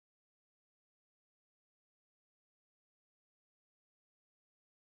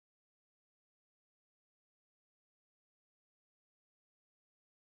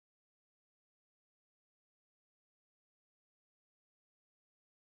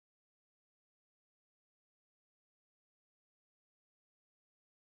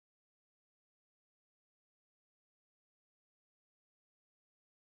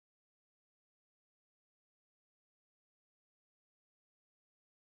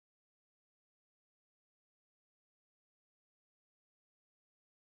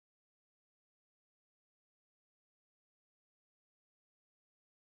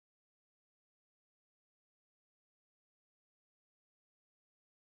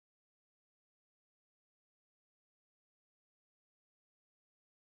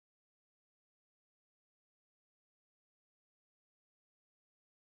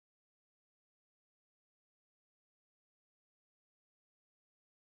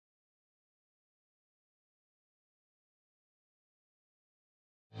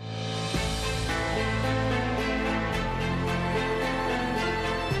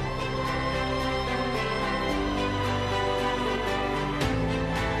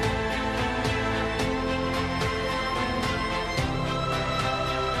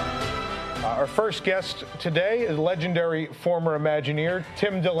first guest today is legendary former Imagineer,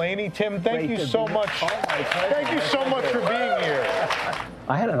 Tim Delaney. Tim, thank you so much. Thank you so much for being here.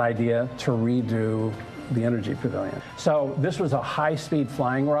 I had an idea to redo the Energy Pavilion. So this was a high-speed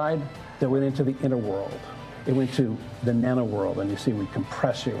flying ride that went into the inner world. It went to the nano world, and you see we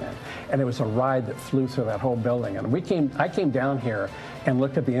compress you in. And it was a ride that flew through that whole building. And I came down here and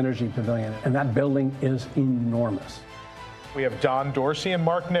looked at the Energy Pavilion, and that building is enormous. We have Don Dorsey and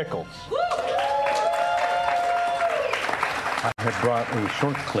Mark Nichols. I have brought a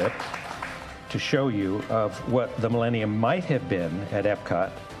short clip to show you of what the Millennium might have been at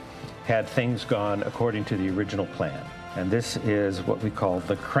Epcot had things gone according to the original plan. And this is what we call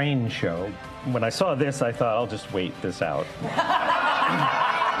the crane show. When I saw this, I thought, I'll just wait this out.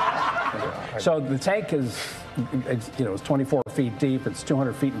 So the tank is, it's 24 feet deep. It's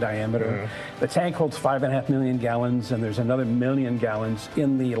 200 feet in diameter. The tank holds 5.5 million gallons, and there's another 1 million gallons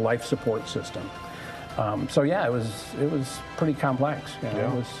in the life support system. So yeah, it was pretty complex. It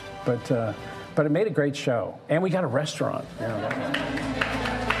was, but it made a great show, and we got a restaurant.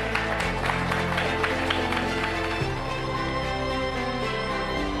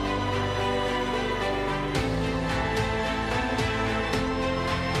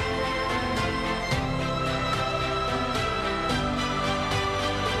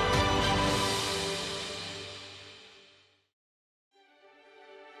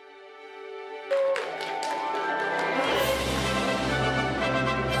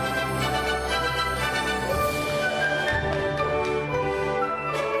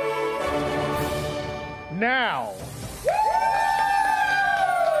 Now,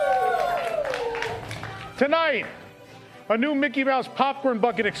 tonight, a new Mickey Mouse popcorn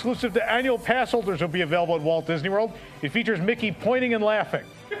bucket exclusive to annual pass holders will be available at Walt Disney World. It features Mickey pointing and laughing.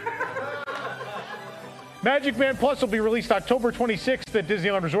 Magic Man Plus will be released October 26th at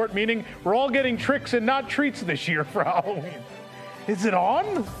Disneyland Resort, meaning we're all getting tricks and not treats this year for Halloween. Is it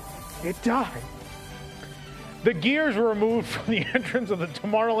on? It died. The gears were removed from the entrance of the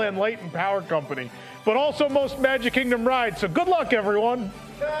Tomorrowland Light and Power Company, but also most Magic Kingdom rides. So good luck, everyone.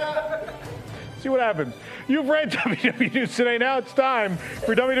 See what happens. You've read WW News Today. Now it's time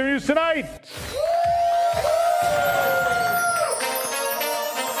for WW News Tonight.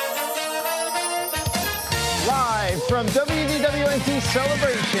 Live from WDWNT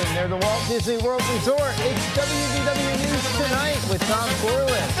Celebration near the Walt Disney World Resort, it's WDW News Tonight with Tom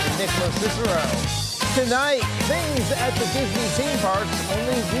Corliss and Nicholas Cicero. Tonight, things at the Disney theme parks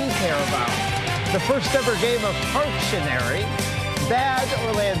only we care about. The first ever game of Parktionary, bad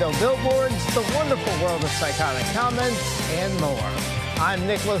Orlando billboards, the wonderful world of psychotic comments, and more. I'm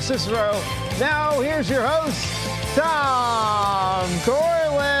Nicholas Cicero. Now, here's your host, Tom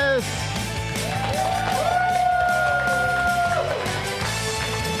Corliss.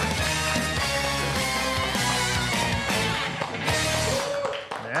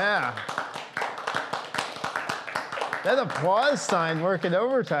 Yeah. That applause sign working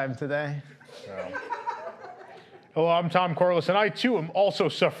overtime today. Hello, I'm Tom Corliss, and I too am also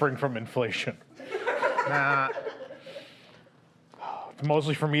suffering from inflation.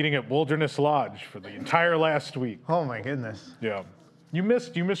 Mostly from eating at Wilderness Lodge for the entire last week. Oh my goodness. Yeah. You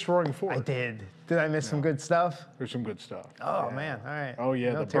missed Roaring Fork. I did. Did I miss some good stuff? There's some good stuff. Oh man, all right. Oh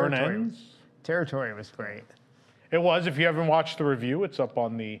yeah, the burn ends. Territory was great. It was. If you haven't watched the review, it's up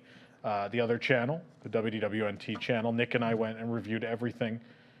on the other channel, the WDWNT channel. Nick and I went and reviewed everything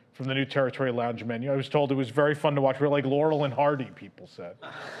from the new Territory Lounge menu. I was told it was very fun to watch. We're like Laurel and Hardy, people said.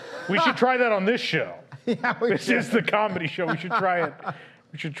 We should try that on this show. Yeah, this is the comedy show. We should try it.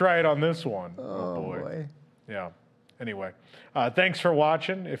 We should try it on this one. Oh boy. Yeah. Anyway, thanks for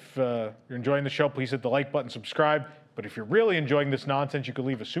watching. If you're enjoying the show, please hit the like button, subscribe. But if you're really enjoying this nonsense, you can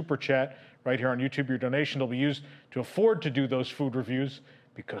leave a super chat right here on YouTube. Your donation will be used to afford to do those food reviews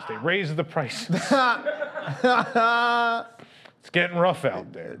because they raise the prices. It's getting rough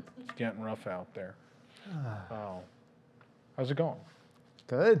out there. It's getting rough out there. Oh. How's it going?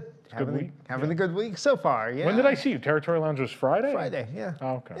 Good. Having a good week so far, yeah. When did I see you? Territory Lounge was Friday? Friday, yeah.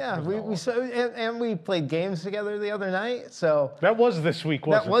 Oh, okay. Yeah, we saw, and we played games together the other night, so. That was this week,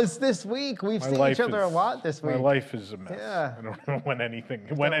 wasn't it? That was this week. We've seen each other a lot this week. My life is a mess. Yeah. I don't know when anything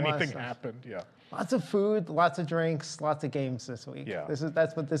happened, yeah. Lots of food, lots of drinks, lots of games this week. Yeah.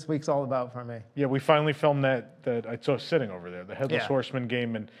 That's what this week's all about for me. Yeah, we finally filmed that I saw sitting over there, the Headless Yeah. Horseman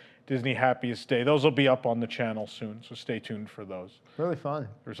game and Disney Happiest Day. Those will be up on the channel soon, so stay tuned for those. Really fun.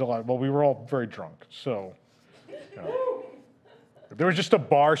 There's a lot. Well, we were all very drunk, so. There was just a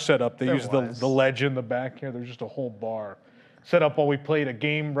bar set up. They used the ledge in the back here. There was just a whole bar set up while we played a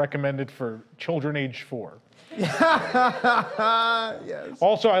game recommended for children age 4. Yes.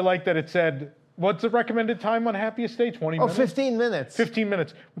 Also, I like that it said What's the recommended time on Happiest Day? 20 minutes? 15 minutes. 15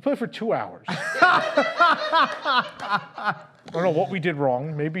 minutes. We played for 2 hours. I don't know what we did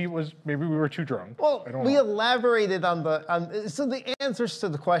wrong. Maybe we were too drunk. Well, I don't we know. elaborated so the answers to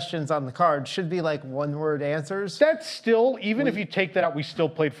the questions on the card should be like one-word answers. That's still, even if you take that out, we still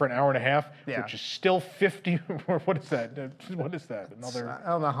played for an hour and a half, Yeah. which is still 50. What is that? What is that? Another, I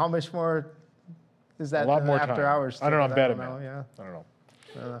don't know how much more is that a lot than more after time. hours. I don't know. I'm bad at know, math. yeah. I don't know.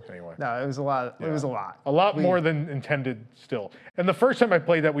 Anyway. No, it was a lot. It was a lot. A lot more than intended still. And the first time I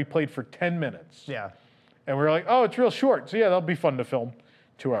played that, we played for 10 minutes. Yeah. And we were like, oh, it's real short. So yeah, that'll be fun to film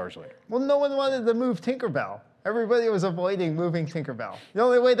 2 hours later. Well, no one wanted to move Tinkerbell. Everybody was avoiding moving Tinkerbell. The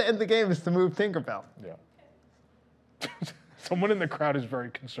only way to end the game is to move Tinkerbell. Yeah. Someone in the crowd is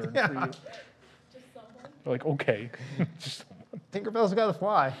very concerned for you. Just someone. They're like, okay. Just someone. Tinkerbell's got to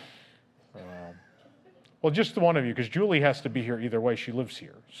fly. Well, just the one of you, because Julie has to be here either way. She lives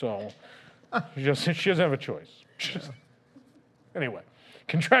here. So she doesn't have a choice. Anyway,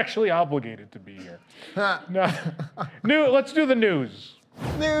 contractually obligated to be here. Now, let's do the news.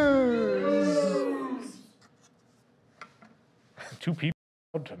 News. 2 people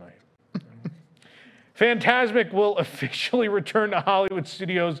tonight. Fantasmic will officially return to Hollywood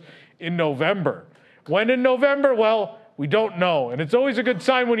studios in November. When in November? Well, we don't know. And it's always a good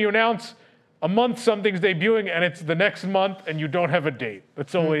sign when you announce a month something's debuting and it's the next month and you don't have a date.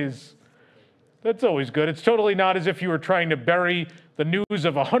 That's always good. It's totally not as if you were trying to bury the news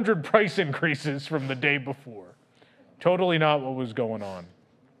of 100 price increases from the day before. Totally not what was going on.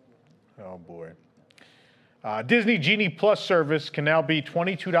 Oh boy. Disney Genie Plus service can now be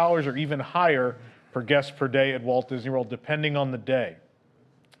 $22 or even higher per guest per day at Walt Disney World, depending on the day.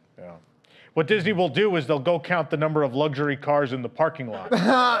 Yeah. What Disney will do is they'll go count the number of luxury cars in the parking lot,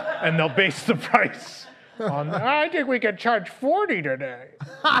 and they'll base the price on, I think we can charge 40 today.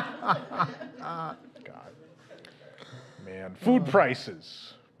 God. Man, food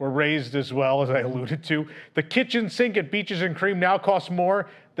prices were raised as well, as I alluded to. The kitchen sink at Beaches and Cream now costs more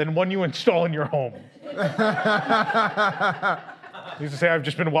than one you install in your home. I used to say I've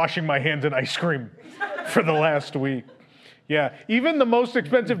just been washing my hands in ice cream for the last week. Yeah, even the most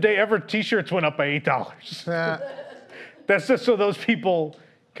expensive day ever t-shirts went up by $8. That's just so those people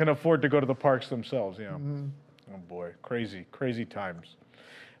can afford to go to the parks themselves, yeah. Oh boy, crazy, crazy times.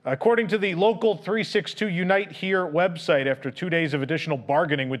 According to the Local 362 Unite Here website, after 2 days of additional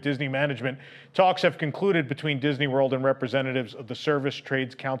bargaining with Disney management, talks have concluded between Disney World and representatives of the Service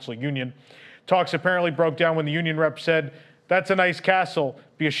Trades Council Union. Talks apparently broke down when the union rep said, "That's a nice castle.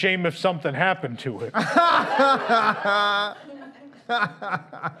 Be a shame if something happened to it."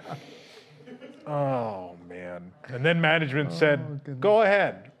 Oh, man. And then management said, go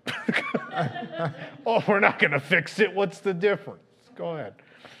ahead. Oh, we're not going to fix it. What's the difference? Go ahead.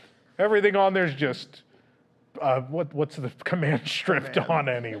 Everything on there's just, what's the command stripped on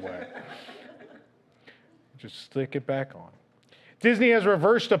anyway? Just stick it back on. Disney has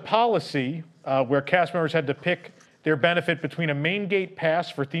reversed a policy where cast members had to pick their benefit between a main gate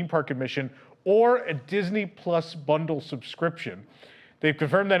pass for theme park admission or a Disney Plus bundle subscription. They've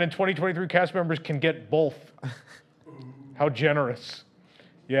confirmed that in 2023, cast members can get both. How generous.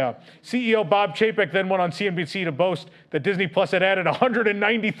 Yeah. CEO Bob Chapek then went on CNBC to boast that Disney Plus had added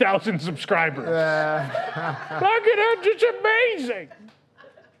 190,000 subscribers. Look at that, it's amazing.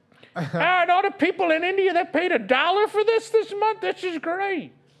 And all the people in India that paid $1 for this month, this is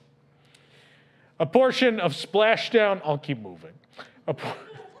great. A portion of Splashdown, I'll keep moving.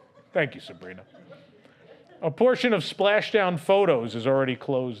 Thank you, Sabrina. A portion of Splashdown Photos is already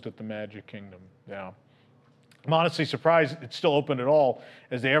closed at the Magic Kingdom. Yeah. I'm honestly surprised it's still open at all,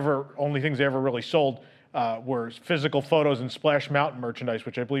 as only things they ever really sold were physical photos and Splash Mountain merchandise,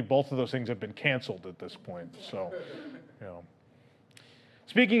 which I believe both of those things have been canceled at this point. So, you know.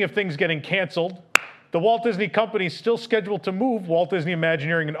 Speaking of things getting canceled, the Walt Disney Company is still scheduled to move Walt Disney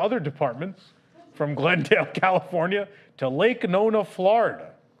Imagineering and other departments from Glendale, California to Lake Nona,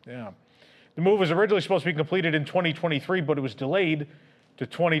 Florida. Yeah. The move was originally supposed to be completed in 2023, but it was delayed to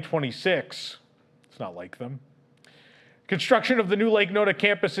 2026. It's not like them. Construction of the new Lake Nona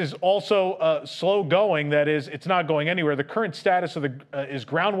campus is also slow going. That is, it's not going anywhere. The current status of is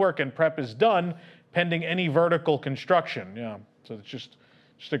groundwork and prep is done, pending any vertical construction. Yeah, so it's just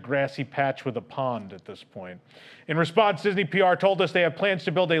a grassy patch with a pond at this point. In response, Disney PR told us they have plans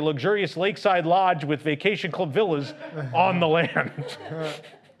to build a luxurious lakeside lodge with vacation club villas on the land.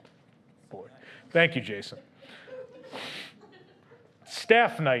 Boy, thank you, Jason.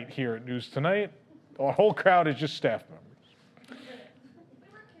 Staff night here at News Tonight. Our whole crowd is just staff members.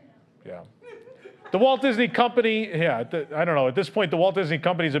 Yeah. The Walt Disney Company, I don't know. At this point, the Walt Disney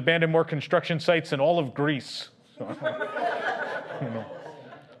Company's abandoned more construction sites than all of Greece. So, you know.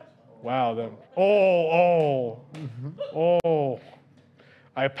 Wow.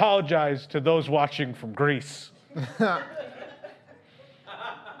 I apologize to those watching from Greece.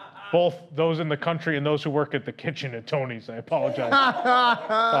 Both those in the country and those who work at the kitchen at Tony's. I apologize.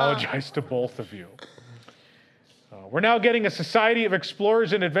 Apologize to both of you. We're now getting a Society of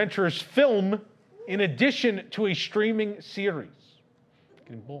Explorers and Adventurers film in addition to a streaming series.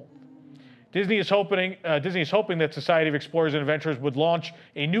 Getting both. Disney is hoping that Society of Explorers and Adventurers would launch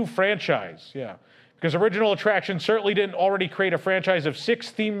a new franchise. Yeah, because original attractions certainly didn't already create a franchise of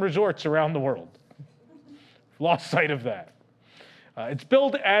 6 themed resorts around the world. Lost sight of that. It's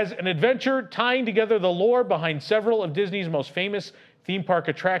billed as an adventure tying together the lore behind several of Disney's most famous theme park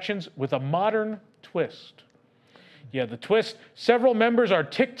attractions with a modern twist. Yeah, the twist, several members are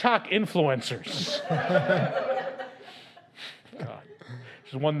TikTok influencers. God.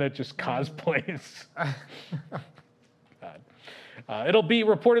 There's one that just cosplays. It'll be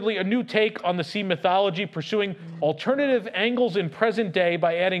reportedly a new take on the sea mythology, pursuing alternative angles in present day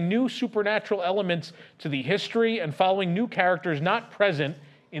by adding new supernatural elements to the history and following new characters not present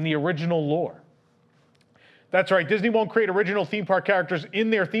in the original lore. That's right, Disney won't create original theme park characters in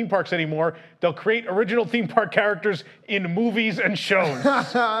their theme parks anymore. They'll create original theme park characters in movies and shows.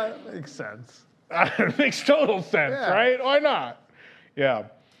 Makes sense. Makes total sense, right? Why not? Yeah.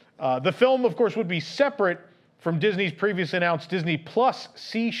 The film, of course, would be separate from Disney's previously announced Disney Plus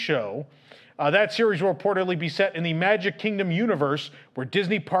Sea Show. That series will reportedly be set in the Magic Kingdom universe, where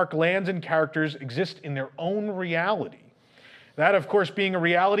Disney park lands and characters exist in their own reality. That, of course, being a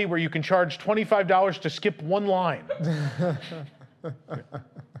reality where you can charge $25 to skip one line.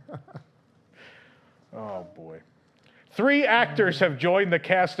 Oh, boy. 3 actors have joined the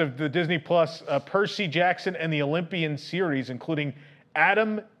cast of the Disney Plus Percy Jackson and the Olympian series, including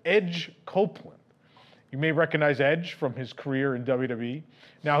Adam Edge Copeland. You may recognize Edge from his career in WWE.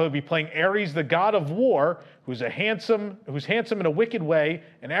 Now he'll be playing Ares, the god of war, who's handsome in a wicked way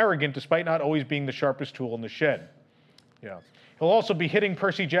and arrogant despite not always being the sharpest tool in the shed. Yeah. He'll also be hitting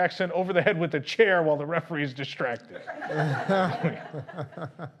Percy Jackson over the head with a chair while the referee is distracted.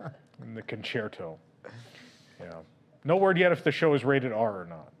 In the concerto. Yeah. No word yet if the show is rated R or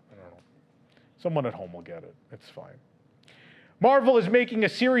not. I don't know. Someone at home will get it. It's fine. Marvel is making a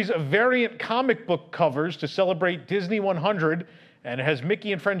series of variant comic book covers to celebrate Disney 100, and it has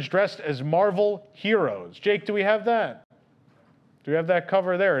Mickey and friends dressed as Marvel heroes. Jake, do we have that? Do we have that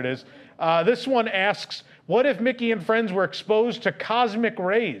cover? There it is. This one asks, what if Mickey and friends were exposed to cosmic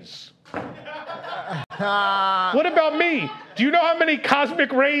rays? What about me? Do you know how many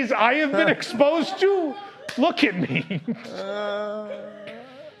cosmic rays I have been exposed to? Look at me.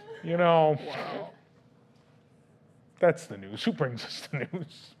 You know. Wow. That's the news. Who brings us the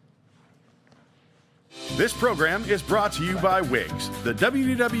news? This program is brought to you by WIGS, the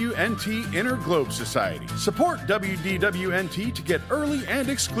WDWNT Inner Globe Society. Support WDWNT to get early and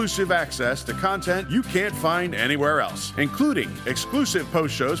exclusive access to content you can't find anywhere else, including exclusive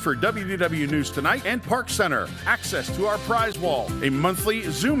post shows for WDW News Tonight and Park Center, access to our prize wall, a monthly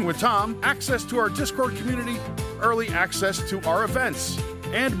Zoom with Tom, access to our Discord community, early access to our events,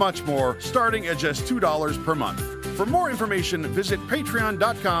 and much more, starting at just $2 per month. For more information, visit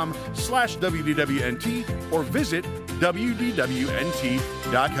patreon.com/WDWNT or visit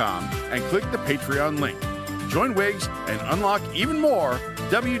WDWNT.com and click the Patreon link. Join WIGS and unlock even more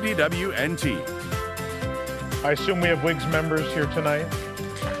WDWNT. I assume we have WIGS members here tonight.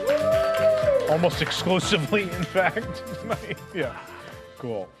 Almost exclusively, in fact. Yeah,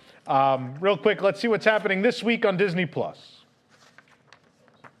 cool. Real quick, let's see what's happening this week on Disney Plus.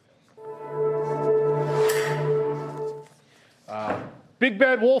 Big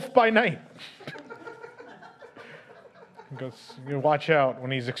Bad Wolf by Night. You watch out. When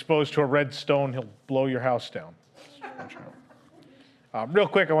he's exposed to a red stone, he'll blow your house down. Watch out. Real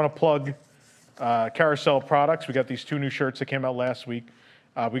quick, I want to plug Carousel products. We got these 2 new shirts that came out last week.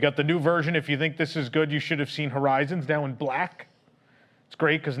 We got the new version. If you think this is good, you should have seen Horizons, now in black. It's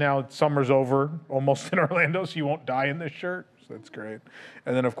great because now summer's over almost in Orlando, so you won't die in this shirt. So that's great.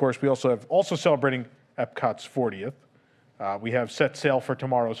 And then, of course, we also celebrating Epcot's 40th. We have Set Sail for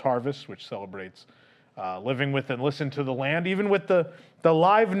Tomorrow's Harvest, which celebrates living with and listen to the land, even with the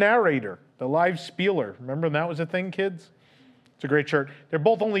live narrator, the live spieler. Remember when that was a thing, kids? It's a great shirt. They're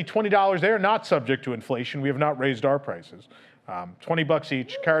both only $20. They are not subject to inflation. We have not raised our prices. $20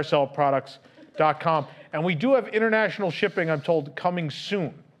 each, carouselproducts.com. And we do have international shipping, I'm told, coming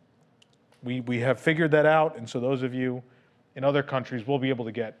soon. We have figured that out, and so those of you in other countries will be able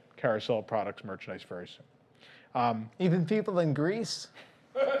to get Carousel Products merchandise very soon. Even people in Greece?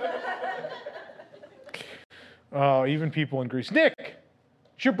 Oh, even people in Greece. Nick,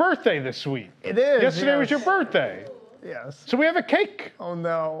 it's your birthday this week. It is. Yesterday was yes. your birthday. Yes. So we have a cake. Oh,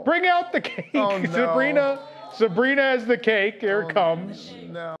 no. Bring out the cake. Oh, no. Sabrina has the cake. Here it comes.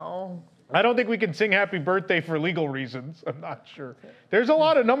 No. I don't think we can sing happy birthday for legal reasons. I'm not sure. There's a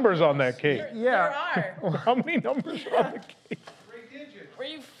lot of numbers on that cake. Yeah. There are. How many numbers are on the cake? 3 digits. Were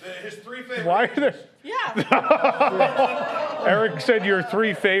you? His 3 favorite. Why are there? Yeah. Eric said your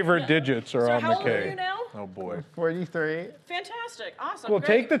 3 favorite digits are So on how the old are cake. you now? Oh boy. 43. Fantastic. Awesome. Well,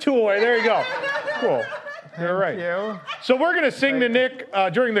 Great. take the 2 away. There you go. Cool. You're right. You. So we're going to sing to Nick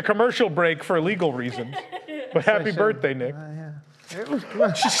during the commercial break for legal reasons. But happy birthday, Nick. Yeah. It was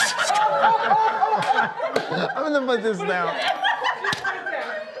good. I'm going to put this down.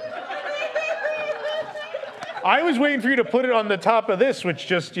 I was waiting for you to put it on the top of this, which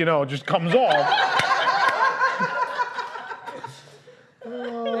just, just comes off.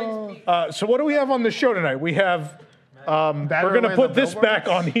 So what do we have on the show tonight? We have, we're going to put this back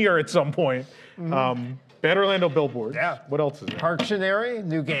on here at some point. Bad Orlando Billboards. Yeah. What else is there? Parktionary,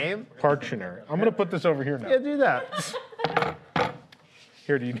 new game. Parktionary. I'm going to put this over here now. Yeah, do that.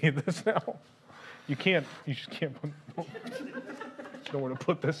 Here, do you need this now? You just can't put, know where to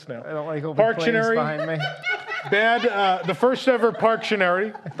put this now. I don't like open flames Parktionary. behind me. Bad, the first ever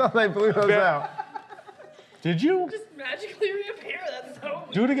Parktionary. I thought I blew those out. Did you? Just magically reappear. That's so.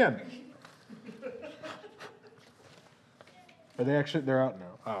 Do it again. Are they actually, they're out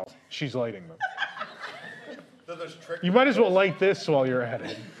now. Oh, she's lighting them. You might as well light this while you're at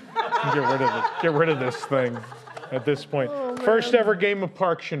it. Get rid of this thing at this point. First ever game of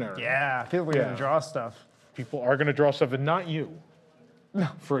Parktionary. Yeah, people are going to draw stuff. People are going to draw stuff, and not you. No.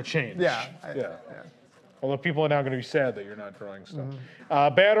 For a change. Yeah. Yeah. Although people are now going to be sad that you're not drawing stuff.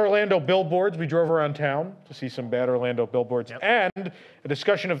 Bad Orlando Billboards. We drove around town to see some Bad Orlando Billboards. And a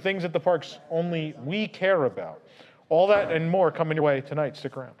discussion of things at the parks only we care about. All that and more coming your way tonight.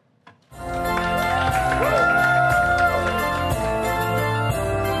 Stick around.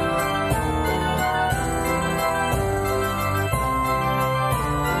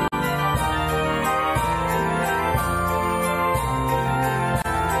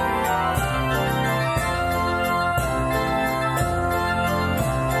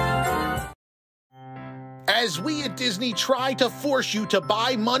 As we at Disney try to force you to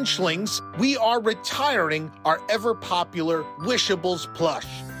buy Munchlings, we are retiring our ever-popular Wishables plush.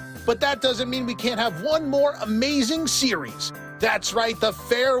 But that doesn't mean we can't have one more amazing series. That's right, the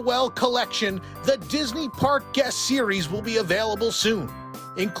Farewell Collection, the Disney Park Guest Series, will be available soon,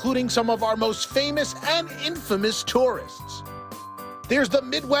 including some of our most famous and infamous tourists. There's the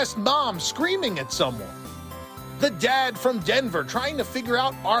Midwest mom screaming at someone, the dad from Denver trying to figure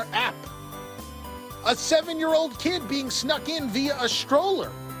out our app, a 7-year-old kid being snuck in via a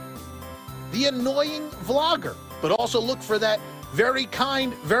stroller, the annoying vlogger, but also look for that very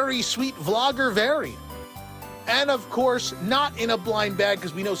kind, very sweet vlogger variant. And of course, not in a blind bag,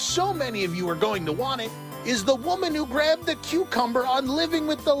 because we know so many of you are going to want it, is the woman who grabbed the cucumber on Living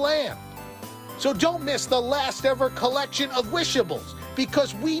with the Land. So don't miss the last ever collection of Wishables,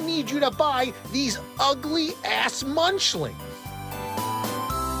 because we need you to buy these ugly-ass Munchlings.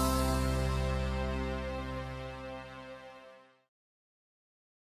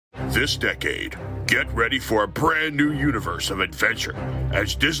 This decade, get ready for a brand new universe of adventure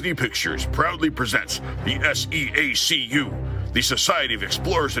as Disney Pictures proudly presents the SEACU, the Society of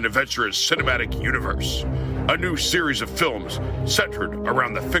Explorers and Adventurers Cinematic Universe, a new series of films centered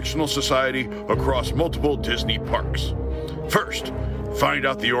around the fictional society across multiple Disney parks. First, find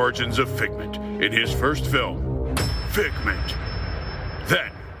out the origins of Figment in his first film, Figment.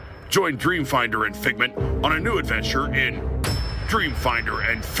 Then, join Dreamfinder and Figment on a new adventure in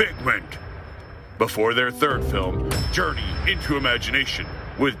Dreamfinder and Figment, before their third film, Journey into Imagination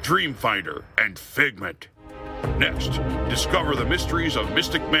with Dreamfinder and Figment. Next, discover the mysteries of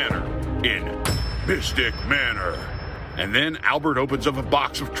Mystic Manor in Mystic Manor. And then Albert opens up a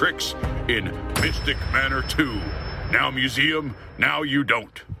box of tricks in Mystic Manor 2. Now museum, now you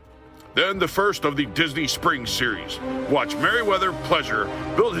don't. Then the first of the Disney Springs series. Watch Merriweather Pleasure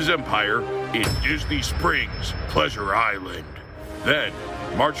build his empire in Disney Springs, Pleasure Island. Then,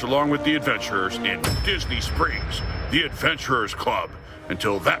 march along with the adventurers in Disney Springs, the Adventurers Club,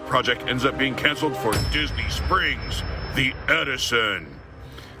 until that project ends up being canceled for Disney Springs, the Edison.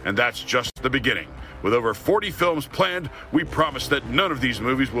 And that's just the beginning. With over 40 films planned, we promise that none of these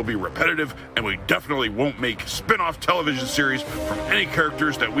movies will be repetitive, and we definitely won't make spin-off television series from any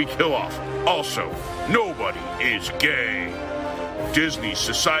characters that we kill off. Also, nobody is gay. Disney's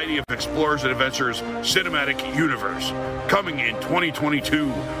Society of Explorers and Adventurers Cinematic Universe, coming in 2022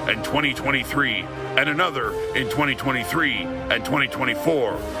 and 2023, and another in 2023 and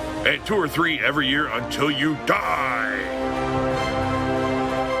 2024, and 2 or 3 every year until you die.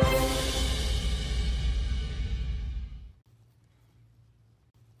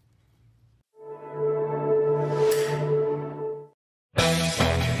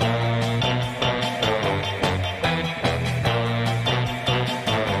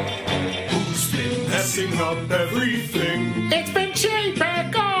 Up everything. It's been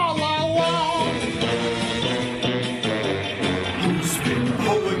J-Pack all along. Who's been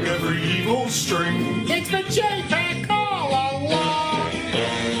pulling every evil string? It's been J-Pack all along.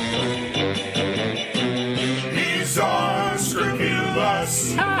 He's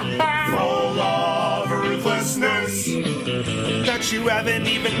unscrupulous, full of ruthlessness that you haven't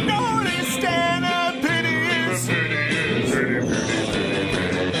even noticed, and a piteous.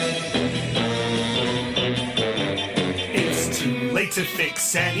 Late to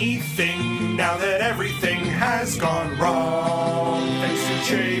fix anything now that everything has gone wrong. Thanks to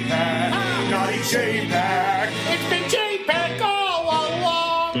J-Pack, naughty J-Pack. It's been J-Pack all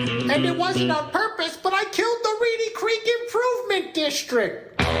along. And it wasn't on purpose, but I killed the Reedy Creek Improvement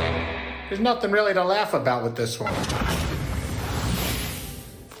District. There's nothing really to laugh about with this one.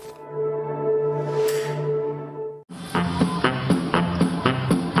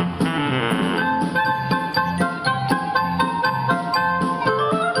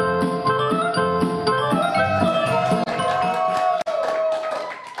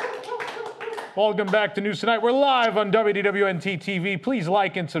 Welcome back to News Tonight. We're live on WDWNT TV. Please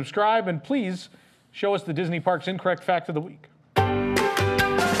like and subscribe, and please show us the Disney Parks Incorrect Fact of the Week. The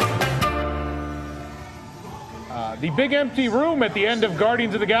big empty room at the end of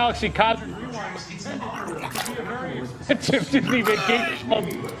Guardians of the Galaxy Cosmic Rewind it's a Disney Vacation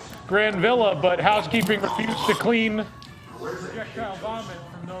Club Grand Villa, but housekeeping refused to clean projectile vomit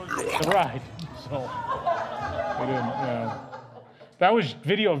from those on the ride. So they didn't, yeah. That was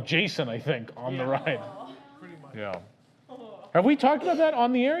video of Jason, I think, on the ride. Pretty much. Yeah. Have we talked about that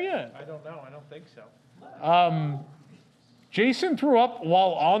on the air yet? I don't know. I don't think so. Jason threw up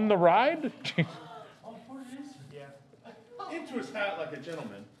while on the ride? Yeah. Into his hat like a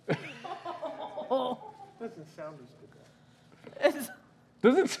gentleman. Doesn't sound as good.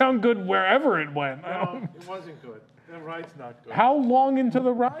 Doesn't sound good wherever it went. No, it wasn't good. The ride's not good. How long into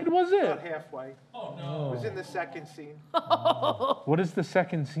the ride was it? About halfway. Oh, no. It was in the second scene. What is the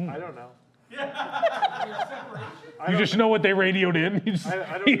second scene? I don't know. You just know what they radioed in? He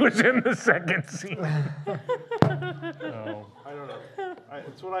was in the second scene. I don't know.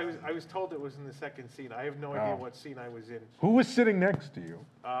 It's what I was told it was in the second scene. I have no idea what scene I was in. Who was sitting next to you?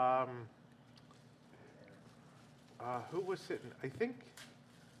 Who was sitting? I think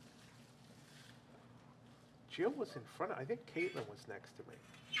Jill was in front. I think Caitlin was next to me.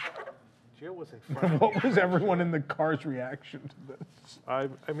 Jill was in front of me. What was everyone in the car's reaction to this? I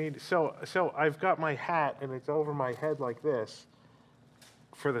mean, so I've got my hat, and it's over my head like this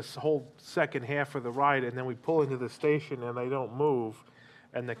for this whole second half of the ride, and then we pull into the station, and I don't move,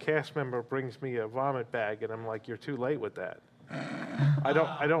 and the cast member brings me a vomit bag, and I'm like, "You're too late with that." I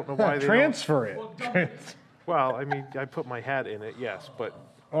don't know why they transfer it. Well, I mean, I put my hat in it, yes, but.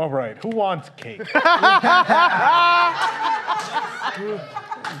 All right, who wants cake?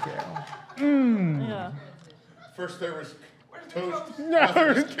 Yeah. First there was toast, now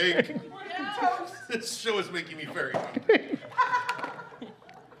there's cake. This show is making me very hungry.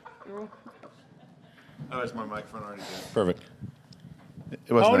 Oh, that's my microphone already did. Perfect.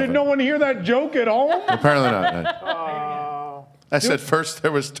 It wasn't did no one hear that joke at home? Apparently not. I said first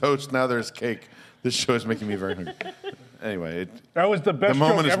there was toast, now there's cake. This show is making me very hungry. Anyway, that was the best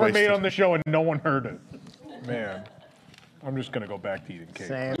joke ever wasted. made on the show, and no one heard it. Man, I'm just gonna go back to eating cake.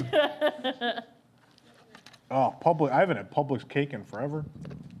 Same. Oh, Publix! I haven't had Publix cake in forever.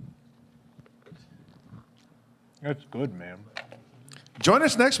 That's good, man. Join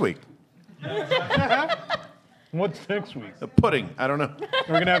us next week. What's next week? The pudding. I don't know.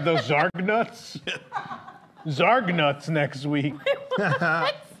 We're gonna have those Zarg nuts. Zarg nuts next week.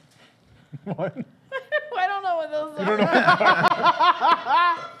 What? I don't know what those are. You don't know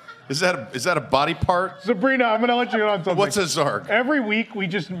Is that a body part? Sabrina, I'm gonna let you in on something. What's a Zarg? Every week we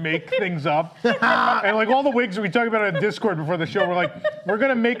just make things up, and like all the wigs we talked about on Discord before the show, we're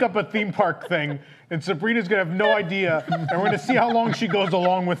gonna make up a theme park thing, and Sabrina's gonna have no idea, and we're gonna see how long she goes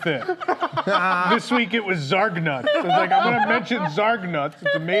along with it. This week it was Zarg nuts. It was like, I'm gonna mention Zarg nuts.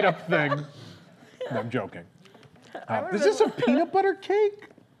 It's a made up thing. No, I'm joking. Is this a peanut butter cake?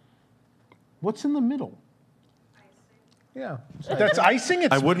 What's in the middle? Yeah. That's icing?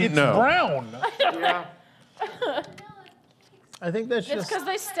 I wouldn't it's know. brown. Yeah. I think that's It's just, because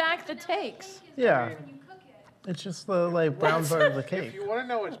they stack the takes. yeah. It's just the like brown part of the If cake. you want to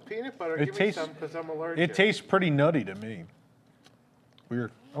know it's peanut butter, It give tastes- me some because I'm allergic. It tastes pretty nutty to me.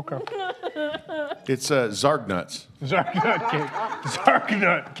 Weird. Okay. It's Zarg nuts. Zargnut cake.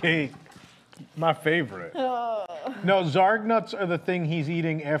 Zargnut cake. My favorite. No, Zarg nuts are the thing he's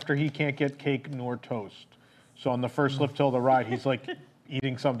eating after he can't get cake nor toast. So on the first Lift Till the Ride, he's like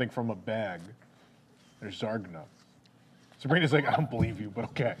eating something from a bag. There's Zarg nuts. Sabrina's like, I don't believe you, but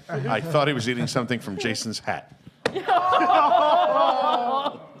okay. I thought he was eating something from Jason's hat.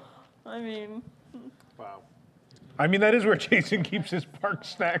 I mean, Wow. I mean, that is where Jason keeps his park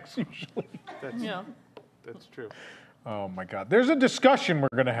snacks usually. yeah. That's true. Oh my God. There's a discussion we're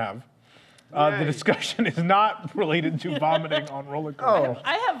going to have. The Yay. discussion is not related to vomiting on roller coasters.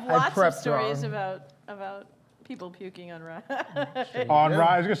 I have lots of prepped stories wrong. about people puking on rides. On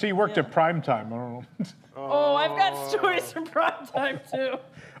Ride, I was going to say you worked at prime time. I don't know. Oh, I've got stories from prime time too.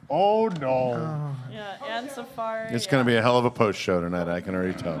 Oh no. Yeah, and Safari. It's going to be a hell of a post show tonight, I can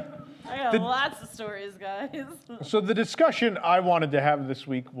already tell. I got lots of stories, guys. So the discussion I wanted to have this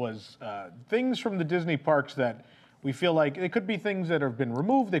week was things from the Disney parks that we feel like they could be things that have been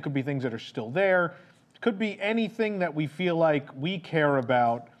removed, they could be things that are still there, it could be anything that we feel like we care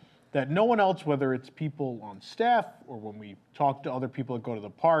about that no one else, whether it's people on staff or when we talk to other people that go to the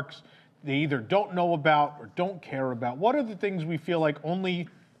parks, they either don't know about or don't care about. What are the things we feel like only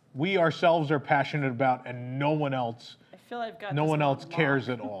we ourselves are passionate about and no one else I feel I've got no this one one else locked. cares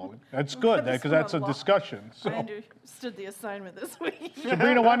at all? That's good This because one that's a unlocked. discussion. So. I understood the assignment this week.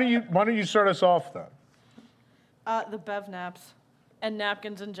 Sabrina, why don't you start us off then? The bev naps and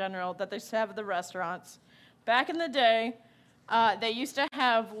napkins in general that they used to have at the restaurants. Back in the day, they used to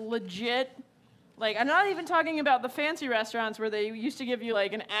have legit, like, I'm not even talking about the fancy restaurants where they used to give you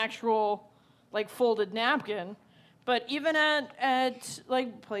like an actual, like, folded napkin. But even at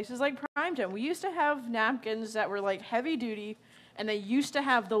like places like Primetime, we used to have napkins that were like heavy duty, and they used to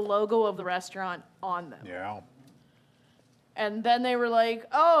have the logo of the restaurant on them. Yeah. And then they were like,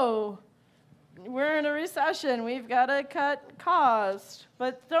 oh, we're in a recession. We've got to cut cost.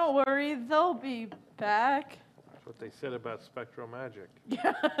 But don't worry, they'll be back. That's what they said about Spectro Magic.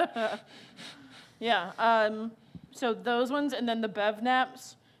 Yeah. So those ones, and then the bev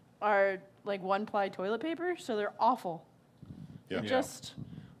naps are like one-ply toilet paper, so they're awful. Yeah. Just,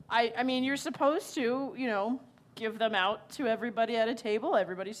 I mean, you're supposed to, give them out to everybody at a table.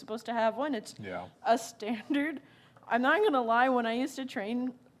 Everybody's supposed to have one. It's Yeah. a standard. I'm not going to lie, when I used to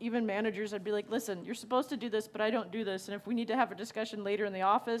train even managers, I'd be like, listen, you're supposed to do this, but I don't do this. And if we need to have a discussion later in the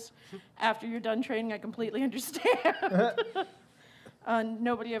office after you're done training, I completely understand.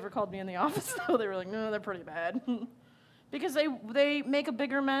 Nobody ever called me in the office, though. They were like, no, they're pretty bad. Because they make a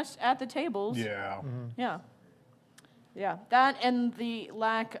bigger mess at the tables. Yeah. Yeah. Yeah. That and the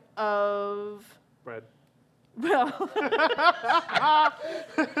lack of, Bread. well,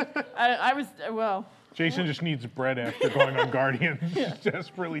 well, Jason just needs bread after going on Guardians. He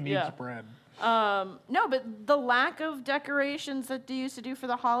desperately needs Yeah. bread. no, but the lack of decorations that they used to do for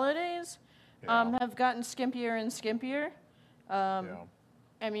the holidays have gotten skimpier and skimpier. Yeah.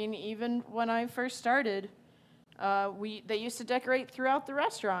 I mean, even when I first started, they used to decorate throughout the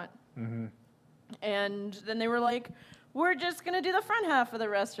restaurant. Mm-hmm. And then they were like, we're just going to do the front half of the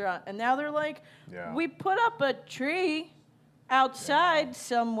restaurant. And now they're like, Yeah. we put up a tree outside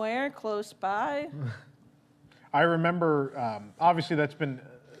somewhere close by. I remember, obviously that's been,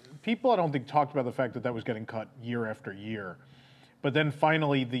 people I don't think talked about the fact that was getting cut year after year. But then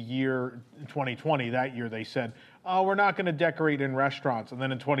finally the year 2020, that year they said, oh, we're not going to decorate in restaurants. And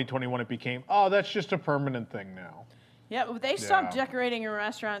then in 2021 it became, oh, that's just a permanent thing now. Yeah, but they stopped Yeah. decorating in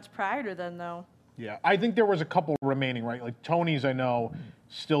restaurants prior to then, though. Yeah, I think there was a couple remaining, right? Like Tony's, I know,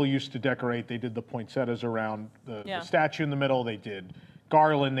 still used to decorate. They did the poinsettias around the statue in the middle. They did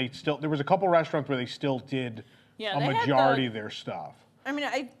garland. There was a couple restaurants where they still did Yeah, a they had majority the- of their stuff. I mean,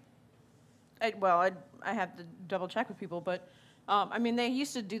 I have to double check with people, but I mean, they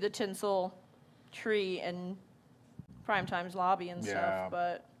used to do the tinsel tree in Primetime's lobby and Yeah. stuff,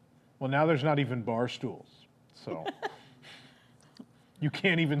 but Well, now there's not even bar stools, so you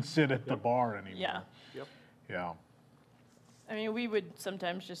can't even sit at the bar anymore. yeah. Yep. Yeah. I mean, we would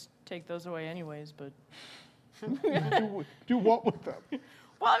sometimes just take those away anyways, but Do what with them?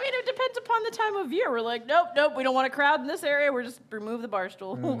 well, I mean, it depends upon the time of year. We're like, nope, we don't want a crowd in this area. We're just remove the bar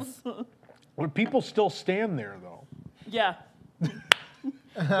stools. Would people still stand there though? Yeah.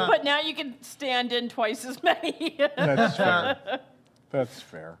 But now you can stand in twice as many. That's fair. That's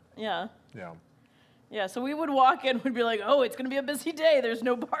fair. Yeah. Yeah. Yeah, so we would walk in, we'd be like, oh, it's going to be a busy day. There's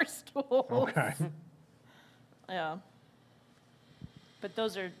no bar stools. Okay. Yeah. But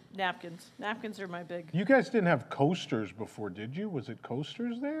those are napkins. Napkins are my big. You guys didn't have coasters before, did you? Was it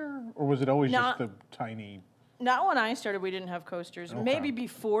coasters there? Or was it always Not- just the tiny... Not when I started, we didn't have coasters. Okay. Maybe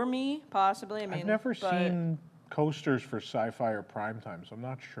before me, possibly. I mean, I've never but- seen coasters for sci-fi or primetime, so I'm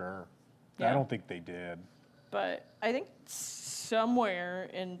not sure. I Yeah. don't think they did. But I think somewhere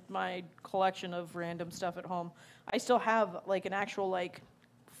in my collection of random stuff at home, I still have like an actual like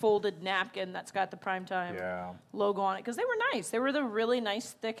folded napkin that's got the primetime Yeah. logo on it because they were nice. They were the really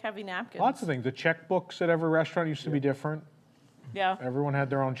nice, thick, heavy napkins. Lots of things. The checkbooks at every restaurant used to be different. Yeah. Everyone had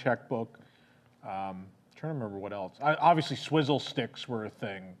their own checkbook. Trying to remember what else. Obviously, swizzle sticks were a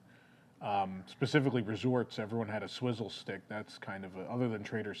thing. Specifically, resorts. Everyone had a swizzle stick. That's kind of other than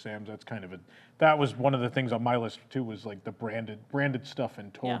Trader Sam's. That's kind of that was one of the things on my list too. Was like the branded stuff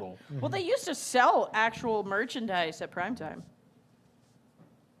in Yeah. total. Well, they used to sell actual merchandise at primetime.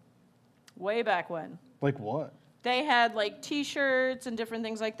 Way back when. Like what? They had like T-shirts and different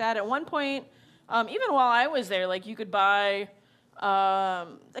things like that. At one point, even while I was there, like you could buy a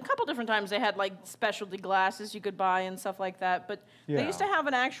couple different times. They had like specialty glasses you could buy and stuff like that. But they used to have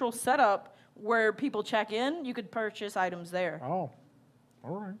an actual setup where people check in. You could purchase items there. Oh,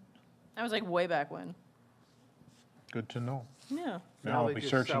 all right. That was like way back when. Good to know. Yeah. Now I'll they be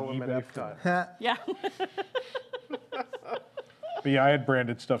just searching sell them at eBay. Epcot. Yeah. But yeah, I had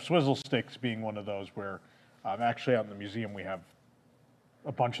branded stuff. Swizzle sticks being one of those where actually out in the museum we have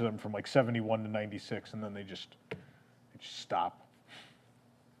a bunch of them from like 71 to 96, and then they just stop.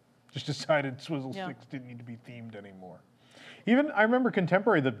 Just decided swizzle sticks didn't need to be themed anymore. Even I remember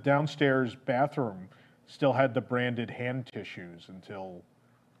Contemporary, the downstairs bathroom still had the branded hand tissues until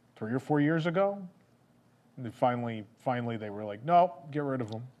 3 or 4 years ago. And then finally they were like, no, get rid of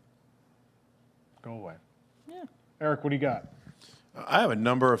them. Go away. Yeah. Eric, what do you got? I have a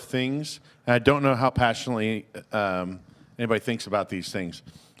number of things, and I don't know how passionately anybody thinks about these things.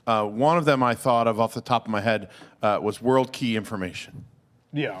 One of them I thought of off the top of my head was world key information.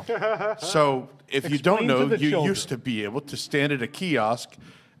 Yeah. So if you don't Explain know, to the you children. used to be able to stand at a kiosk,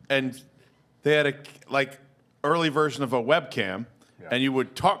 and they had a early version of a webcam, and you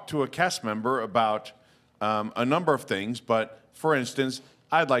would talk to a cast member about a number of things. But for instance,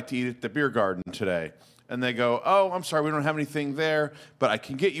 I'd like to eat at the beer garden today. And they go, oh, I'm sorry, we don't have anything there, but I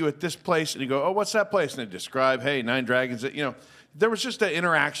can get you at this place. And you go, oh, what's that place? And they describe, hey, Nine Dragons. You know, there was just an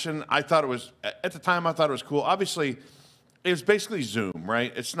interaction. I thought it was, at the time, I thought it was cool. Obviously, it was basically Zoom,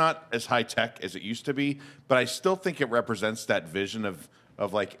 right? It's not as high tech as it used to be, but I still think it represents that vision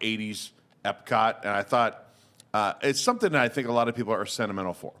of like 80s Epcot. And I thought it's something that I think a lot of people are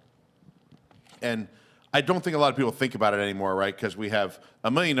sentimental for. And I don't think a lot of people think about it anymore, right? Because we have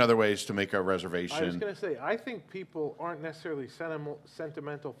a million other ways to make a reservation. I was going to say, I think people aren't necessarily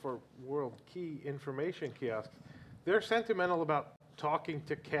sentimental for World Key information kiosks. They're sentimental about talking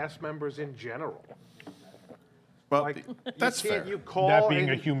to cast members in general. Well, Like, that's fair. You call That being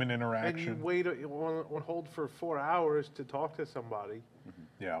and a human and you interaction. wait on hold for 4 hours to talk to somebody,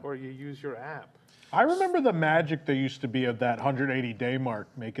 Yeah. or you use your app. I remember the magic there used to be of that 180-day mark,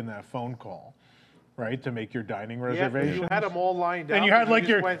 making that phone call, right, to make your dining Yeah, reservation. you had them all lined up. And you had like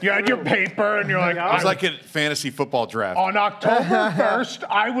just went you had your through. paper, and you're like, Yeah. It was like a fantasy football draft. on October 1st,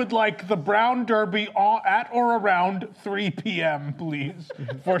 I would like the Brown Derby at or around 3 p.m., please,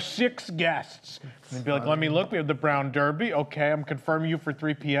 for 6 guests. And you'd be like, let me look. We have the Brown Derby. Okay, I'm confirming you for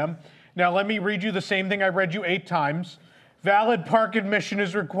 3 p.m. Now let me read you the same thing I read you 8 times. Valid park admission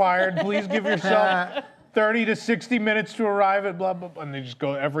is required. Please give yourself 30 to 60 minutes to arrive at blah, blah, blah. And they just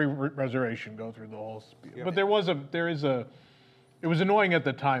go, every reservation, go through the whole spiel. But it was annoying at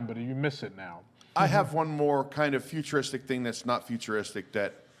the time, but you miss it now. I have one more kind of futuristic thing that's not futuristic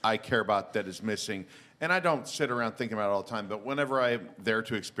that I care about that is missing. And I don't sit around thinking about it all the time, but whenever I'm there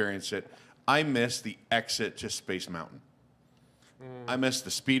to experience it, I miss the exit to Space Mountain. I miss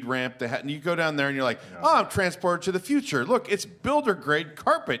the speed ramp. And you go down there and you're like, oh, I'm transported to the future. Look, it's builder grade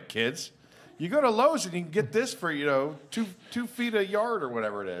carpet, kids. You go to Lowe's and you can get this for, 2 feet a yard or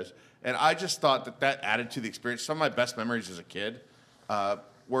whatever it is. And I just thought that added to the experience. Some of my best memories as a kid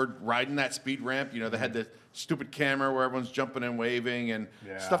were riding that speed ramp. They had the stupid camera where everyone's jumping and waving and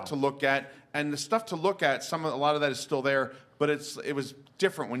stuff to look at. And the stuff to look at, a lot of that is still there, but it was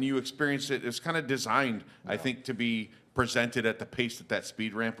different when you experienced it. It was kind of designed, I think, to be presented at the pace that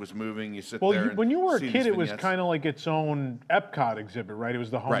speed ramp was moving. You sit there. When you were a see kid, these it was vignettes. kind of like its own Epcot exhibit, right? It was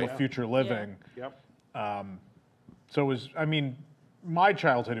the home of future living. Yep. So it was, my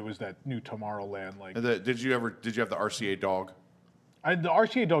childhood, it was that new Tomorrowland. Like, Did you have the RCA dog? The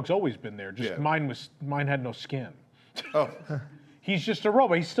RCA dog's always been there. Just Yeah. mine had no skin. Oh, He's just a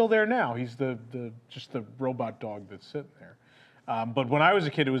robot. He's still there now. He's just the robot dog that's sitting there. But when I was a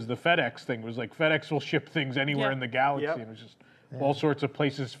kid, it was the FedEx thing. It was like FedEx will ship things anywhere Yeah. in the galaxy. Yep. And it was just all sorts of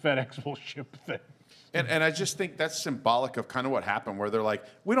places FedEx will ship things. and I just think that's symbolic of kind of what happened, where they're like,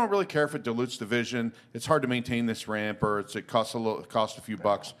 we don't really care if it dilutes the vision. It's hard to maintain this ramp, or it costs a few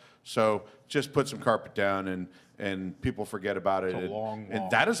bucks. So just put some carpet down, and people forget about it. It's a long walk. And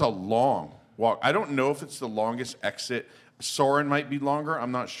that is a long walk. I don't know if it's the longest exit. Soarin' might be longer.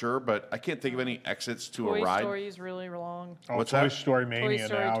 I'm not sure, but I can't think of any exits to Toy a ride. Story is really long. Oh, What's Toy that? Story Mania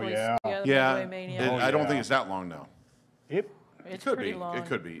now, yeah. the Yeah, Midway Mania. I don't yeah. think it's that long now. It, It's Could pretty be. long. It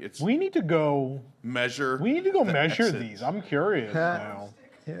could be. It's we need to go measure. measure exits. these. I'm curious now.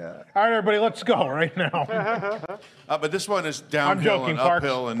 Yeah. All right, everybody, let's go right now. But this one is I'm downhill joking. and Parks,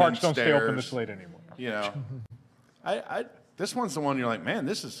 uphill and parks then don't stairs. stay open this late anymore. You know, this one's the one you're like, man,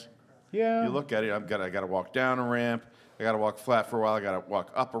 this is. Yeah. You look at it. I got to walk down a ramp. I got to walk flat for a while. I got to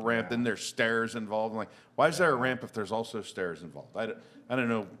walk up a ramp. Then there's stairs involved. I'm like, why is there a ramp if there's also stairs involved? I don't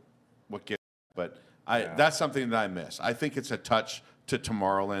know what gives, but that's something that I miss. I think it's a touch to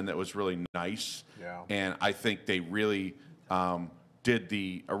Tomorrowland that was really nice. Yeah. And I think they really did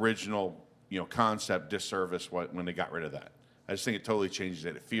the original concept disservice when they got rid of that. I just think it totally changes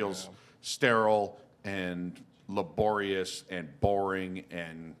it. It feels sterile and laborious and boring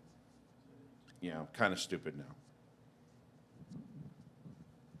and kind of stupid now.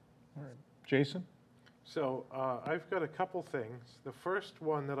 All right. Jason? So I've got a couple things. The first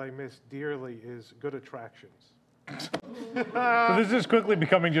one that I miss dearly is good attractions. So this is quickly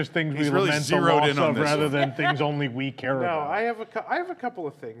becoming just things He's we really lament the zeroed loss in on of this rather one. than things only we care No, about. I have a couple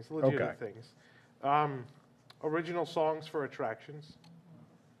of things, legitimate Okay. things. Original songs for attractions.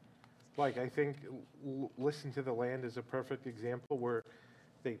 Like I think Listen to the Land is a perfect example where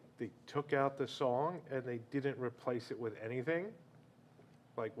they took out the song and they didn't replace it with anything.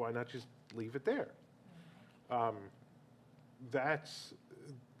 Like why not just leave it there? That's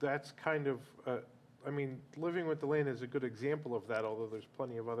kind of Living with the Land is a good example of that, although there's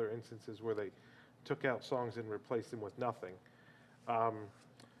plenty of other instances where they took out songs and replaced them with nothing.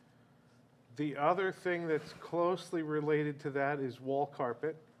 The other thing that's closely related to that is wall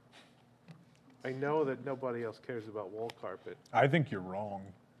carpet. I know that nobody else cares about wall carpet. I think you're wrong.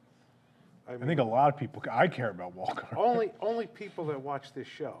 I I think a lot of people. I care about wall carpet. only people that watch this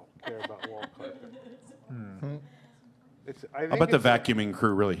show care about wall carpet. I bet the vacuuming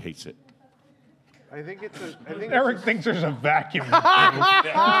crew really hates it. I think it's a. I think Eric it's thinks there's a vacuum.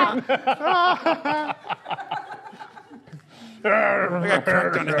 I got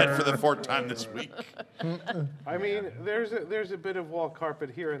cracked on the head for the fourth time this week. I mean, there's a bit of wall carpet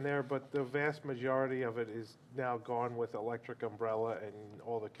here and there, but the vast majority of it is now gone with electric umbrella and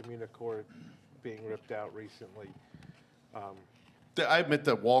all the Communicore being ripped out recently. I admit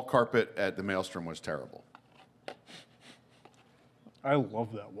the wall carpet at the Maelstrom was terrible. I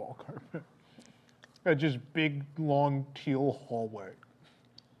love that wall carpet. That just big, long teal hallway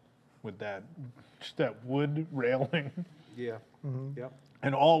with that wood railing. Yeah. Yep.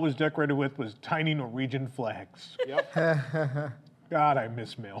 And all it was decorated with was tiny Norwegian flags. Yep. God, I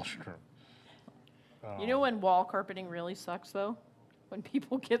miss Maelstrom. You know when wall carpeting really sucks, though? When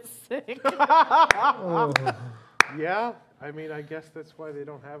people get sick. Yeah. I mean, I guess that's why they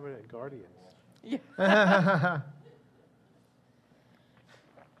don't have it at Guardians. Yeah.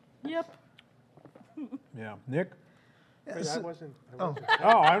 Yep. Yeah. Nick? Wait, I wasn't. Oh,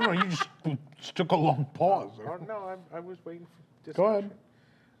 I don't know. You just took a long pause. Oh, no, I was waiting for Go ahead.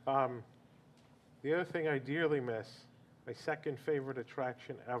 The other thing I dearly miss, my second favorite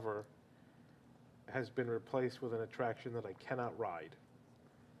attraction ever, has been replaced with an attraction that I cannot ride,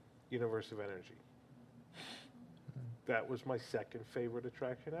 Universe of Energy. That was my second favorite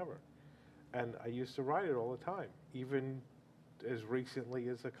attraction ever. And I used to ride it all the time, even as recently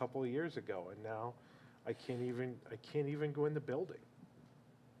as a couple of years ago. And now I can't even go in the building.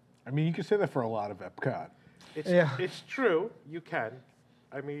 I mean, you can say that for a lot of Epcot. It's true, you can.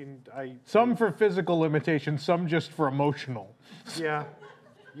 I mean, Some for physical limitations, some just for emotional. Yeah.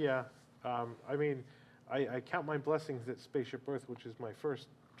 I mean, I count my blessings that Spaceship Earth, which is my first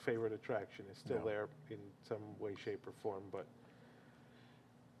favorite attraction, is still there in some way, shape, or form. But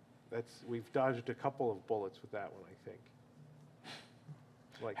we've dodged a couple of bullets with that one, I think.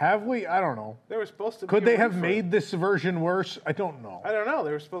 Like, Have we? I don't know. There was supposed to. Could be they a have refurb. made this version worse? I don't know. I don't know.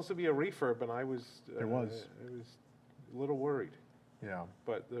 There was supposed to be a refurb, and I was. There was. I was a little worried. Yeah.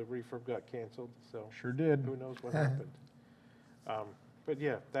 But the refurb got canceled, so. Sure did. Who knows what happened? But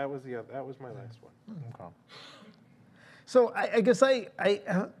yeah, that was my last one. Okay. So I guess I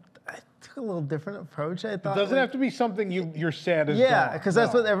took a little different approach. I thought It doesn't have to be something you're sad as Yeah, because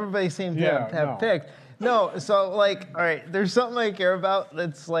that's what everybody seemed to have picked. No, so like, all right, there's something I care about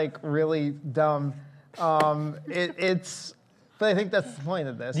that's like really dumb. But I think that's the point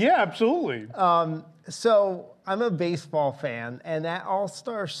of this. Yeah, absolutely. So I'm a baseball fan, and at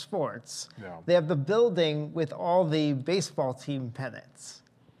All-Star Sports, they have the building with all the baseball team pennants.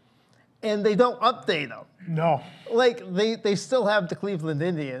 And they don't update them. No. Like, they still have the Cleveland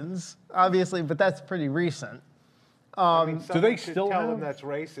Indians, obviously, but that's pretty recent. Do they still tell have them that's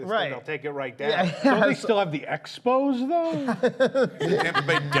racist? Right. And they'll take it right down. Yeah. Don't they still have the Expos, though? Tampa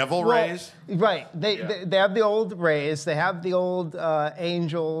Bay Devil Rays. Right. They have the old Rays. They have the old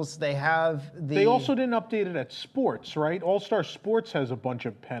Angels. They have the... They also didn't update it at sports, right? All-Star Sports has a bunch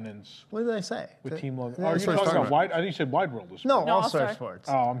of pennants. What did I say? With team logos. Yeah, Are you that's what talking I'm about talking Wide? I think you said Wide World of Sports. No, All-Star All-Star. Sports.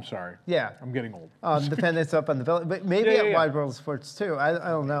 Oh, I'm sorry. Yeah. I'm getting old. The pennants up on the building. But maybe at Wide World of Sports, too. I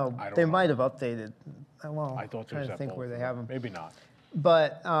don't know. I don't They know. might have updated. Well, I thought there I'm was trying to that think where both. they have them. Maybe not.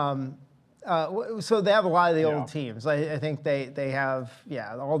 But so they have a lot of the Yeah. old teams. I think they have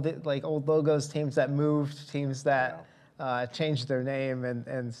all the like old logos, teams that moved, teams that changed their name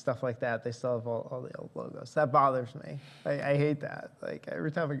and stuff like that. They still have all the old logos. That bothers me. I hate that. Like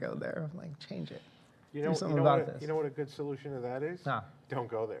every time I go there, I'm like, change it. You Do know, something you know about what, this. you know what a good solution to that is? Nah. Don't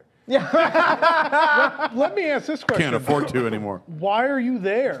go there. Let me ask this question. Can't afford to anymore. Why are you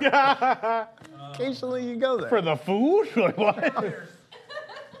there? Occasionally you go there. For the food? Like what?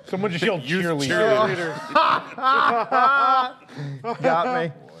 Someone just yelled cheerleader. Got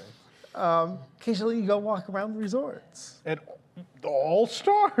me. Occasionally you go walk around the resorts. At All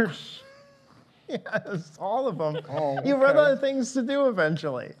Stars. Yes, all of them. Oh, You run okay. out of things to do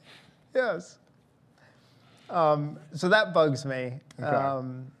eventually. Yes. So that bugs me.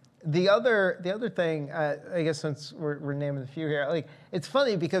 The other thing, I guess since we're naming a few here, like it's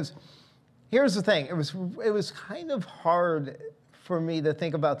funny because here's the thing. It was kind of hard for me to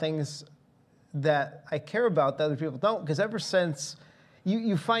think about things that I care about that other people don't, because ever since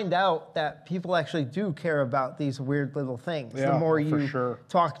you find out that people actually do care about these weird little things, Yeah, the more for you sure.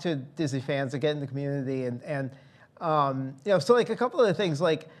 talk to Disney fans and get in the community and so like a couple of the things,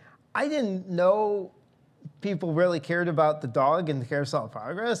 like I didn't know people really cared about the dog in the Carousel of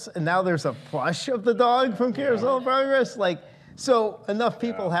Progress, and now there's a plush of the dog from Carousel of Progress. Like, so enough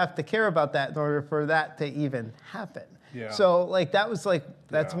people have to care about that in order for that to even happen. Yeah. So like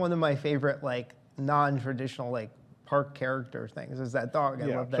that's one of my favorite like non-traditional like park character things is that dog. I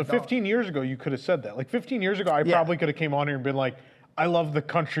Yeah. love that So dog. 15 years ago, you could have said that. Like 15 years ago, I Yeah. probably could have came on here and been like, I love the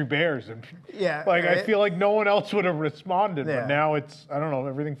Country Bears. And Yeah, like, I right? feel like no one else would have responded. Yeah. But now it's, I don't know,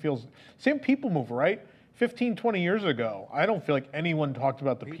 everything feels, same People Mover, right? 15, 20 years ago, I don't feel like anyone talked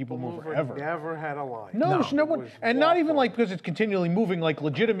about the People Mover ever. Never had a line. No, there's no It one, was and not even awful. like because it's continually moving, like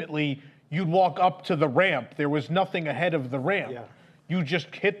legitimately, you'd walk up to the ramp. There was nothing ahead of the ramp. Yeah. You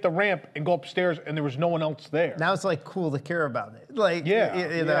just hit the ramp and go upstairs, and there was no one else there. Now it's like cool to care about it. Like Yeah,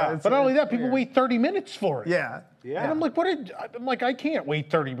 you know, yeah. it's- But not only it's that, people weird. wait 30 minutes for it. Yeah. Yeah. And I'm like, I'm like, I can't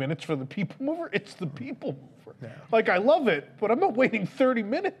wait 30 minutes for the People Mover. It's the People Mover. Like, I love it, but I'm not waiting 30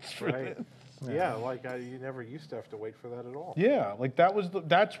 minutes for Right. this. Yeah, like you never used to have to wait for that at all. Yeah, like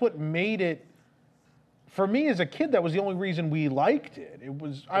that's what made it. For me as a kid, that was the only reason we liked it. It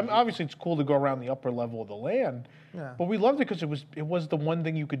was obviously it's cool to go around the upper level of the land, but we loved it because it was the one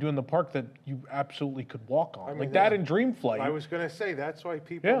thing you could do in the park that you absolutely could walk on, I mean, like that and Dream Flight. I was going to say that's why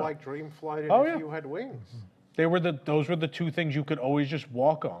people Yeah. like Dream Flight and Oh, If yeah. You Had Wings. Those were the two things you could always just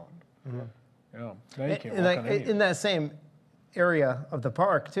walk on. Yeah, now you can't And walk like, on any. in that same area of the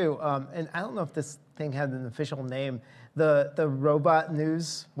park too, and I don't know if this thing had an official name. The Robot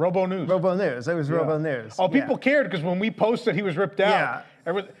News. Robo News. Robo News. It was Yeah. Robo News. Oh, people cared because when we posted, he was ripped out.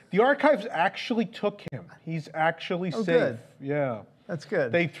 Yeah. The archives actually took him. He's actually Oh, safe. good. Yeah. That's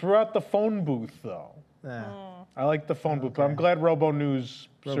good. They threw out the phone booth though. Yeah. I like the phone booth, but I'm glad Robo News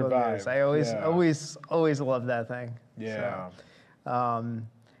Robo survived. News. I always, Yeah. always loved that thing. Yeah. So,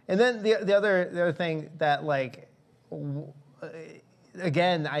 and then the other thing that like,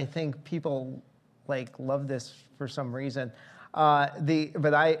 again, I think people like love this for some reason.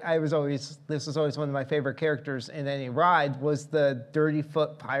 But I was always, this was always one of my favorite characters in any ride was the Dirty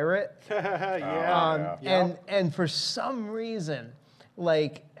Foot Pirate. Yeah. And for some reason,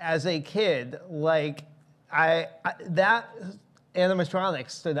 like as a kid, like I that animatronic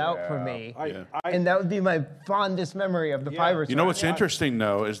stood out for me. And that would be my fondest memory of the Pirates. You know ride. what's interesting,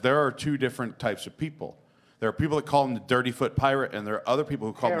 though, is there are two different types of people. There are people that call him the Dirty Foot Pirate, and there are other people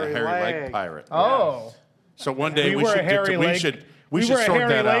who call him the Hairy Hairy Leg Leg. Pirate. Oh. So one day we were a should, hairy leg. We should were a sort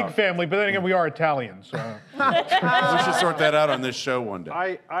hairy that leg out. family, but then again, we are Italian, so. We should sort that out on this show one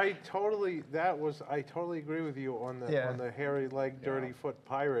day. I totally agree with you on the hairy leg, dirty foot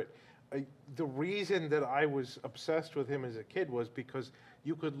pirate. The reason that I was obsessed with him as a kid was because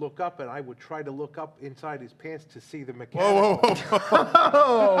you could look up, and I would try to look up inside his pants to see the mechanical. Whoa.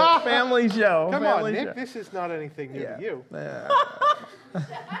 Oh, family show. Come family on, Nick. show. This is not anything new to you.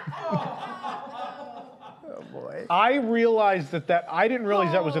 Oh boy. I realized that I didn't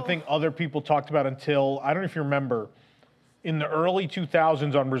realize that was a thing other people talked about until, I don't know if you remember, in the early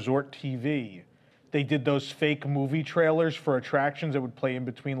 2000s on Resort TV, they did those fake movie trailers for attractions that would play in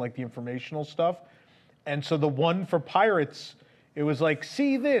between like the informational stuff. And so the one for Pirates, it was like,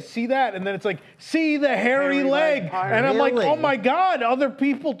 see this, see that, and then it's like, see the hairy leg. And I'm like, oh my God, other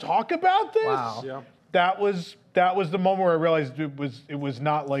people talk about this? Wow. Yeah. That was the moment where I realized it was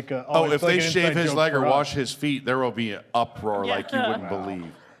not like a Oh, it's if like they an shave inside his joke leg or for us. wash his feet, there will be an uproar like you wouldn't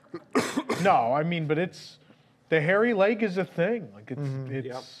believe. No, I mean, but the hairy leg is a thing. Like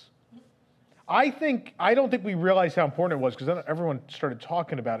it's. I don't think we realized how important it was because then everyone started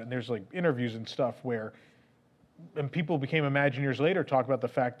talking about it, and there's like interviews and stuff where, and people became Imagineers later talk about the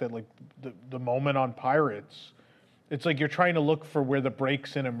fact that like the moment on Pirates, it's like you're trying to look for where the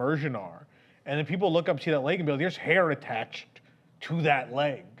breaks in immersion are, and then people look up, see that leg, and be like, there's hair attached to that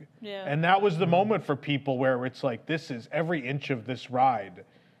leg. Yeah. And that was the moment for people where it's like, this is every inch of this ride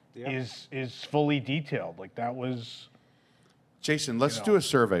is fully detailed. Like that was. Jason, let's do a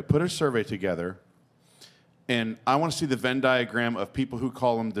survey. Put a survey together. And I want to see the Venn diagram of people who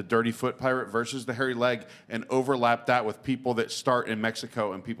call him the dirty foot pirate versus the hairy leg and overlap that with people that start in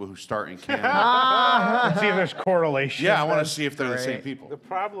Mexico and people who start in Canada. Let's see if there's correlation. Yeah, I want to see if they're the same people. The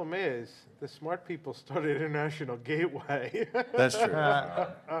problem is the smart people started International Gateway. That's true.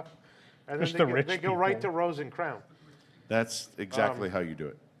 And then Just the rich they go right people. to Rose and Crown. That's exactly how you do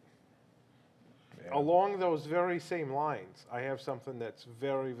it. Along those very same lines, I have something that's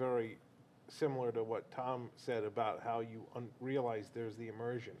very, very similar to what Tom said about how you realize there's the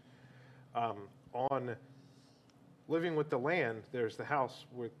immersion. On Living with the Land, there's the house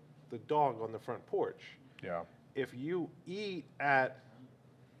with the dog on the front porch. Yeah. If you eat at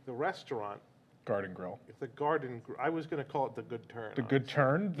the restaurant, Garden Grill. if the garden, I was going to call it the Good Turn. The Good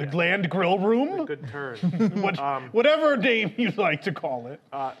Turn? The Land Grill Room? The Good Turn. Whatever name you'd like to call it.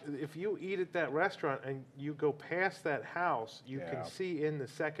 If you eat at that restaurant and you go past that house, you can see in the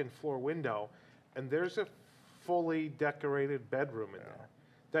second floor window, and there's a fully decorated bedroom in there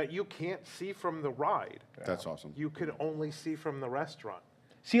that you can't see from the ride. That's awesome. You can only see from the restaurant.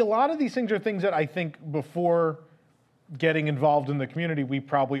 See, a lot of these things are things that I think before getting involved in the community, we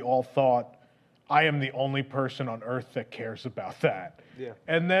probably all thought, I am the only person on earth that cares about that. Yeah.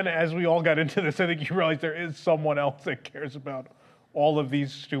 And then as we all got into this, I think you realize there is someone else that cares about all of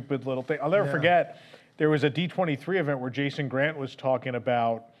these stupid little things. I'll never forget, there was a D23 event where Jason Grant was talking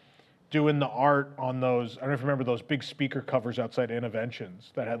about doing the art on those, I don't know if you remember those big speaker covers outside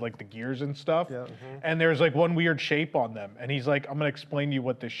Interventions that had like the gears and stuff. Yeah. And there's like one weird shape on them. And he's like, I'm gonna explain to you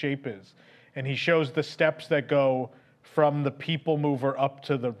what this shape is. And he shows the steps that go from the People Mover up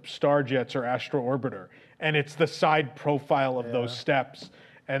to the Starjets or Astro Orbiter. And it's the side profile of those steps.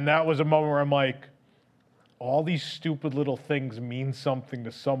 And that was a moment where I'm like, all these stupid little things mean something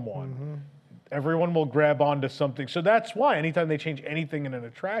to someone. Everyone will grab onto something. So that's why anytime they change anything in an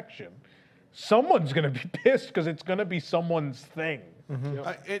attraction, someone's going to be pissed because it's going to be someone's thing.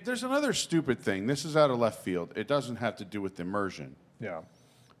 There's another stupid thing. This is out of left field. It doesn't have to do with immersion. Yeah.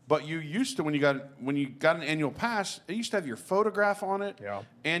 But you used to, when you got an annual pass, it used to have your photograph on it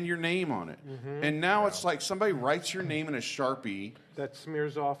and your name on it. And now it's like somebody writes your name in a Sharpie. That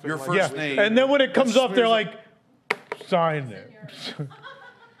smears off Your in first like name. And then when it comes up, they're like, sign it.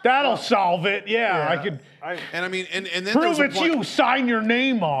 That'll solve it. Yeah, I could And I mean, and then prove there's a it's point, you. Sign your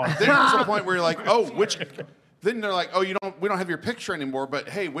name on. Then there's a point where you're like, oh, which? Then they're like, oh, we don't have your picture anymore. But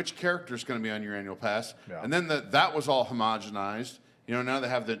hey, which character is going to be on your annual pass? Yeah. And then that was all homogenized. You know, now they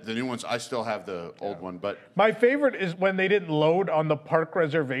have the new ones. I still have the old one, but My favorite is when they didn't load on the park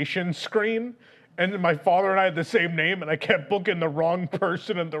reservation screen. And my father and I had the same name, and I kept booking the wrong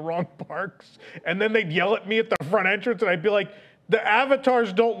person in the wrong parks. And then they'd yell at me at the front entrance, and I'd be like, the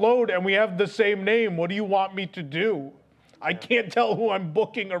avatars don't load, and we have the same name. What do you want me to do? I can't tell who I'm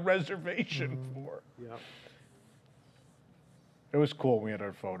booking a reservation for. Yeah. It was cool. We had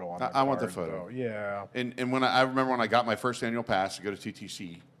our photo on that I want the card, photo. though. Yeah. And when I remember when I got my first annual pass to go to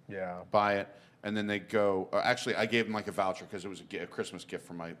TTC, buy it, and then they go. Actually, I gave them like a voucher because it was a Christmas gift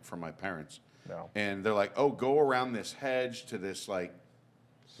from my parents. No. And they're like, oh, go around this hedge to this like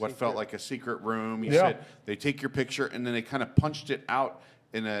what felt like a secret room. You Yeah. said they take your picture and then they kind of punched it out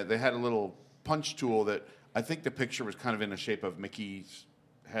they had a little punch tool that I think the picture was kind of in the shape of Mickey's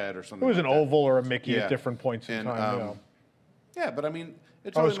head or something. It was like an that. oval or a Mickey Yeah. at different points in And, time. Yeah, but I mean,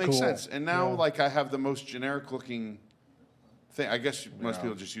 it That was totally makes cool. sense. And now, Yeah. like, I have the most generic looking thing. I guess most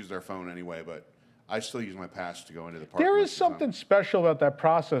people just use their phone anyway, but I still use my pass to go into the park. There most is of the time. something special about that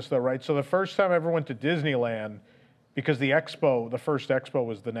process, though, right? So the first time I ever went to Disneyland, because the first expo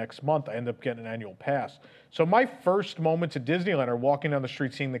was the next month, I ended up getting an annual pass. So my first moments at Disneyland are walking down the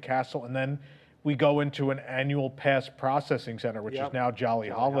street, seeing the castle, and then we go into an annual pass processing center, which is now Jolly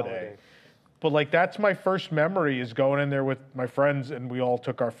Holiday. But like that's my first memory is going in there with my friends, and we all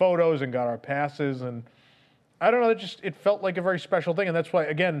took our photos and got our passes, and I don't know, it felt like a very special thing, and that's why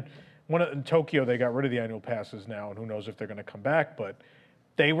again, in Tokyo they got rid of the annual passes now, and who knows if they're going to come back, but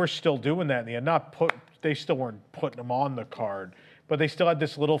they were still doing that, and they still weren't putting them on the card, but they still had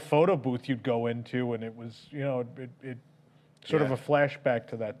this little photo booth you'd go into, and it was it sort of a flashback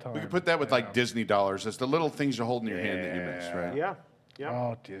to that time. We could put that with like Disney dollars. It's the little things you hold in your hand that you miss, right? Yeah. Yeah.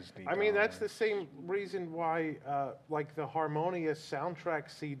 Oh, Disney. I mean, that's the same reason why, like the Harmonia soundtrack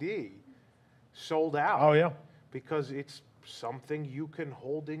CD sold out. Oh, yeah. Because it's something you can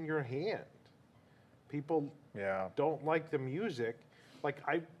hold in your hand. People don't like the music. Like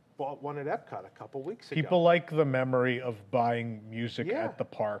I bought one at Epcot a couple weeks ago. People like the memory of buying music at the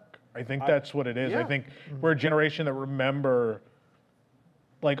park. I think that's what it is. I think we're a generation that remember,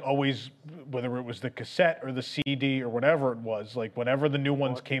 like always, whether it was the cassette or the CD or whatever it was, like whenever the new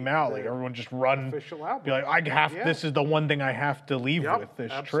ones came out, like everyone just run, official album. be like, this is the one thing I have to leave with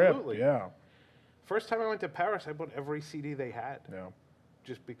this absolutely. trip. Yeah. First time I went to Paris, I bought every CD they had. Yeah.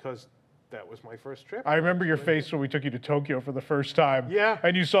 Just because that was my first trip. I remember your face when we took you to Tokyo for the first time. Yeah.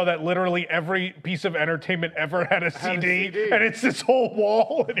 And you saw that literally every piece of entertainment ever had a CD, and it's this whole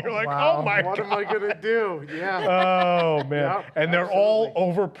wall, and you're like, oh my what God. am I gonna do? Yeah. Oh man. Yeah, and they're all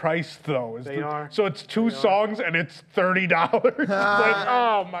overpriced though. They are. So it's two songs and it's $30. It's like,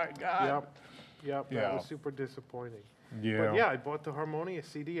 oh my God. Yep. That was super disappointing. Yeah. But yeah, I bought the Harmonia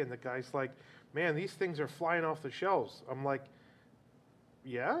CD, and the guy's like, man, these things are flying off the shelves. I'm like,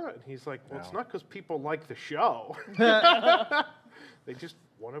 yeah? And he's like, well, it's not because people like the show. They just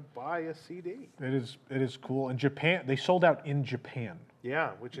want to buy a CD. It is cool. In Japan, they sold out in Japan. Yeah,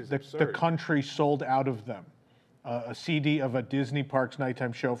 which is The absurd. country sold out of them. A CD of a Disney Parks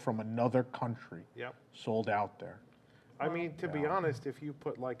nighttime show from another country sold out there. I mean, to be honest, if you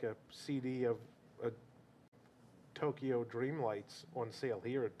put like a CD of Tokyo Dreamlights on sale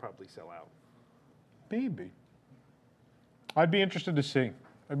here, it'd probably sell out. Maybe. I'd be interested to see.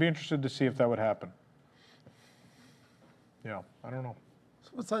 I'd be interested to see if that would happen. Yeah, I don't know.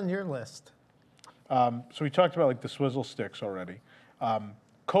 So what's on your list? So we talked about like the swizzle sticks already.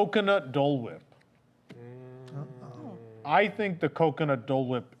 Coconut Dole Whip. I think the coconut Dole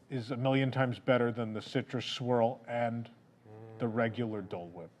Whip is a million times better than the citrus swirl and the regular Dole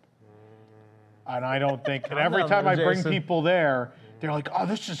Whip. And I don't think, and every time I bring people there, they're like, oh,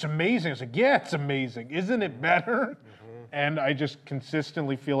 this is amazing. I was like, yeah, it's amazing. Isn't it better? And I just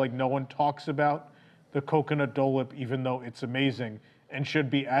consistently feel like no one talks about the coconut Dole Whip, even though it's amazing and should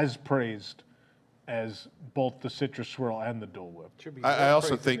be as praised as both the citrus swirl and the Dole Whip. I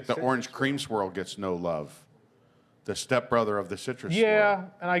also think the orange cream swirl gets no love. The stepbrother of the citrus swirl. Yeah,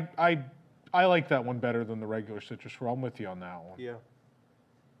 and I like that one better than the regular citrus swirl. I'm with you on that one. Yeah.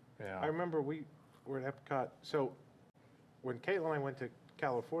 Yeah. I remember we were at Epcot. So when Caitlin and I went to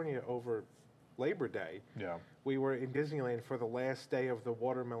California over Labor Day, we were in Disneyland for the last day of the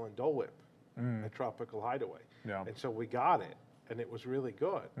watermelon Dole Whip at Tropical Hideaway. Yeah. And so we got it, and it was really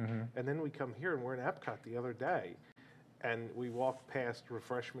good. Mhm. And then we come here, and we're in Epcot the other day, and we walked past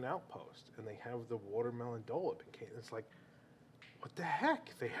Refreshment Outpost, and they have the watermelon Dole Whip. And Caitlin's like, what the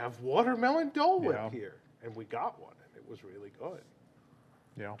heck? They have watermelon Dole Whip here. And we got one, and it was really good.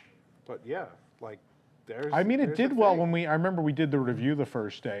 Yeah. But yeah, like there's. I mean, it there's did a well thing. when I remember we did the review the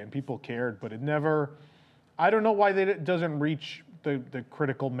first day and people cared, but it never, I don't know why it doesn't reach the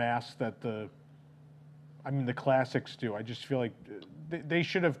critical mass that the classics do. I just feel like they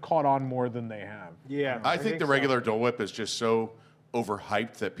should have caught on more than they have. Yeah. I think the regular Dole Whip is just so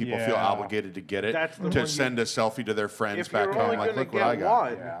overhyped that people feel Yeah. obligated to get it, That's the one to you- send a selfie to their friends If back you're home. only Like, going to look what I get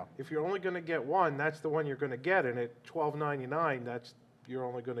got. one, if you're only going to get one, that's the one you're going to get, and at $12.99, you're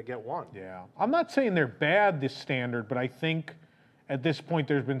only going to get one. Yeah. I'm not saying they're bad, this standard, but I think at this point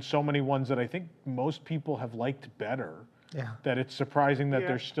there's been so many ones that I think most people have liked better. Yeah. That it's surprising that Yeah.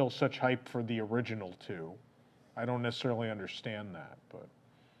 there's still such hype for the original two. I don't necessarily understand that, but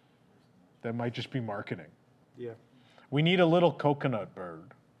that might just be marketing. Yeah. We need a little coconut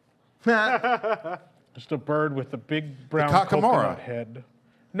bird. Just a bird with a big brown Kakamora. coconut head.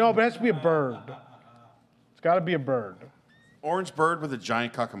 No, but it has to be a bird. It's got to be a bird. Orange bird with a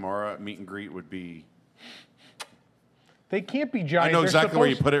giant Kakamora meet and greet would be. They can't be giant. I know They're exactly where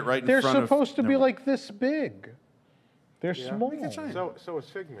you supposed- put it, right in They're front of. supposed to be never- like this big. They're small. So is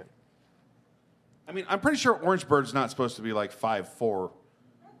Figment. I mean, I'm pretty sure orange bird's not supposed to be like 5'4".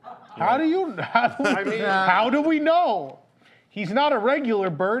 How do you? How do we know? He's not a regular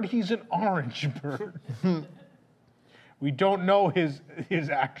bird. He's an orange bird. We don't know his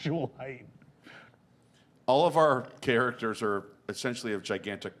actual height. All of our characters are essentially of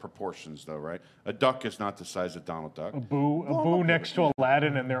gigantic proportions, though, right? A duck is not the size of Donald Duck. A boo next to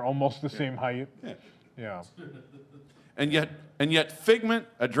Aladdin, and they're almost the same height. Yeah. And yet, Figment,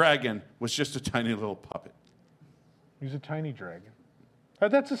 a dragon, was just a tiny little puppet. He's a tiny dragon.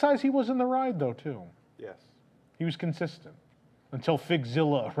 That's the size he was in the ride, though, too. Yes. He was consistent until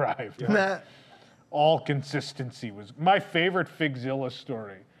Figzilla arrived. Nah. All consistency was my favorite Figzilla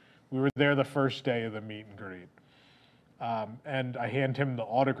story. We were there the first day of the meet and greet. And I hand him the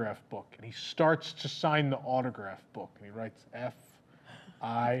autograph book, and he starts to sign the autograph book, and he writes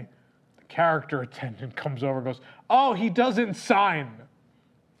F.I. The character attendant comes over and goes, "Oh, he doesn't sign."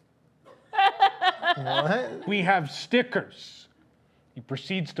 What? We have stickers. He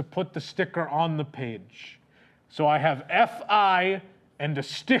proceeds to put the sticker on the page. So I have F.I. and a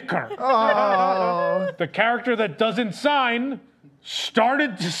sticker. Oh. The character that doesn't sign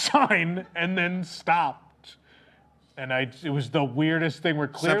started to sign and then stopped. And it was the weirdest thing where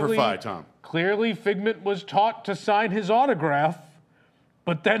Semper Fi, Tom. clearly Figment was taught to sign his autograph,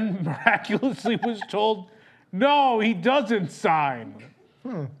 but then miraculously was told, no, he doesn't sign.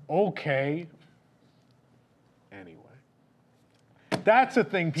 Okay. Anyway. That's a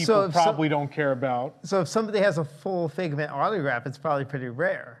thing people So if probably don't care about. So if somebody has a full Figment autograph, it's probably pretty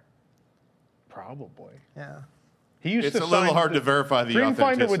rare. Probably. Yeah. He used It's to a little sign- hard to verify the Dreamfinder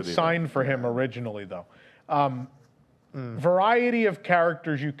would authenticity, sign for him originally, though. Variety of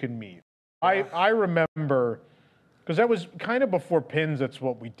characters you can meet. I remember, because that was kind of before pins, that's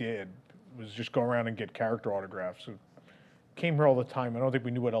what we did, was just go around and get character autographs. So came here all the time. I don't think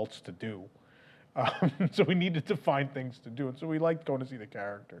we knew what else to do. So we needed to find things to do. And so we liked going to see the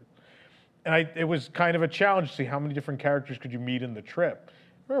characters. And it was kind of a challenge to see how many different characters could you meet in the trip.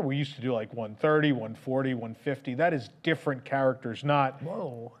 Remember, we used to do like 130, 140, 150. That is different characters, not...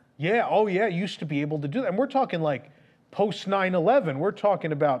 Whoa. Yeah, oh yeah, you used to be able to do that. And we're talking like post 9/11. We're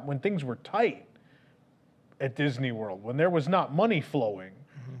talking about when things were tight at Disney World, when there was not money flowing.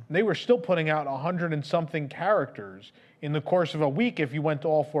 They were still putting out 100 and something characters. In the course of a week, if you went to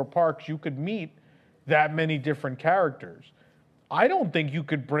all 4 parks, you could meet that many different characters. I don't think you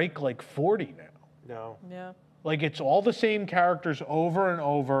could break like 40 now. No. Yeah. Like, it's all the same characters over and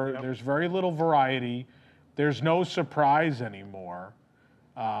over. There's very little variety. There's no surprise anymore.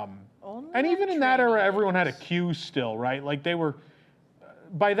 And even in that era, everyone had a queue still, right? Like, they were...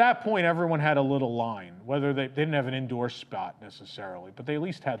 By that point, everyone had a little line. Whether they didn't have an indoor spot necessarily, but they at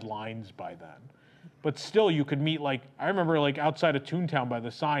least had lines by then. But still, you could meet, like... I remember, like, outside of Toontown by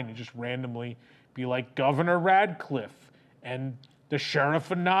the sign, you just randomly be like Governor Radcliffe and the Sheriff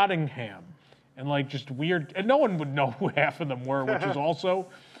of Nottingham. And like just weird, and no one would know who half of them were, which is also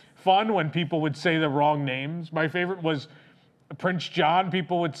fun when people would say the wrong names. My favorite was Prince John.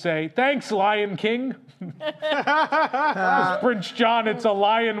 People would say, "Thanks, Lion King." Prince John, it's a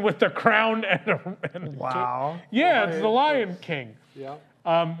lion with a crown and a Wow. yeah, it's the Lion King. Yeah.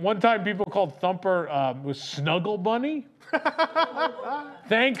 One time people called Thumper was Snuggle Bunny.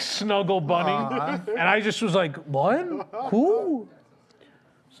 Thanks, Snuggle Bunny. And I just was like, what? Who?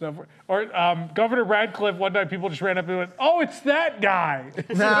 Or Governor Radcliffe, one time people just ran up and went, "Oh, it's that guy."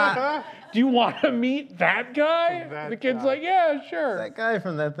 Do you want to meet that guy? The kid's like, "Yeah, sure." That guy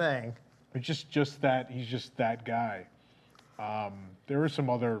from that thing. It's just that, he's just that guy. There were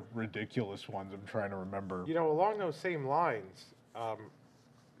some other ridiculous ones I'm trying to remember. You know, along those same lines,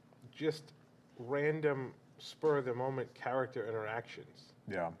 just random spur-of-the-moment character interactions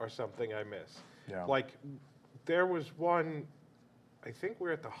are something I miss. Yeah. Like, there was one, I think we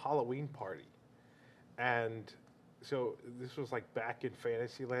were at the Halloween party, and so this was like back in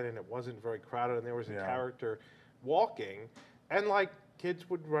Fantasyland, and it wasn't very crowded, and there was a character walking, and like kids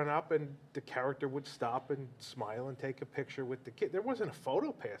would run up, and the character would stop and smile and take a picture with the kid. There wasn't a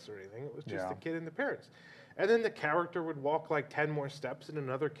photo pass or anything. It was just the kid and the parents. And then the character would walk like 10 more steps, and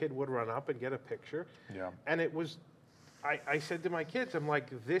another kid would run up and get a picture. Yeah. And it was, I said to my kids, I'm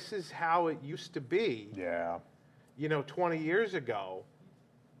like, this is how it used to be. Yeah. You know, 20 years ago.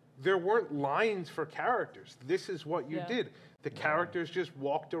 There weren't lines for characters. This is what you did. The characters just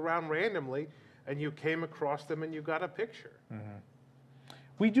walked around randomly, and you came across them and you got a picture.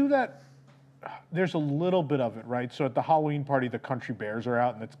 We do that. There's a little bit of it, right? So at the Halloween party, the country bears are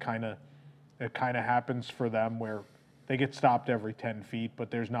out, and it kind of happens for them where they get stopped every 10 feet,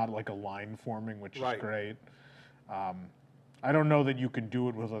 but there's not like a line forming, which is great. I don't know that you can do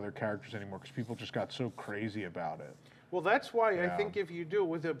it with other characters anymore because people just got so crazy about it. Well, that's why I think if you do it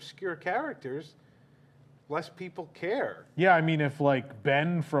with obscure characters, less people care. Yeah, I mean, if like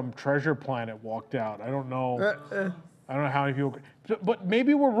Ben from Treasure Planet walked out, I don't know. I don't know how many people. But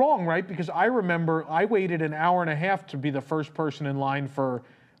maybe we're wrong, right? Because I remember I waited an hour and a half to be the first person in line for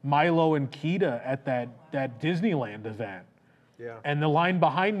Milo and Kita at that Disneyland event. Yeah. And the line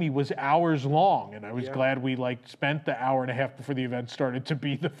behind me was hours long, and I was glad we like spent the hour and a half before the event started to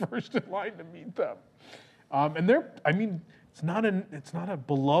be the first in line to meet them. And it's not a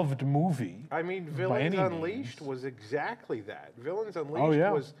beloved movie. I mean, Villains Unleashed was exactly that. Villains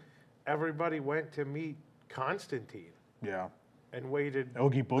Unleashed was everybody went to meet Constantine. Yeah. And waited.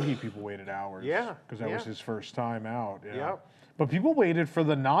 Oogie Boogie people waited hours. Yeah. Because that was his first time out. Yeah. But people waited for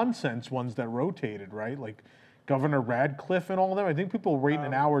the nonsense ones that rotated, right? Like Governor Radcliffe and all of them. I think people were waiting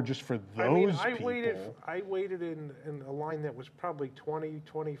an hour just for those people. I waited in a line that was probably 20,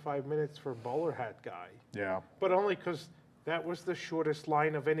 25 minutes for Bowler Hat Guy. Yeah. But only because that was the shortest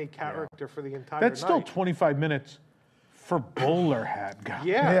line of any character for the entire That's night. still 25 minutes for Bowler Hat Guy.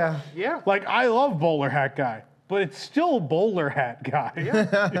 Yeah. Like, I love Bowler Hat Guy, but it's still Bowler Hat Guy.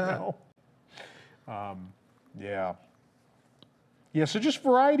 Yeah. You know? Yeah. Yeah, so just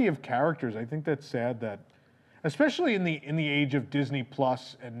variety of characters. I think that's sad that, especially in the age of Disney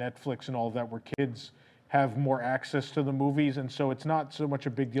Plus and Netflix and all of that, where kids have more access to the movies, and so it's not so much a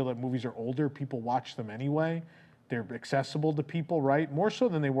big deal that movies are older. People watch them anyway. They're accessible to people, right? More so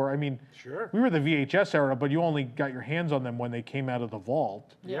than they were. I mean, we were the VHS era, but you only got your hands on them when they came out of the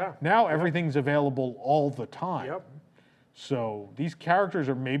vault. Yeah. Now everything's available all the time. Yep. So these characters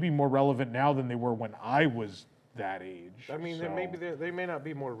are maybe more relevant now than they were when I was that age. I mean, they may not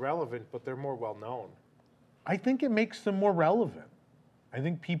be more relevant, but they're more well known. I think it makes them more relevant. I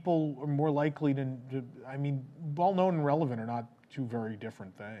think people are more likely to I mean, well known and relevant are not two very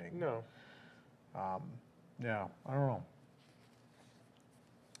different things. No. Yeah, I don't know.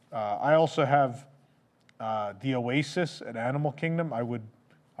 I also have the Oasis at Animal Kingdom. I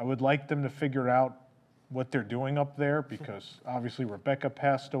would like them to figure out what they're doing up there because obviously Rebecca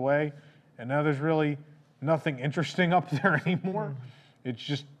passed away, and now there's really nothing interesting up there anymore. It's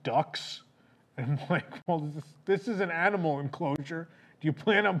just ducks. And I'm like, well, this is an animal enclosure. Do you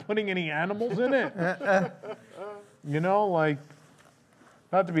plan on putting any animals in it? You know, like,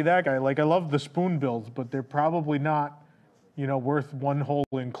 not to be that guy. Like, I love the spoonbills, but they're probably not, worth one whole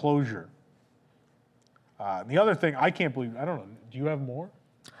enclosure. The other thing, I can't believe, I don't know, do you have more?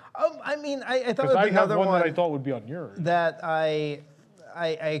 I mean, I thought Because I have another one that I thought would be on yours. that I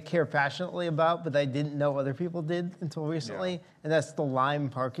care passionately about, but I didn't know other people did until recently, and that's the Lime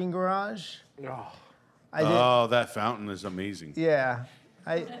parking garage. Oh, that fountain is amazing. Yeah,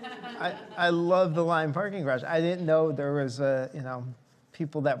 I love the Lime parking garage. I didn't know there was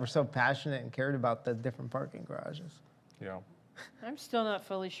people that were so passionate and cared about the different parking garages. Yeah. I'm still not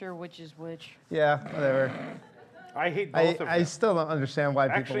fully sure which is which. Yeah, whatever. I hate both of them. I still don't understand why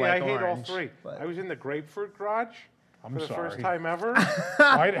people Actually, like I hate orange, all three. but- I was in the grapefruit garage I'm for the sorry. first time ever.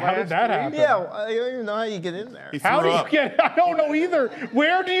 How did that happen? Yeah, I don't even know how you get in there. How do you get? I don't know either.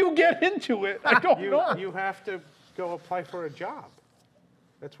 Where do you get into it? I don't know. You have to go apply for a job.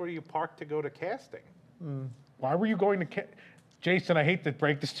 That's where you park to go to casting. Why were you going to? Jason, I hate to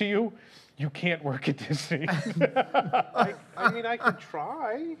break this to you. You can't work at Disney. I mean, I could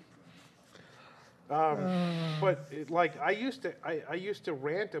try. But I used to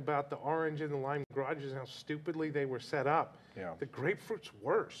rant about the orange and the lime garages and how stupidly they were set up. Yeah. The grapefruit's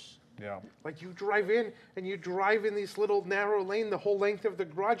worse. Yeah. Like you drive in this little narrow lane the whole length of the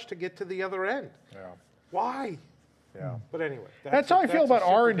garage to get to the other end. Yeah. Why? Yeah. But anyway. That's how I feel about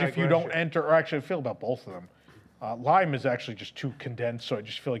super orange if you don't digression. enter, or actually I feel about both of them. Lime is actually just too condensed, so I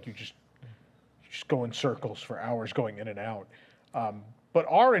just feel like you just go in circles for hours going in and out. But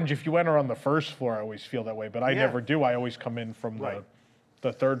orange, if you enter on the first floor, I always feel that way, but I never do. I always come in from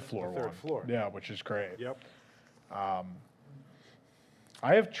the third floor The third one. floor. Yeah, which is great. Yep. I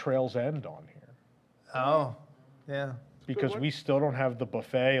have Trails End on here. Oh, yeah. Because we still don't have the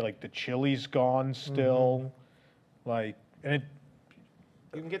buffet, like the chili's gone still. Like, and it,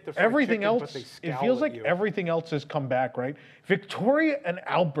 You can get the fried everything chicken, but else, they it scowl feels at like you. everything else has come back, right? Victoria and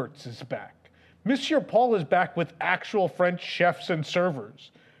Albert's is back. Monsieur Paul is back with actual French chefs and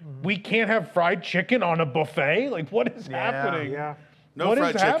servers. We can't have fried chicken on a buffet? Like, what is happening? Yeah. No What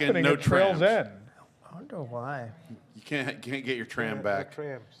fried is chicken, happening no at Trails trams. End? I wonder why. You can't get your tram Yeah, back.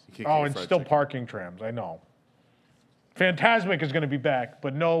 trams. You can't get Oh, your and fried still chicken. parking trams, I know. Fantasmic is going to be back,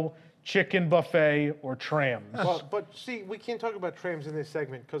 but no chicken buffet or trams. Well, but see, we can't talk about trams in this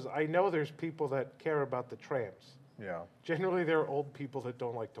segment because I know there's people that care about the trams. Yeah. Generally, there are old people that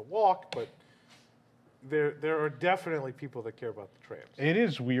don't like to walk, but there are definitely people that care about the trams. It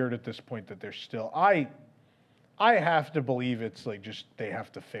is weird at this point that they're still. I have to believe it's like just they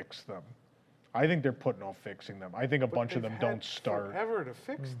have to fix them. I think they're putting off fixing them. I think a bunch of them don't start. Forever to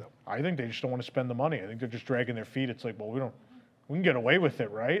fix them. I think they just don't want to spend the money. I think they're just dragging their feet. It's like, well, we can get away with it,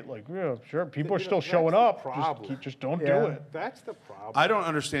 right? Like, yeah, sure. People are You know, still that's showing the up. problem. Just don't do Yeah. it. That's the problem. I don't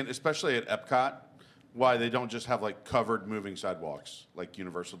understand, especially at Epcot, why they don't just have like covered moving sidewalks like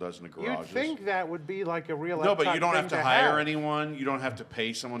Universal does in the You'd garages. think that would be like a real. No, but Epcot you don't thing have to hire have. anyone. You don't have to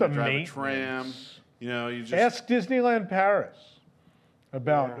pay someone The to drive a tram. maintenance. You know, you just Ask Disneyland Paris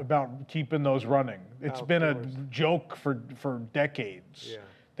about Yeah. about keeping those running. It's been a Outdoors. joke for decades. Yeah.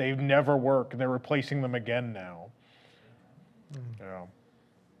 They've never worked, and they're replacing them again now.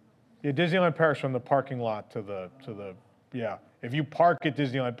 Yeah, Disneyland Paris from the parking lot to the yeah. If you park at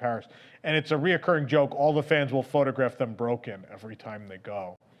Disneyland Paris, and it's a reoccurring joke, all the fans will photograph them broken every time they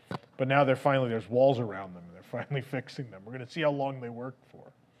go. But now there's walls around them, and they're finally fixing them. We're going to see how long they work for.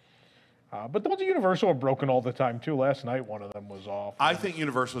 But the ones at Universal are broken all the time too. Last night, one of them was off. I think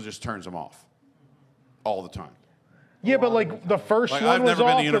Universal just turns them off all the time. Yeah, but like the first Like, one I've was never been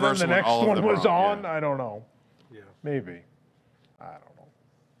to off, and then Universal the when next all of one them are was on, on. yeah. I don't know. Yeah. Maybe. I don't know.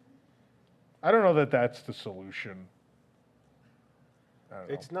 I don't know that that's the solution. I don't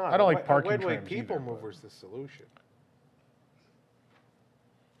know. It's not. I don't like A parking Wedway trams people either, mover's the solution.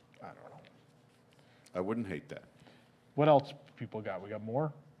 I don't know. I wouldn't hate that. What else people got? We got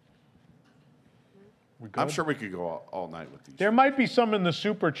more? We I'm good? sure we could go all night with these. There might be some in the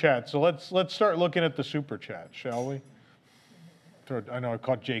super chat, so let's start looking at the super chat, shall we? I know I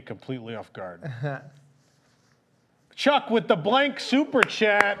caught Jake completely off guard. Chuck with the blank super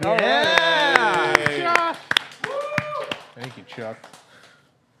chat. All right. Chuck. Thank you, Chuck.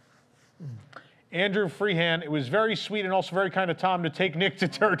 Andrew Freehand, it was very sweet and also very kind of Tom to take Nick to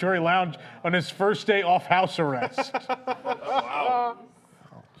Territory Lounge on his first day off house arrest.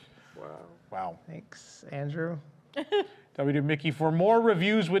 Wow. Thanks, Andrew. WD Mickey, for more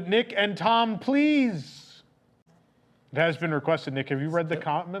reviews with Nick and Tom, please. It has been requested. Nick, have you read the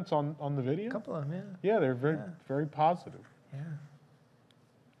comments on the video? A couple of them, Yeah, they're very positive. yeah.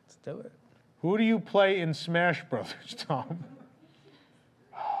 Let's do it. Who do you play in Smash Brothers, Tom?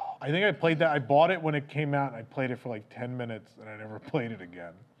 I think I played that. I bought it when it came out, and I played it for like 10 minutes, and I never played it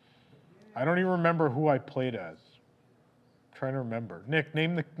again. I don't even remember who I played as. I'm trying to remember. Nick,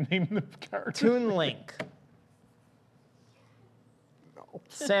 name the character. Toon Link.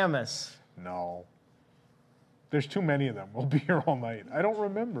 Samus. No. There's too many of them. We'll be here all night. I don't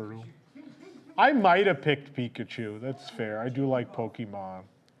remember. I might have picked Pikachu. That's fair. I do like Pokemon.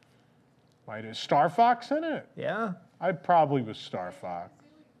 Might have. Star Fox in it? Yeah. I probably was Star Fox.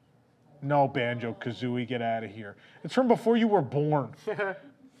 No, Banjo Kazooie, get out of here. It's from before you were born. All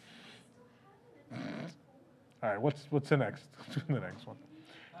right, what's the next? The next one.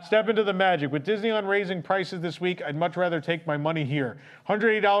 Step into the magic. With Disneyland raising prices this week, I'd much rather take my money here.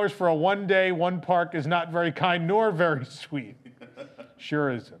 $180 for a one-day, one park is not very kind nor very sweet.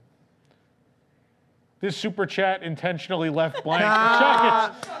 Sure isn't. This super chat intentionally left blank.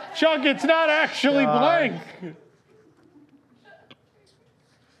 Chuck, it's not actually blank.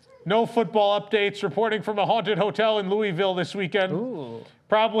 No football updates. Reporting from a haunted hotel in Louisville this weekend. Ooh.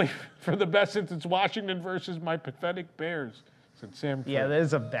 Probably for the best since it's Washington versus my pathetic Bears. Since Sam. Yeah, that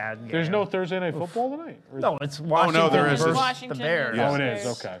is a bad game. There's no Thursday night football tonight? Or is No, it's Washington there is. versus Washington the Bears. Oh, it Bears.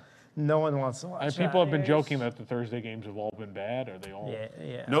 is. Okay. No one wants to watch And that. people have been joking that the Thursday games have all been bad. Are they all? Yeah,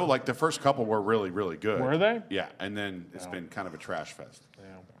 yeah. No, like the first couple were really, really good. Were they? Yeah, and then it's been kind of a trash fest.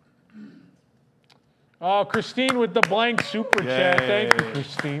 Yeah. Oh, Christine with the blank super chat. Thank you, Yay.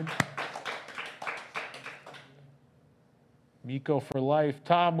 Christine. Miko for life.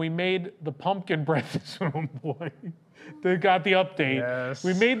 Tom, we made the pumpkin bread this oh boy. They got the update. Yes.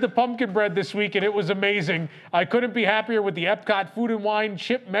 We made the pumpkin bread this week and it was amazing. I couldn't be happier with the Epcot Food and Wine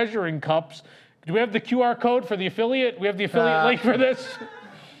chip measuring cups. Do we have the QR code for the affiliate? We have the affiliate link for this.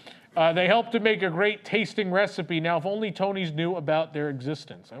 They help to make a great tasting recipe. Now, if only Tony's knew about their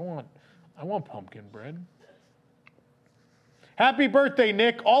existence. I want pumpkin bread. Happy birthday,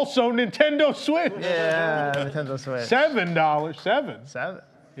 Nick. Also, Nintendo Switch. Yeah, Nintendo Switch. $7. Seven. 7.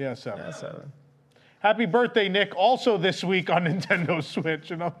 Yeah, $7. Yeah, 7. Happy birthday, Nick. Also this week on Nintendo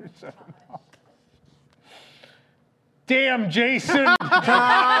Switch. Another $7. Damn, Jason. What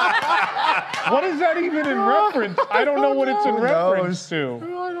is that even in reference? I don't know what it's in reference to.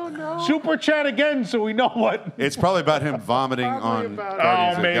 I don't know. Super chat again so we know what. It's probably about him vomiting on about it.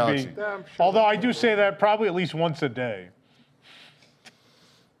 Guardians of the Maybe. Galaxy. Damn sure. Although I do say that probably at least once a day.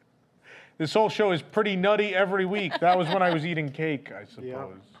 This whole show is pretty nutty every week. That was when I was eating cake, I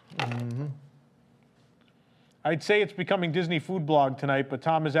suppose. I'd say it's becoming Disney food blog tonight, but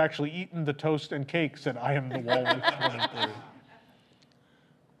Tom has actually eaten the toast and cake, said I am the Walrus 23.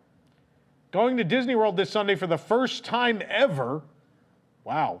 Going to Disney World this Sunday for the first time ever.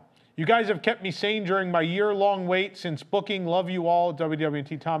 Wow. You guys have kept me sane during my year-long wait since booking. Love you all,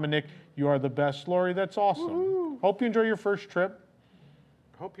 WWNT, Tom and Nick. You are the best. Lori, that's awesome. Woo-hoo. Hope you enjoy your first trip.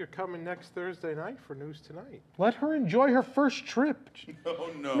 Hope you're coming next Thursday night for News Tonight. Let her enjoy her first trip. Oh,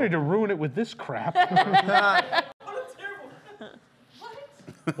 no. I need to ruin it with this crap.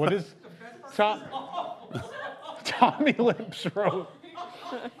 What is Tommy Lips wrote?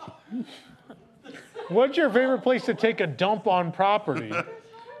 What's your favorite place to take a dump on property?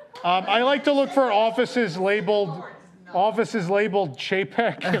 I like to look for offices labeled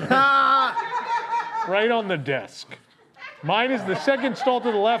Chapek right on the desk. Mine is the second stall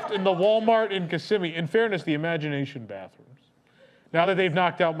to the left in the Walmart in Kissimmee. In fairness, the Imagination bathrooms. Now that they've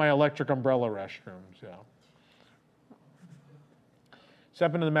knocked out my electric umbrella restrooms, yeah.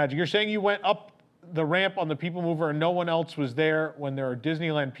 Step into the magic. You're saying you went up the ramp on the People Mover and no one else was there when there are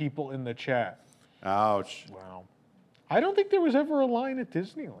Disneyland people in the chat. Ouch. Wow. I don't think there was ever a line at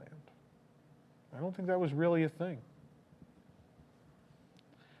Disneyland. I don't think that was really a thing.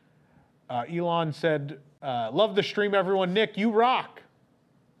 Elon said, love the stream, everyone. Nick, you rock.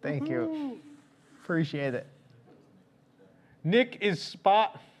 Thank you. Appreciate it. Nick is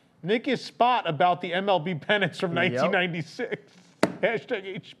spot about the MLB pennants from 1996.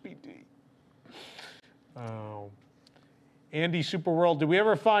 Hashtag HBD. Oh. Andy Superworld, did we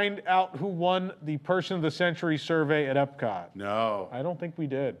ever find out who won the Person of the Century survey at Epcot? No. I don't think we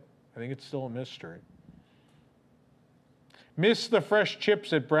did. I think it's still a mystery. Miss the fresh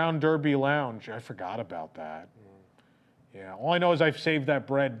chips at Brown Derby Lounge. I forgot about that. Yeah, all I know is I've saved that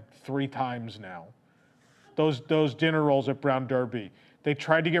bread 3 times now. Those dinner rolls at Brown Derby. They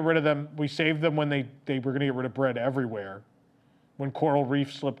tried to get rid of them. We saved them when they were going to get rid of bread everywhere. When Coral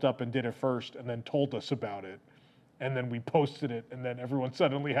Reef slipped up and did it first and then told us about it. And then we posted it and then everyone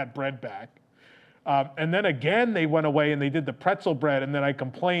suddenly had bread back. And then again, they went away and they did the pretzel bread and then I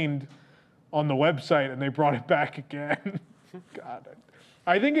complained on the website and they brought it back again. God,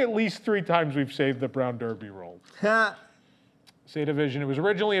 I think at least 3 times we've saved the Brown Derby rolls. State Vision. It was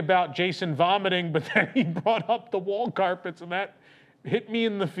originally about Jason vomiting, but then he brought up the wall carpets, and that hit me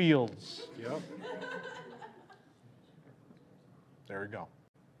in the feels. Yep. There we go.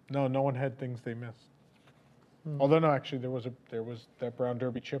 No one had things they missed. Although no, actually there was that Brown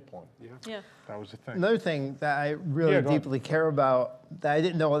Derby chip one. Yeah. That was a thing. Another thing that I really Yeah, go deeply care about that I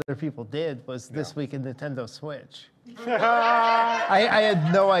didn't know other people did was This Week in Nintendo Switch. I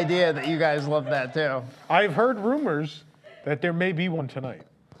had no idea that you guys loved that too. I've heard rumors that there may be one tonight.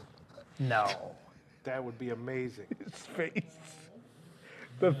 No. That would be amazing. His face.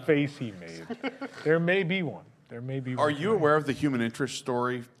 The face he made. There may be one. There may be one. Are you aware of the human interest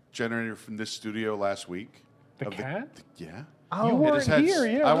story generated from this studio last week? The cat? Yeah. Oh, you weren't here,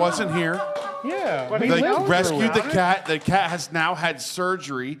 yeah. I wasn't here. Yeah. They rescued the cat. The cat has now had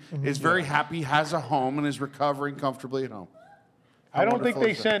surgery, is very happy, has a home, and is recovering comfortably at home. I don't think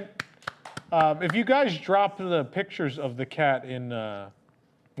they sent... if you guys drop the pictures of the cat in,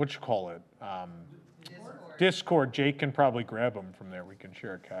 what you call it? Discord, Jake can probably grab them from there. We can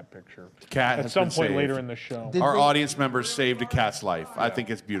share a cat picture Cat at has some been point saved. later in the show. Our audience members saved a cat's life. I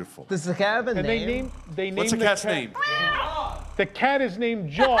think it's beautiful. Does the cat have a And name? they named What's the cat's name? The cat is named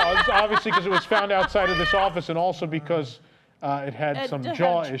Jaws, obviously because it was found outside of this office, and also because it had some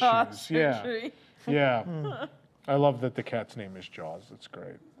jaw issues. Surgery. Yeah. I love that the cat's name is Jaws. It's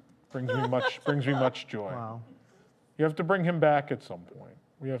great. Brings me much joy. Wow. You have to bring him back at some point.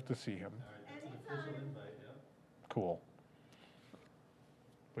 We have to see him. Cool.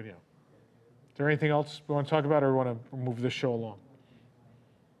 But yeah. Is there anything else we want to talk about, or we want to move this show along?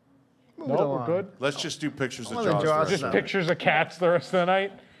 Move No, it we're along. good. Let's just do pictures of Well, the Jaws. Jaws for a Just second. pictures of cats the rest of the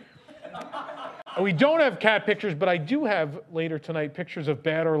night. We don't have cat pictures, but I do have later tonight pictures of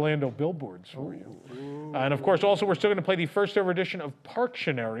bad Orlando billboards for you. And of course, also we're still going to play the first ever edition of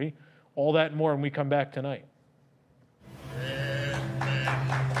Parktionary. All that and more when we come back tonight.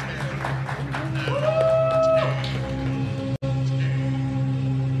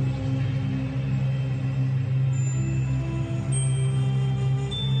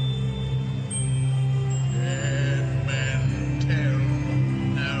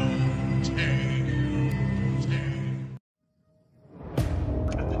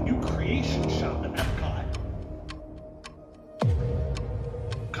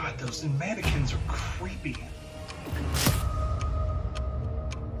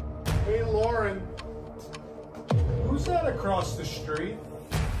 Hey, Lauren. Who's that across the street?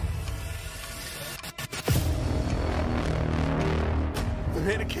 The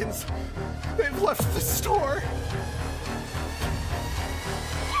mannequins, they've left the store.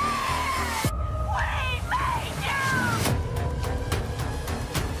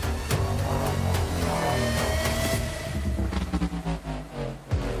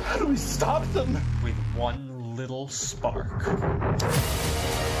 How do we stop them? With one little spark.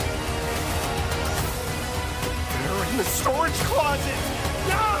 They're in the storage closet.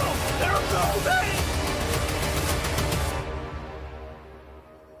 No! They're moving!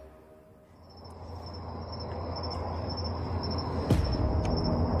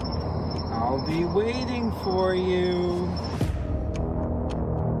 I'll be waiting for you.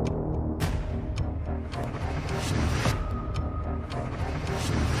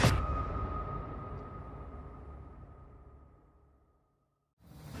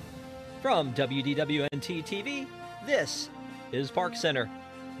 From WDWNT TV, this is Park Center.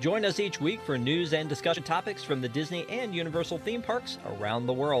 Join us each week for news and discussion topics from the Disney and Universal theme parks around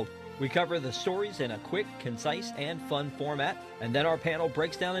the world. We cover the stories in a quick, concise, and fun format, and then our panel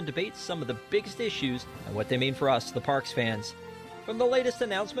breaks down and debates some of the biggest issues and what they mean for us, the parks fans. From the latest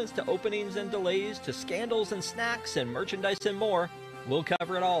announcements to openings and delays to scandals and snacks and merchandise and more, we'll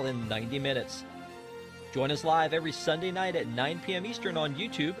cover it all in 90 minutes. Join us live every Sunday night at 9 p.m. Eastern on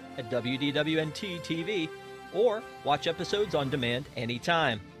YouTube at WDWNT TV, or watch episodes on demand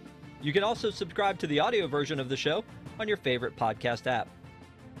anytime. You can also subscribe to the audio version of the show on your favorite podcast app.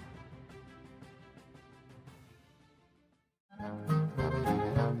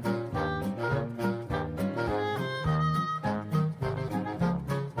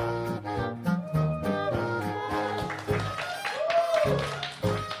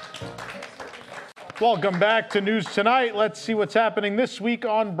 Welcome back to News Tonight. Let's see what's happening this week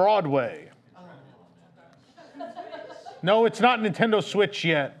on Broadway. No, it's not Nintendo Switch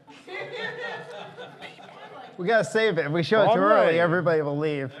yet. We gotta save it. If we show it too Broadway. early, everybody will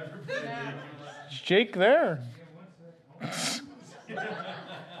leave. Is Jake there?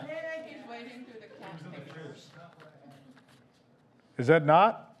 Is that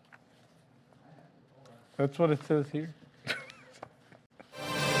not? That's what it says here.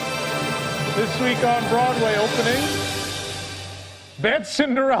 This week on Broadway opening, Bad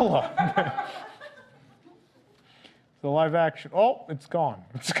Cinderella. The live action. Oh, it's gone.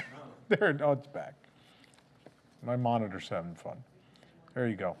 It's there. Oh, it's back. My monitor's having fun. There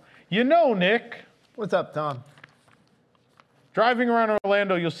you go. You know, Nick. What's up, Tom? Driving around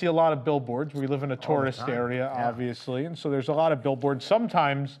Orlando, you'll see a lot of billboards. We live in a tourist time. area, Yeah. obviously, and so there's a lot of billboards.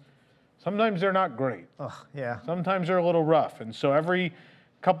 Sometimes they're not great. Oh, yeah. Sometimes they're a little rough, and so every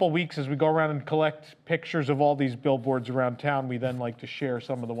couple weeks as we go around and collect pictures of all these billboards around town, we then like to share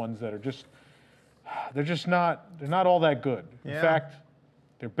some of the ones that are they're not all that good. In Yeah. fact,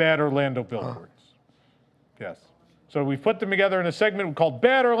 they're bad Orlando billboards. Yes. So we put them together in a segment called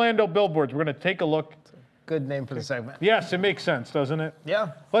Bad Orlando Billboards. We're going to take a look. Good name for the segment. Yes, it makes sense, doesn't it?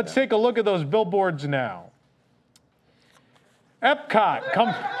 Yeah. Let's take a look at those billboards now. Epcot,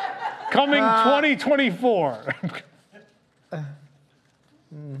 coming 2024.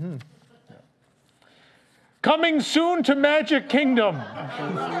 Coming soon to Magic Kingdom.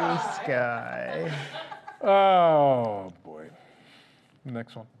 This guy. Oh, boy.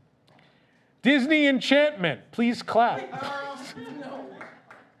 Next one. Disney Enchantment. Please clap.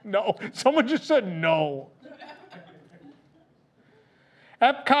 No. Someone just said no.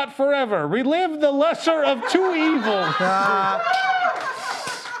 Epcot Forever. Relive the lesser of two evils.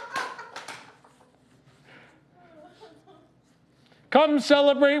 Come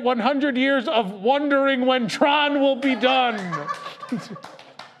celebrate 100 years of wondering when Tron will be done.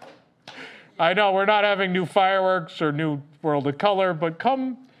 I know we're not having new fireworks or new World of Color, but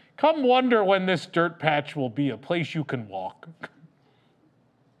come wonder when this dirt patch will be a place you can walk.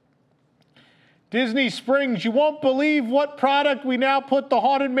 Disney Springs, you won't believe what product we now put the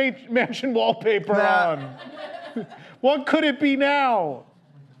Haunted Mansion wallpaper on. What could it be now?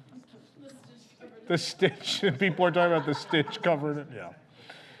 The Stitch. People are talking about the Stitch covering it. Yeah.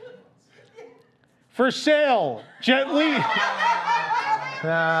 For sale, gently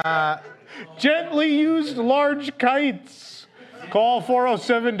used large kites. Call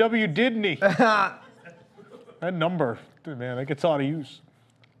 407 WDIDNEY. That number, man, that gets a lot of use.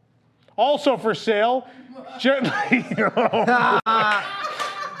 Also for sale, gently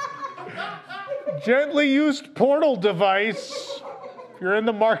used portal device. If you're in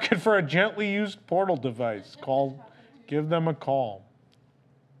the market for a gently used portal device, give them a call.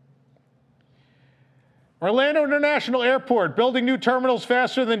 Orlando International Airport, building new terminals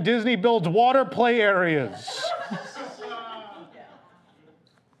faster than Disney builds water play areas.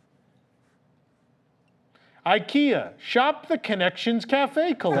 IKEA, shop the Connections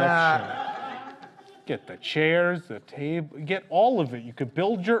Cafe collection. Get the chairs, the table, get all of it. You could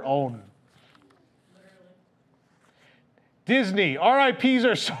build your own. Disney, RIPs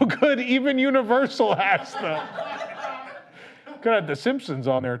are so good, even Universal has them. Could have The Simpsons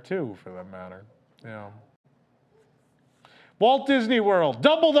on there too, for that matter. Yeah. Walt Disney World,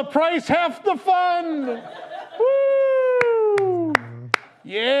 double the price, half the fun. Woo!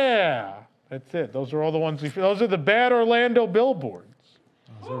 Yeah, that's it. Those are all the ones those are the bad Orlando billboards.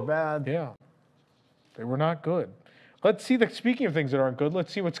 Those are bad. Yeah, they were not good. Let's see. Speaking of things that aren't good,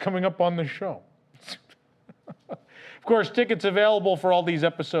 let's see what's coming up on the show. Of course, tickets available for all these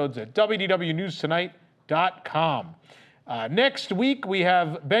episodes at wdwnewstonight.com. Next week, we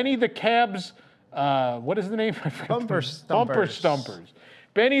have Benny the Cab's, what is the name? Bumper Stumpers. Bumper Stumpers.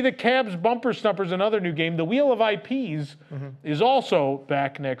 Benny the Cab's Bumper Stumpers, another new game. The Wheel of IPs is also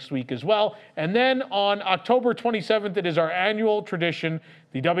back next week as well. And then on October 27th, it is our annual tradition,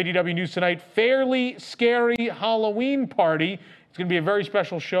 the WDW News Tonight Fairly Scary Halloween Party. It's going to be a very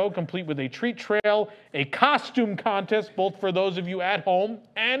special show, complete with a treat trail, a costume contest, both for those of you at home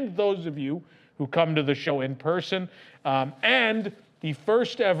and those of you who come to the show in person, and the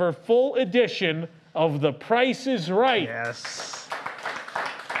first ever full edition of The Price is Right. Yes.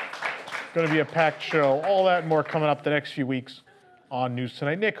 Going to be a packed show. All that and more coming up the next few weeks on News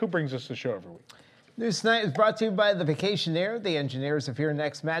Tonight. Nick, who brings us the show every week? News Tonight is brought to you by The Vacationaire, the engineers of your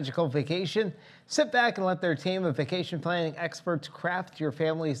next magical vacation. Sit back and let their team of vacation planning experts craft your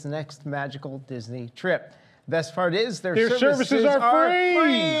family's next magical Disney trip. Best part is their services are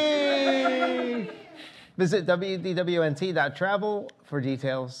free. Visit wdwnt.travel for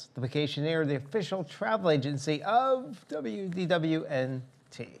details. The Vacationaire, the official travel agency of WDWNT.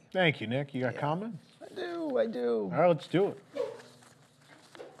 Thank you, Nick. You got comments? I do. All right, let's do it.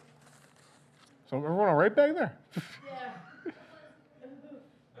 So everyone all right back there? Yeah.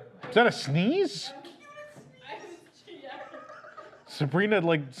 Is that a sneeze? Sabrina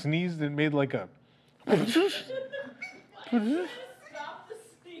sneezed and made like a.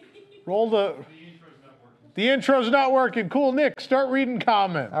 Roll the. The intro's not working. Cool, Nick. Start reading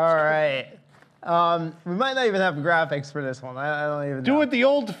comments. All right. We might not even have graphics for this one. I don't even know. Do it the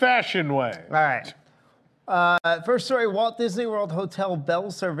old-fashioned way. All right. First story, Walt Disney World Hotel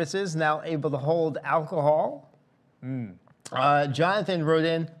bell services now able to hold alcohol. Jonathan wrote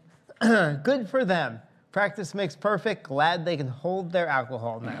in, good for them. Practice makes perfect. Glad they can hold their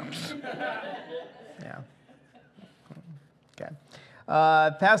alcohol now. Yeah. Okay.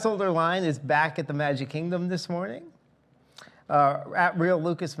 Pass holder line is back at the Magic Kingdom this morning. At Real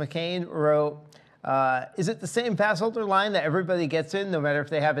Lucas McCain wrote, is it the same pass holder line that everybody gets in, no matter if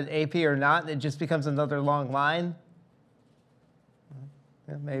they have an AP or not? It just becomes another long line?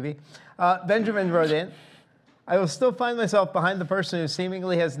 Yeah, maybe. Benjamin wrote in, I will still find myself behind the person who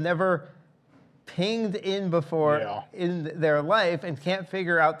seemingly has never pinged in before in their life and can't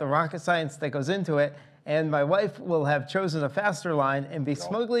figure out the rocket science that goes into it. And my wife will have chosen a faster line and be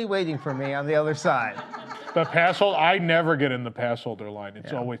smugly waiting for me on the other side. The pass holder, I never get in the pass holder line.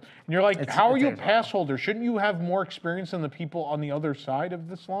 It's always, and you're like, how are you a pass holder? Shouldn't you have more experience than the people on the other side of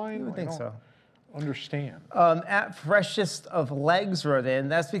this line? You would think so. Understand. At Freshest of Legs wrote in,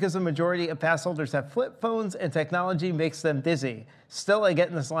 that's because the majority of pass holders have flip phones and technology makes them dizzy. Still, I get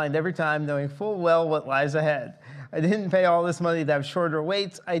in this line every time knowing full well what lies ahead. I didn't pay all this money to have shorter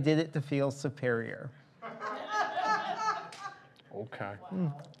waits. I did it to feel superior. Okay.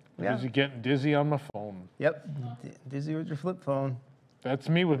 Yeah. Is he getting dizzy on my phone? Yep. Dizzy with your flip phone. That's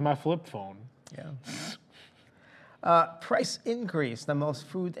me with my flip phone. Yeah. Price increase on most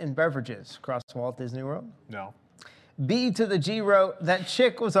food and beverages across Walt Disney World? No. B to the G wrote, that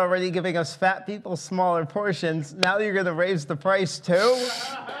chick was already giving us fat people smaller portions. Now you're going to raise the price too?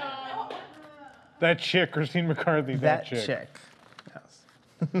 That chick, Christine McCarthy, that chick. Yes.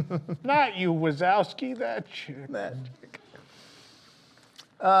 Not you, Wazowski, that chick. That chick.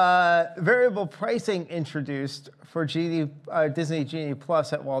 Variable pricing introduced for Disney Genie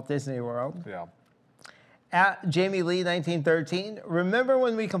Plus at Walt Disney World. Yeah. At Jamie Lee 1913, remember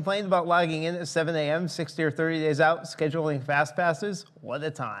when we complained about logging in at 7 a.m., 60 or 30 days out, scheduling fast passes? What a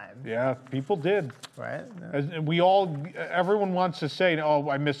time. Yeah, people did. Right. Yeah. Everyone wants to say, oh,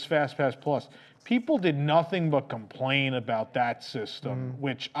 I missed FastPass Plus. People did nothing but complain about that system,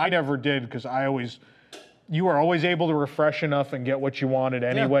 which I never did because you were always able to refresh enough and get what you wanted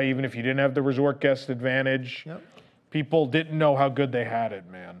anyway, even if you didn't have the resort guest advantage. Yep. People didn't know how good they had it,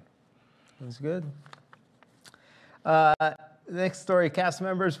 man. It was good. Next story, cast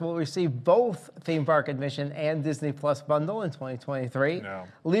members will receive both theme park admission and Disney Plus bundle in 2023. No.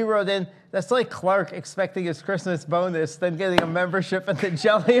 Lee wrote in, that's like Clark expecting his Christmas bonus, then getting a membership at the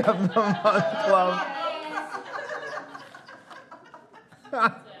Jelly of the Month Club.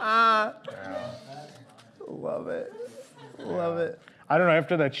 Love it. Love it. I don't know,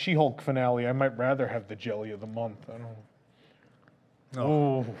 after that She-Hulk finale, I might rather have the Jelly of the Month. I don't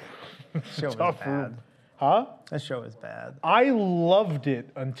know. Oh. Show was Tough bad. room. Huh? That show is bad. I loved it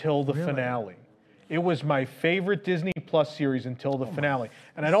until the Really? finale. It was my favorite Disney Plus series until the finale.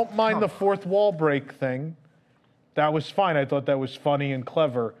 And I don't mind the fourth wall break thing. That was fine. I thought that was funny and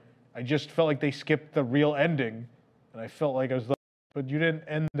clever. I just felt like they skipped the real ending. And I felt like I was like, but you didn't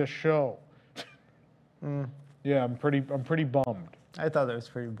end the show. Yeah, I'm pretty bummed. I thought it was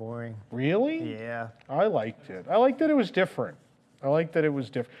pretty boring. Really? Yeah. I liked it. I liked that it was different. I liked that it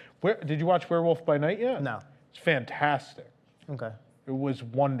was different. Did you watch Werewolf by Night yet? No. It's fantastic. Okay. It was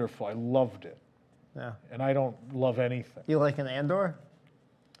wonderful. I loved it. Yeah. And I don't love anything. You like an Andor?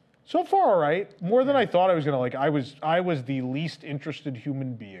 So far, all right. More than I thought I was going to like. I was the least interested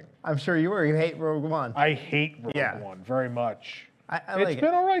human being. I'm sure you were. You hate Rogue One. I hate Rogue One very much. I It's like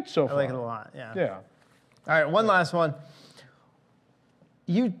been it. all right so far. I like it a lot, yeah. Yeah. All right, one last one.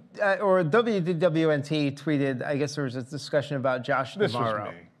 You or WDWNT tweeted, I guess there was a discussion about Josh This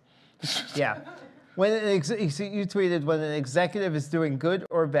D'Amaro. was me. Yeah. When you tweeted, when an executive is doing good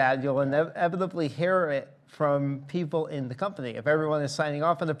or bad, you'll inevitably hear it from people in the company. If everyone is signing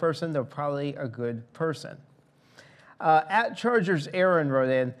off on the person, they're probably a good person. At Chargers, Aaron wrote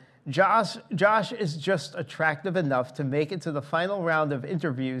in, Josh is just attractive enough to make it to the final round of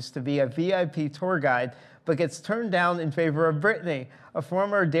interviews to be a VIP tour guide, but gets turned down in favor of Brittany, a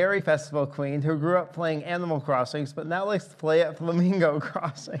former Dairy Festival queen who grew up playing Animal Crossings, but now likes to play at Flamingo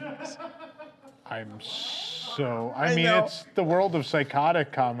Crossings. I'm so. I mean, know. it's the world of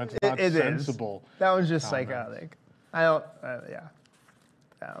psychotic comments, not It is. sensible. That was just comments. psychotic. I don't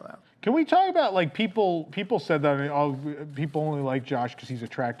know. Can we talk about like people said that people only like Josh because he's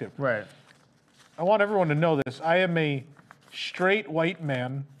attractive. Right. I want everyone to know this. I am a straight white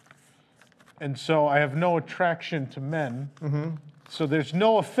man, and so I have no attraction to men. So there's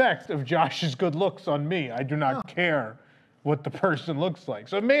no effect of Josh's good looks on me. I do not care what the person looks like.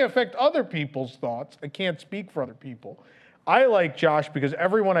 So it may affect other people's thoughts. I can't speak for other people. I like Josh because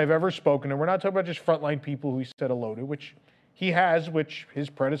everyone I've ever spoken to, we're not talking about just frontline people who he said hello to, which he has, which his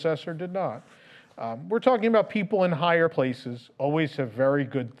predecessor did not. We're talking about people in higher places, always have very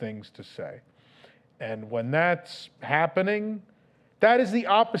good things to say. And when that's happening, that is the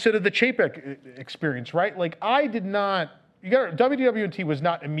opposite of the Chapek experience, right? Like I did not, WDWNT was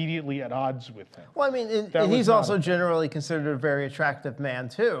not immediately at odds with him. Well, I mean, That and was he's not also generally considered a very attractive man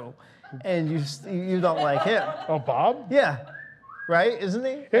too, and you don't like him. Oh, Bob? Yeah. Right? Isn't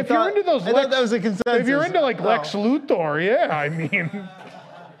he? If you're into those, I thought that was a consensus. If you're into like No. Lex Luthor, yeah, I mean,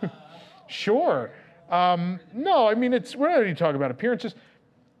 sure. No, I mean we're not even talking about appearances.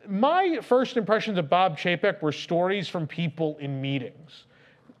 My first impressions of Bob Chapek were stories from people in meetings.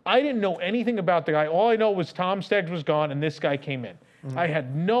 I didn't know anything about the guy. All I know was Tom Staggs was gone and this guy came in. I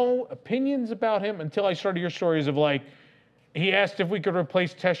had no opinions about him until I started to hear stories of like, he asked if we could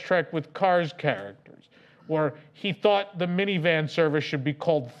replace Test Trek with Cars characters, or he thought the minivan service should be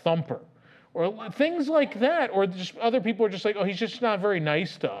called Thumper, or things like that, or just other people are just like, oh, he's just not very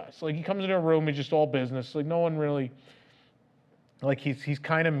nice to us. Like he comes into a room, he's just all business. Like no one really, like he's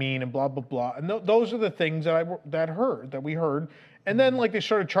kind of mean and blah, blah, blah. And those are the things that we heard. And then like they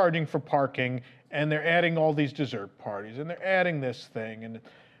started charging for parking and they're adding all these dessert parties and they're adding this thing. And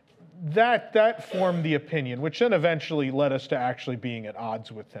that formed the opinion, which then eventually led us to actually being at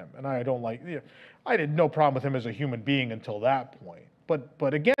odds with him. And I don't like, I had no problem with him as a human being until that point.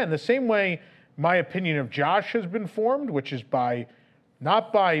 But again, the same way my opinion of Josh has been formed, which is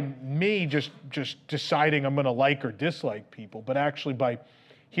not by me just deciding I'm going to like or dislike people, but actually by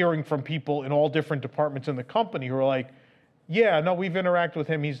hearing from people in all different departments in the company who are like, yeah, no, we've interacted with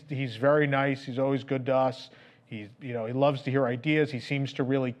him. He's very nice. He's always good to us. He loves to hear ideas. He seems to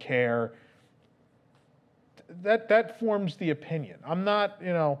really care. That forms the opinion. I'm not,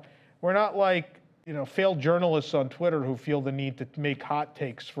 we're not like, failed journalists on Twitter who feel the need to make hot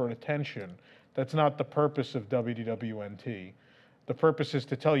takes for attention. That's not the purpose of WDWNT. The purpose is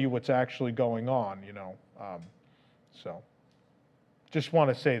to tell you what's actually going on, So just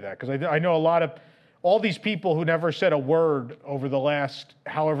want to say that because I know all these people who never said a word over the last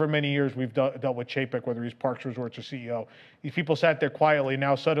however many years we've dealt with Chapek, whether he's Parks Resorts or CEO, these people sat there quietly.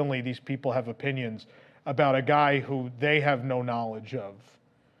 Now suddenly these people have opinions about a guy who they have no knowledge of.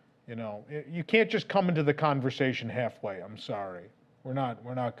 You know, you can't just come into the conversation halfway. I'm sorry. We're not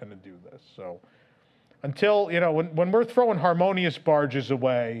going to do this. So until, you know, when we're throwing harmonious barges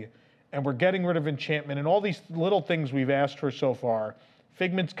away and we're getting rid of enchantment and all these little things we've asked for so far,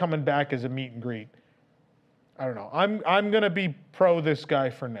 Figment's coming back as a meet and greet. I don't know. I'm going to be pro this guy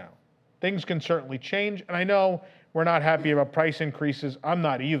for now. Things can certainly change. And I know we're not happy about price increases. I'm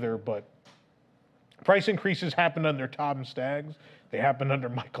not either, but price increases happened under Tom Staggs. They happened under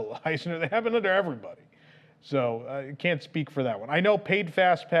Michael Eisner. They happened under everybody. So I can't speak for that one. I know paid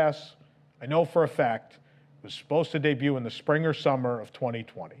Fast Pass, I know for a fact, was supposed to debut in the spring or summer of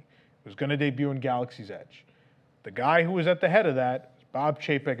 2020. It was going to debut in Galaxy's Edge. The guy who was at the head of that is Bob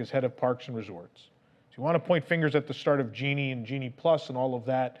Chapek, as head of Parks and Resorts. So you want to point fingers at the start of Genie and Genie Plus and all of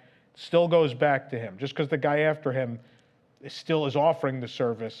that, it still goes back to him. Just because the guy after him still is offering the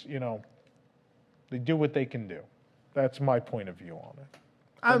service, you know, they do what they can do. That's my point of view on it.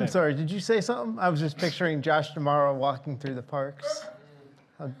 I'm sorry, did you say something? I was just picturing Josh D'Amaro walking through the parks.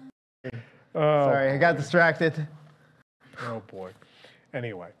 Sorry, I got distracted. Oh, boy.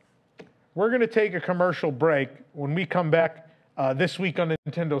 Anyway, we're going to take a commercial break. When we come back this week on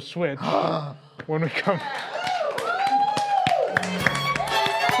Nintendo Switch, when we come...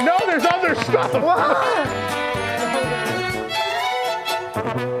 No, there's other stuff!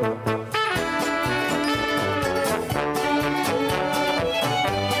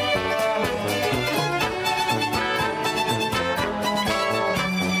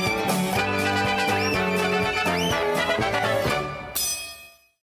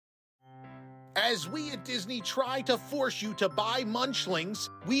 As we at Disney try to force you to buy Munchlings,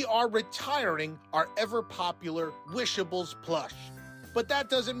 we are retiring our ever-popular Wishables plush. But that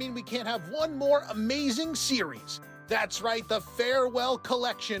doesn't mean we can't have one more amazing series. That's right, the Farewell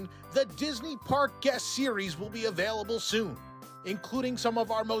Collection, the Disney Park Guest Series, will be available soon, including some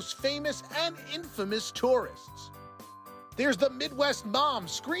of our most famous and infamous tourists. There's the Midwest mom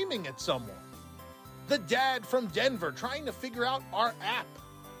screaming at someone, the dad from Denver trying to figure out our app,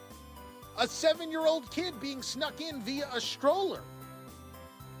 a 7-year-old kid being snuck in via a stroller,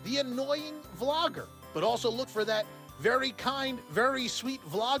 the annoying vlogger, but also look for that very kind, very sweet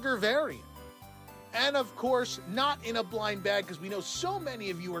vlogger variant. And of course, not in a blind bag, because we know so many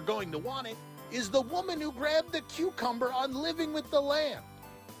of you are going to want it, is the woman who grabbed the cucumber on Living with the Land.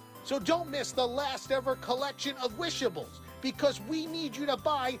 So don't miss the last ever collection of Wishables, because we need you to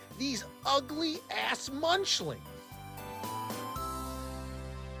buy these ugly-ass Munchlings.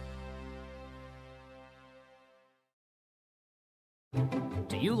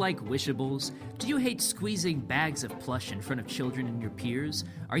 Do you like Wishables? Do you hate squeezing bags of plush in front of children and your peers?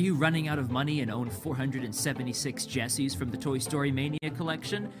 Are you running out of money and own 476 Jessies from the Toy Story Mania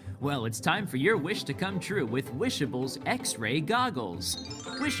collection? Well, it's time for your wish to come true with Wishables X-Ray Goggles.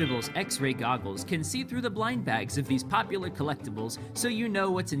 Wishables X-Ray Goggles can see through the blind bags of these popular collectibles so you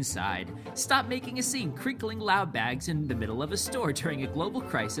know what's inside. Stop making a scene crinkling loud bags in the middle of a store during a global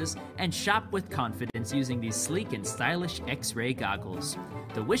crisis and shop with confidence using these sleek and stylish X-Ray goggles.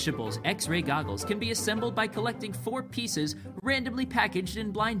 The Wishables X-Ray Goggles can be assembled by collecting 4 pieces randomly packaged in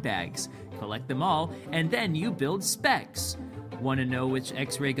blind bags. Collect them all, and then you build specs. Want to know which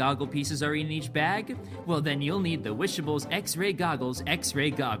X-Ray goggle pieces are in each bag? Well, then you'll need the Wishables X-Ray Goggles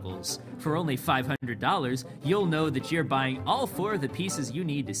X-Ray Goggles. For only $500, you'll know that you're buying all 4 of the pieces you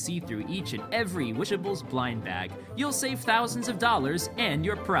need to see through each and every Wishables blind bag. You'll save thousands of dollars and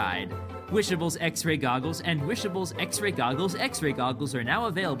your pride. Wishables X-Ray Goggles and Wishables X-Ray Goggles X-Ray Goggles are now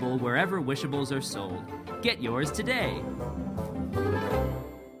available wherever Wishables are sold. Get yours today.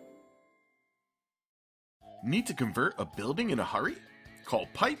 Need to convert a building in a hurry? Call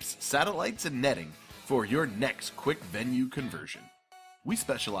Pipes, Satellites, and Netting for your next quick venue conversion. We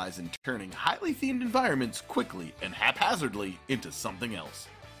specialize in turning highly themed environments quickly and haphazardly into something else.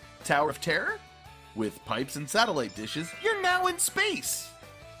 Tower of Terror? With pipes and satellite dishes, you're now in space!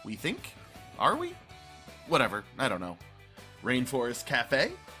 We think? Are we? Whatever, I don't know. Rainforest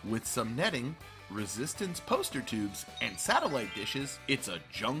Cafe? With some netting, resistance poster tubes, and satellite dishes, it's a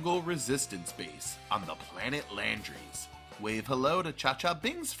jungle resistance base on the planet Landry's. Wave hello to Cha-Cha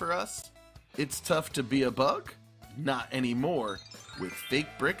Bings for us. It's tough to be a bug? Not anymore. With fake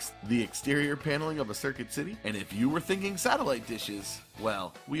bricks, the exterior paneling of a Circuit City, and if you were thinking satellite dishes,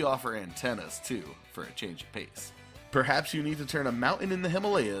 well, we offer antennas too, for a change of pace. Perhaps you need to turn a mountain in the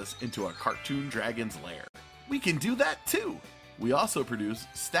Himalayas into a cartoon dragon's lair. We can do that too! We also produce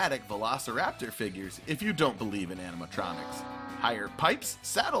static Velociraptor figures if you don't believe in animatronics. Hire pipes,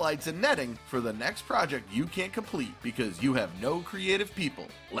 satellites, and netting for the next project you can't complete because you have no creative people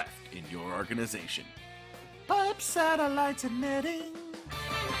left in your organization. Pipes, satellites, and netting.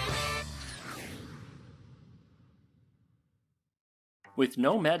 With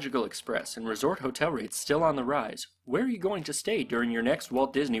no Magical Express and resort hotel rates still on the rise, where are you going to stay during your next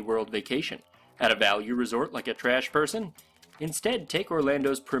Walt Disney World vacation? At a value resort like a trash person? Instead, take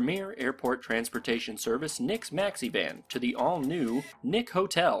Orlando's premier airport transportation service, Nick's MaxiVan, to the all-new Nick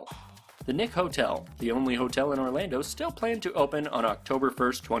Hotel. The Nick Hotel, the only hotel in Orlando, still planned to open on October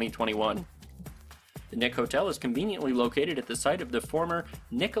 1st, 2021. The Nick Hotel is conveniently located at the site of the former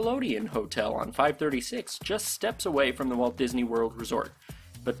Nickelodeon Hotel on 536, just steps away from the Walt Disney World Resort.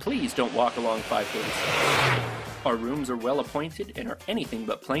 But please don't walk along 536. Our rooms are well appointed and are anything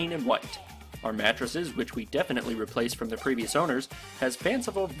but plain and white. Our mattresses, which we definitely replaced from the previous owners, has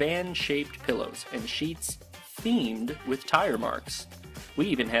fanciful van-shaped pillows and sheets themed with tire marks. We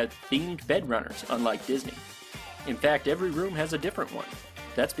even had themed bed runners, unlike Disney. In fact, every room has a different one.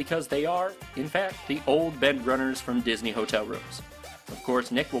 That's because they are, in fact, the old bed runners from Disney hotel rooms. Of course,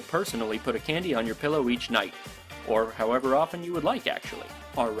 Nick will personally put a candy on your pillow each night, or however often you would like, actually.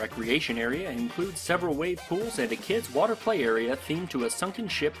 Our recreation area includes several wave pools and a kids' water play area themed to a sunken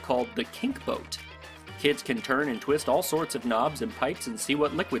ship called the Kink Boat. Kids can turn and twist all sorts of knobs and pipes and see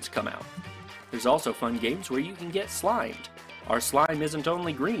what liquids come out. There's also fun games where you can get slimed. Our slime isn't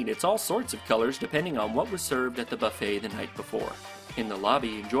only green, it's all sorts of colors depending on what was served at the buffet the night before. In the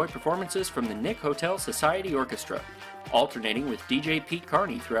lobby, enjoy performances from the Nick Hotel Society Orchestra, alternating with DJ Pete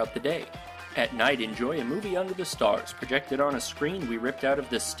Carney throughout the day. At night, enjoy a movie under the stars, projected on a screen we ripped out of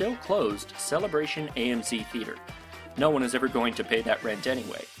the still-closed Celebration AMC Theater. No one is ever going to pay that rent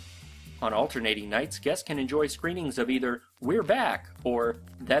anyway. On alternating nights, guests can enjoy screenings of either We're Back or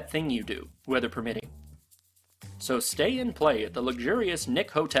That Thing You Do, weather permitting. So stay and play at the luxurious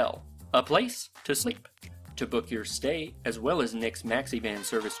Nick Hotel, a place to sleep. To book your stay, as well as Nick's MaxiVan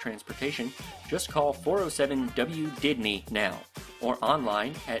service transportation, just call 407-WDIDNEY now, or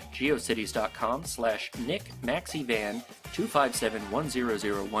online at geocities.com/NickMaxiVan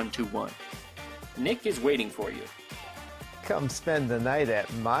 257-100-121. Nick is waiting for you. Come spend the night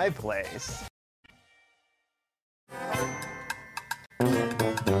at my place.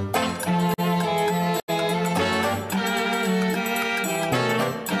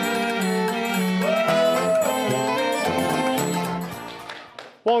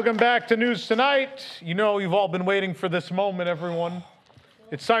 Welcome back to News Tonight. You know you've all been waiting for this moment, everyone.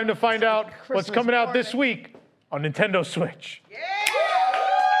 It's time to find out what's coming out this week on Nintendo Switch. Yeah!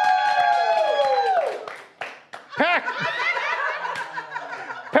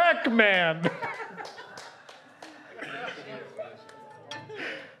 Pac-Man.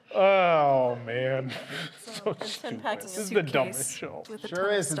 Oh, man. So stupid. This is the dumbest show.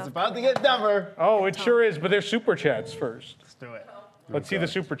 Sure is. It's about to get dumber. Oh, it sure is, but there's super chats first. Let's do it. Let's see the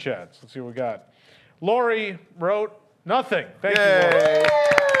super chats. Let's see what we got. Lori wrote nothing. Thank you, Lori.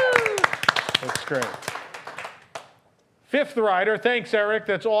 That's great. Fifth Rider, thanks, Eric.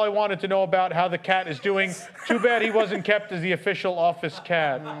 That's all I wanted to know about how the cat is doing. Too bad he wasn't kept as the official office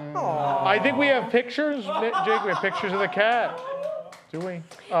cat. Aww. I think we have pictures, Jake. We have pictures of the cat. Do we?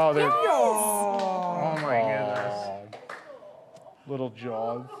 Oh, there. Oh my goodness. Little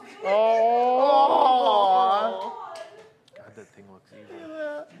jaws. Oh. God, that thing looks evil.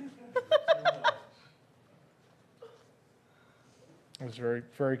 It was very,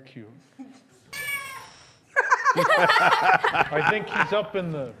 very cute. I think he's up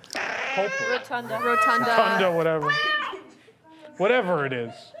in the pulpit. Rotunda, whatever. Whatever it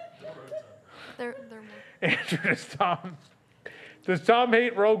is. They're Andrew, does Tom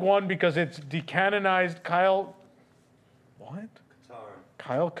hate Rogue One because it's decanonized Kyle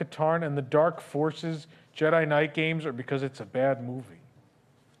Katarn and the Dark Forces Jedi Knight games, or because it's a bad movie?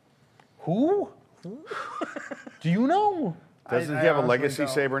 Who? Do you know? Doesn't he have a legacy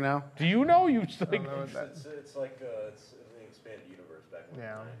saber now? Do you know? It's like it's an expanded universe back in the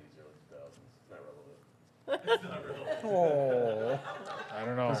 90s, early 2000s. It's not relevant. Oh, I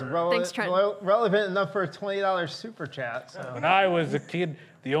don't know. It's relevant enough for a $20 super chat. So. When I was a kid,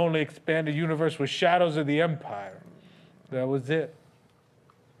 the only expanded universe was Shadows of the Empire. That was it.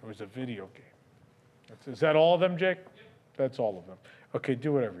 It was a video game. Is that all of them, Jake? That's all of them. Okay,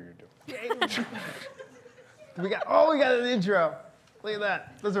 do whatever you do. We got an intro. Look at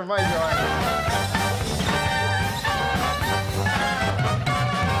that. Those are my drawings.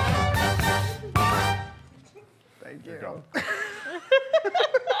 Thank you.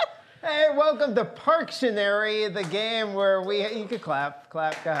 Hey, welcome to Parktionary, the game where you can clap, go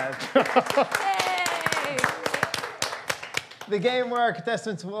ahead. The game where our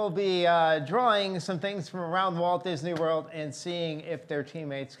contestants will be drawing some things from around Walt Disney World and seeing if their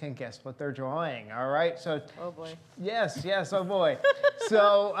teammates can guess what they're drawing. All right, so oh boy. Yes, oh boy.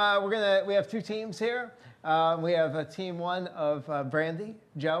 So we have two teams here. We have team 1 of Brandy,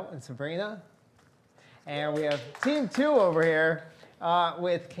 Joe, and Sabrina. And we have team 2 over here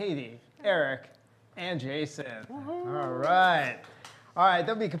with Katie, Eric, and Jason. All right. All right,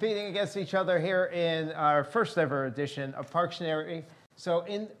 they'll be competing against each other here in our first ever edition of Parktionary. So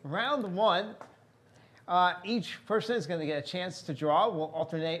in round 1, each person is going to get a chance to draw. We'll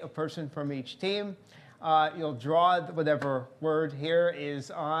alternate a person from each team. You'll draw whatever word here is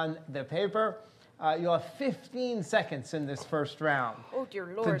on the paper. You'll have 15 seconds in this first round Oh, dear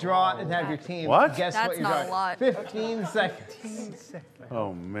to Lord. draw and have your team What? guess That's what you're not a drawing. lot. 15 seconds.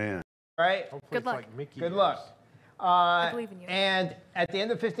 Oh, man. All right? Good luck. Good luck. I believe in you. And at the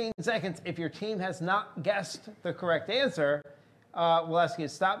end of 15 seconds, if your team has not guessed the correct answer, we'll ask you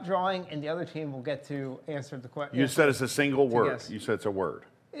to stop drawing, and the other team will get to answer the question. You said it's a single word. guess. You said it's a word.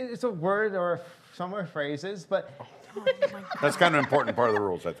 It's a word or some are phrases, but That's kind of an important part of the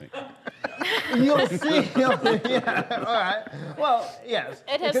rules, I think. you'll see. Yeah, all right. Well, yes.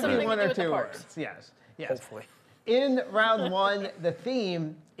 It has could something be to one do or with the two parks. words. Yes. Yes. Hopefully. In round 1, the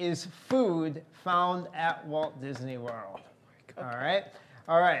theme is food found at Walt Disney World. All right.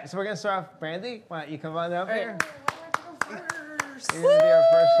 All right. So we're gonna start off. Brandy, why don't you come on up here? You're gonna be our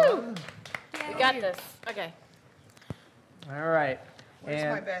first one. We got this. Okay. All right. Where's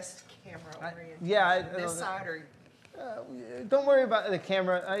And my best camera oriented? yeah, This side or? don't worry about the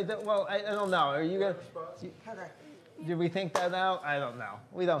camera. I don't know. Are you gonna? Okay. Did we think that out? I don't know.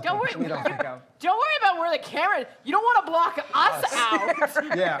 We don't. Don't think, worry. We don't think out. Don't worry about where the camera. You don't want to block us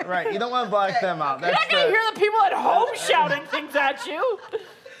out. Yeah, right. You don't want to block them out. You're not gonna hear the people at home shouting things at you.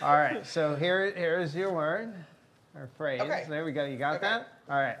 All right. So here's your word or phrase. Okay. There we go. You got that?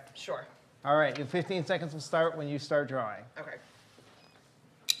 All right. Sure. All right. Your 15 seconds will start when you start drawing. Okay.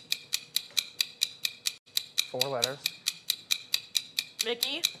 4 letters.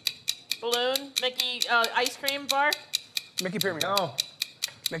 Mickey, balloon, Mickey, ice cream bar. Mickey Premium. Oh.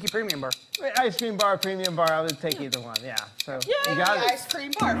 Mickey Premium Bar. Ice cream bar, premium bar. I would take either one. Yeah. So you got it. Ice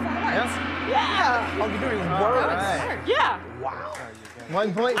cream bar. 4 words. Yeah. All you're doing is All words. right. Yeah. Wow.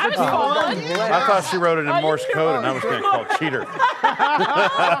 1 point I for was team fun. one. I thought she wrote it in you Morse did code, and I was going to call cheater. Mickey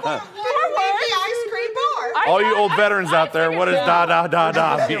ice cream bar. All you old veterans out there, what does da da da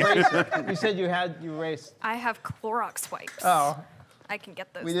da mean? You said you erased. I have Clorox wipes. Oh. I can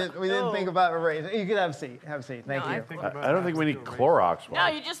get those. We didn't think about erasing. You could have a seat. Have a seat. Thank you. I don't think we need Clorox No,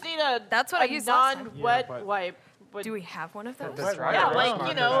 wipes. you just need a. That's what I used last time. non-wet wipe. Do we have one of those? That's right. Yeah, Right. like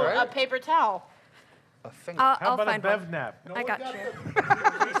you know, a paper towel. A finger. I'll about a find one. bev nap? I got you.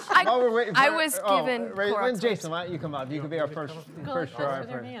 While we're waiting I for- was oh, given When Clorox Jason, why don't you come up? You could be our first Go first like drawer. this with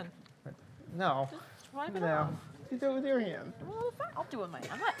your first. hand. No. Just wipe it No. off. You do it with your hand. Well, fine, I'll do it with my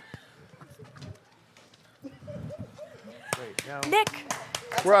hand. I'm not. Wait, now. Nick.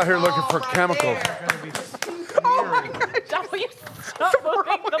 We're out here looking for chemicals. Stop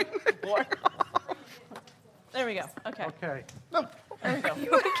moving the floor. There we go. Okay. Okay. There we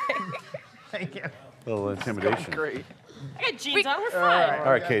go. Thank you. A little intimidation. Great. I got jeans on. We're fine. All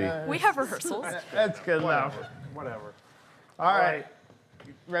right, Katie. We have rehearsals. That's good enough. Whatever. All right.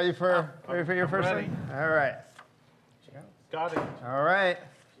 Ready for your first ready. one? All right. Got it. All right.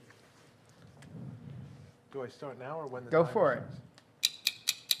 Do I start now or when the Go timer for it.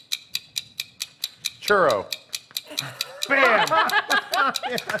 Churro. Bam!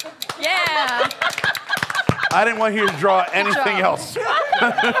 Yeah. I didn't want you to draw anything else. Nice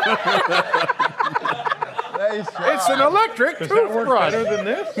job. It's an electric Does that work toothbrush. better than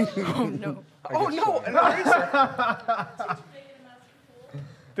this? Oh no. Oh no, an eraser.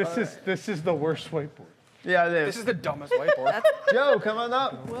 This is the worst whiteboard. Yeah, it This is. is the dumbest whiteboard. Joe, come on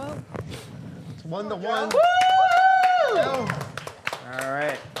up. Whoa. It's 1-1. Joe. All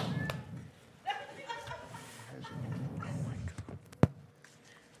right.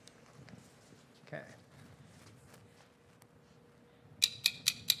 Okay.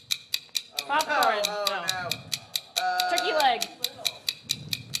 Popcorn. Oh no. no. Turkey leg.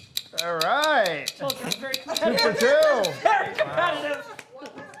 All right. Told you, it's very 2 for competitive. 2. Very competitive.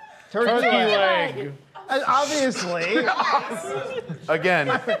 Turkey leg. leg. And obviously. Again,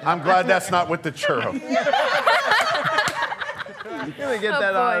 I'm glad that's not with the churro. You're gonna get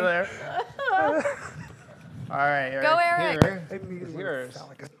that out of there. All right, Eric. Go, Eric. Here is yours.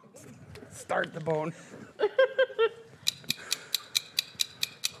 Start the bone.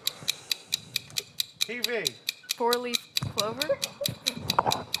 TV. 4-leaf clover.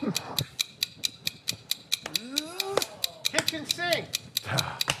 Kitchen sink.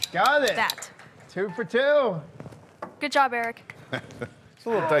 Got it. That. 2 for 2. Good job, Eric. It's a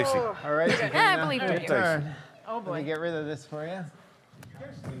little dicey. All right, Sabrina, I believe in your you. turn. Oh Let me boy. get rid of this for you.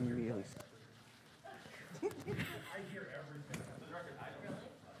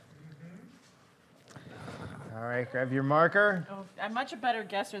 All right, grab your marker. Oh, I'm much a better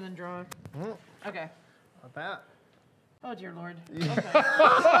guesser than drawer. Okay. Not that. Oh, dear Lord. Okay.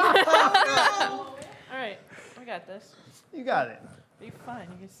 All right. We got this. You got it. Are you fine?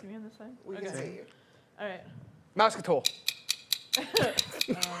 You can see me on this side? We can see you. All right. Muscatel. Stole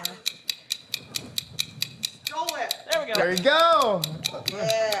it. There we go. There you go.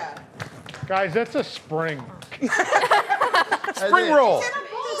 Yeah. Guys, that's a spring. Spring roll.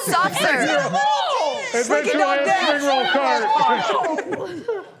 Soft serve. Adventure Land spring roll cart.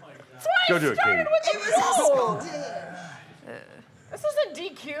 Go do it, Katie. This isn't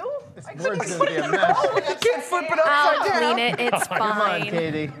DQ. This board's gonna be a mess. Can't flip it I'll upside down. clean it. It's Come on, fine.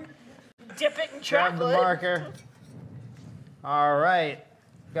 Katie. Dip it in Grab the chocolate. marker. All right.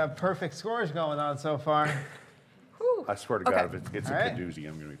 Got perfect scores going on so far. I swear to God, Okay. if it's a All right. doozy,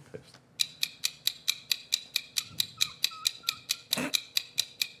 I'm going to be pissed.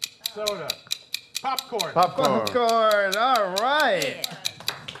 Soda. Popcorn. Popcorn. All right.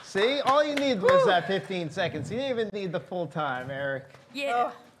 See, all you need was that 15 seconds. You didn't even need the full time, Eric.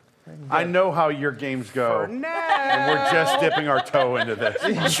 Yeah. I know how your games go. And we're just dipping our toe into this.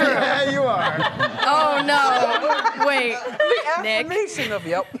 Yeah, you are. Oh no. Wait. The Nick. affirmation of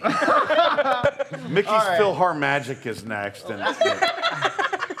yep. Mickey's All right. Philhar Magic is next. And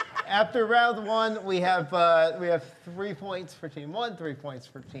After round one, we have 3 points for team one, 3 points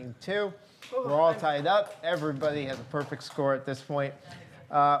for team two. We're all tied up. Everybody has a perfect score at this point.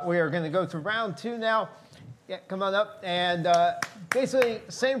 We are going to go to round two now. Yeah, come on up. And basically,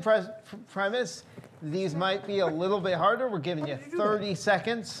 same premise. These might be a little bit harder. We're giving you 30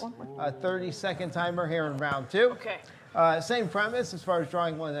 seconds, a 30-second timer here in round two. Okay. Same premise as far as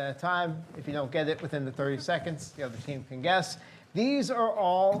drawing one at a time. If you don't get it within the 30 seconds, the other team can guess. These are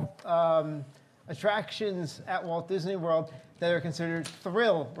all attractions at Walt Disney World that are considered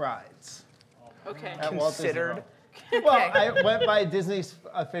thrill rides. Okay. At Walt Disney Considered. World. Well, I went by Disney's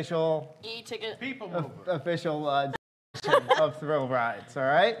official E-ticket. official definition of thrill rides. All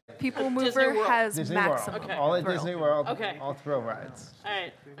right. People Disney Mover World. has Disney maximum. World. Okay. All at thrill. Disney World. Okay. All thrill rides. All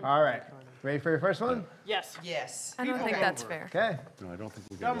right. All right. Ready for your first one? Yes. Yes. I don't think that's fair. Okay. no, I don't think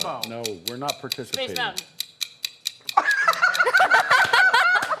we got Dumbo. it. No, we're not Space participating. Mountain.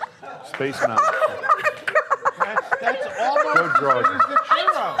 Space Mountain. That's almost Go draw it. the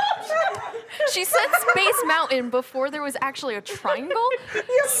churro. She said Space Mountain before there was actually a triangle.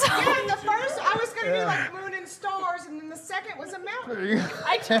 So Yeah, the first I was going to be like moon and stars, and then the second was a mountain.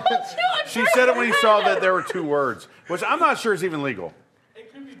 I told you. I'm She said it when you saw that there were 2 words, which I'm not sure is even legal.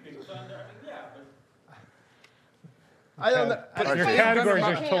 It could be Big Thunder. I mean, yeah, but I don't know. Your categories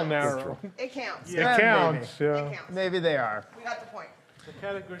are still narrow. It counts. It counts, yeah. It counts. Maybe they are. We got the point. The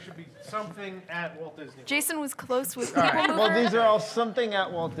category should be something at Walt Disney World. Jason was close with All People right. Mover. Well, these are all something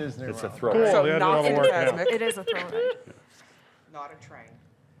at Walt Disney It's a World. throw. Cool. So Yeah, not that'll work. Yeah. Fantasmic. It is a thrill ride. Not a train.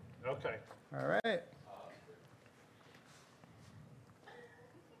 Okay. All right.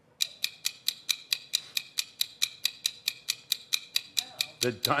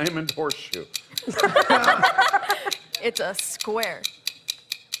 The Diamond Horseshoe. It's a square.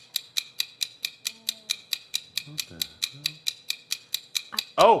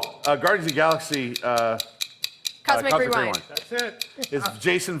 Oh, Guardians of the Galaxy. Cosmic Rewind. That's it. It's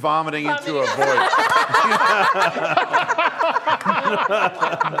Jason vomiting into a void.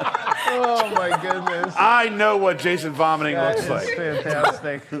 Oh my goodness. I know what Jason vomiting That looks is like.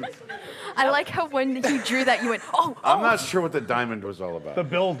 fantastic. I like how when he drew that, you went, oh, I'm not sure what the diamond was all about. The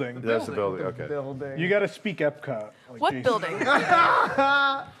building. That's the building. Okay. Building. You got to speak Epcot. like what Jason. building?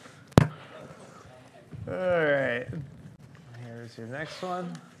 All right. Here's your next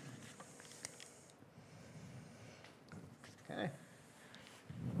one. Okay.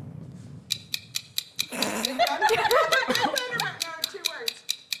 Two words.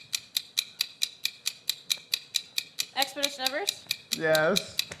 Expedition Everest.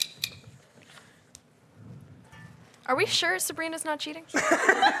 Yes. Are we sure Sabrina's not cheating?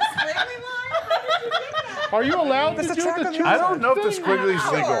 Are you allowed to do That's the attack on two? I don't know if the squiggly's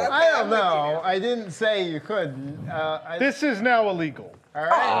legal. I don't know. I didn't say you couldn't. This is now illegal. All right.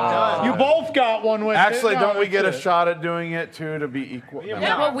 Done. You both got one with Actually, it. No, don't we get a that's it. shot at doing it too to be equal? No.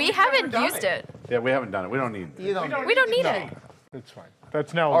 Well, we haven't used it. Yeah, we haven't done it. We don't need. You don't. We don't need it. That's fine.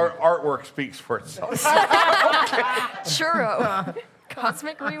 That's now. Our artwork speaks for itself. Churro.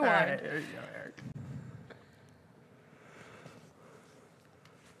 Cosmic All right. Rewind. Here you go, Eric.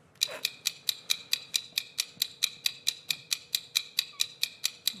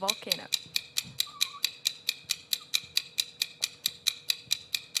 Volcano.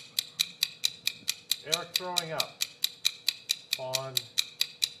 Eric throwing up on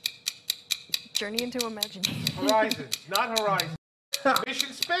Journey into Imagination. Horizon, not Horizon.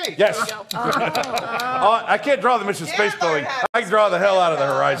 Mission Space. Yes. Oh. Oh, I can't draw the Mission Space building. I can draw the hell out of the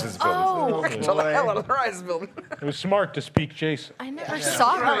Horizons building. Oh. I can draw the hell out of the Horizon building. It was smart to speak Jason. I never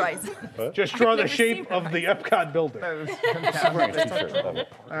saw Horizon. Just draw the shape of the Epcot building. All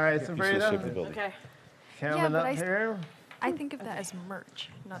right, Sabrina. Okay. Coming but up here. I think of that as merch,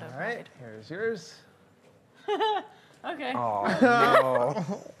 not a All right, here's yours. Okay. Oh,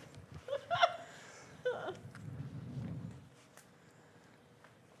 no.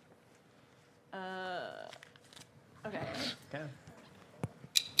 Okay. Okay.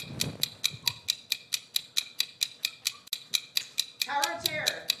 Tower of Terror.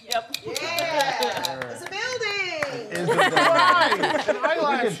 Yep. Yeah. It's a building. Is the building. Nice. And Look at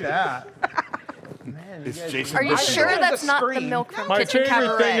eyelashes. that. Man, It's guys- Jason Are you Bourne. sure that's not the milk from My Kitchen favorite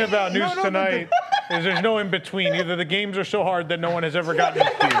Cabaret? thing about News Tonight is there's no in between. Either the games are so hard that no one has ever gotten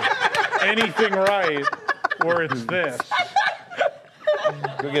to anything right, or it's this.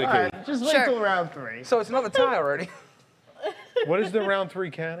 Go get a All cake. right, just wait Sure. till round 3. So it's another tie already. What is the round 3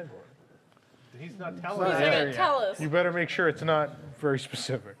 category? He's not He's telling not us. gonna tell us. You better make sure it's not very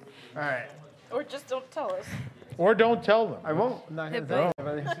specific. All right. Or just don't tell us. Or don't tell them. I won't. I'm not going to Hit tell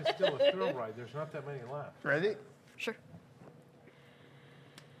anybody. This is still a thrill ride. There's not that many left. Ready? Sure.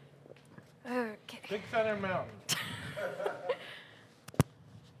 Okay. Big Thunder Mountain.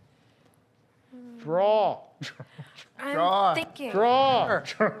 Draw. I'm Draw. thinking. Draw.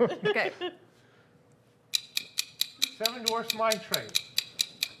 Okay. Seven Dwarfs Mine Train.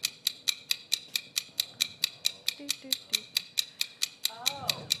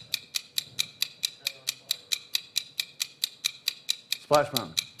 Splash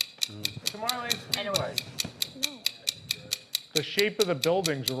Mountain. Tomorrowland Speedway. The shape of the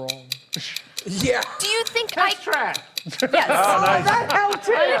building's wrong. Yeah. Do you think Test track. Yes. Oh, nice. That helped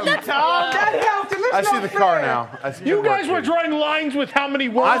him. Tom, that helped him. It's I see not the car fair. now. I see You good guys work, were Katie. drawing lines with how many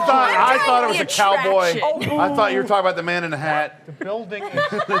words? I thought it was the a cowboy. attraction. I thought you were talking about the man in the hat. The building is,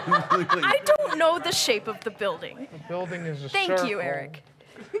 I don't know the shape of the building. the building is a Thank circle. you, Eric.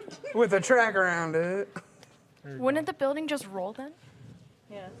 With a track around it. Wouldn't the building just roll then?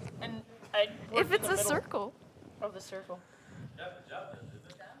 Yeah. And I If it's a circle. of the circle.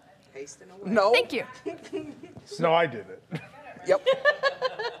 Pasting away. No. Thank you. No, I did it. Yep.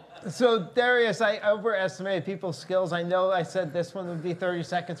 So, Darius, I overestimated people's skills. I know I said this one would be 30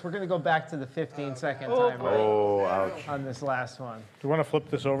 seconds. We're going to go back to the 15-second timer Oh, ouch. on this last one. Do you want to flip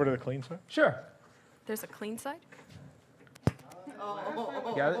this over to the clean side? Sure. There's a clean side?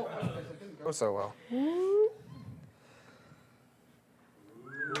 Got it? Oh, so well.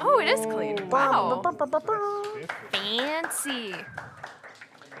 Oh, it is clean. Wow. Fancy.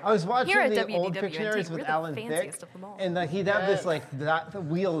 I was watching Here at the old WDWNT, Pictionaries we're with the Alan Thicke, fanciest of them all. and he'd have this the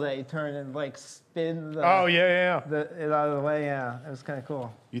wheel that he'd turn and spin the, Oh, yeah. it out of the way. Yeah, it was kind of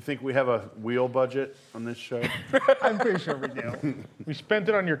cool. You think we have a wheel budget on this show? I'm pretty sure we do. We spent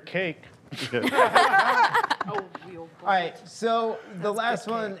it on your cake. Oh, wheel. All right, so the last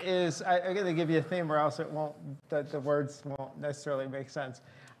one is I'm going to give you a theme, or else it won't. The words won't necessarily make sense.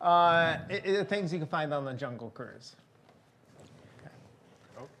 Things you can find on the Jungle Cruise.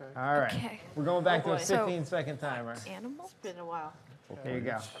 Okay. All right, Okay. we're going back to a boy. 15-second timer. Animals? It's been a while. Here you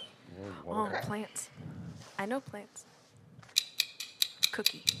go. Oh, plants. I know plants.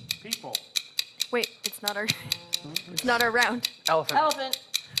 Cookie. People. Wait, it's not our. It's not our round. Elephant. Elephant.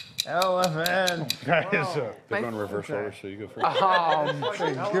 Elephant. That is They're going reverse order, so you go first. It's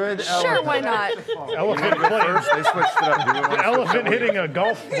a good elephant. Sure, why not? elephant playing. They switched it up. Do you want The elephant hitting a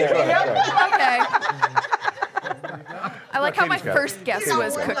golf ball. Okay. I like how my Katie's got it. first guess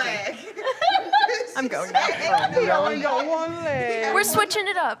was One cookie. leg. I'm going now. He only got one leg. We're switching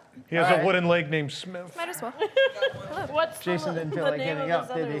it up. He has a wooden leg named Smith. Might as well. What's Jason the, didn't feel the like name getting of up,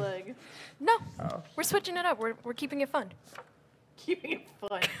 his did other he? leg? No, we're switching it up. We're keeping it fun. Keeping it fun.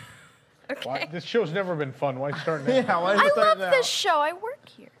 Why? Okay. This show's never been fun. Why start now? Yeah, why I did you start love now? this show. I work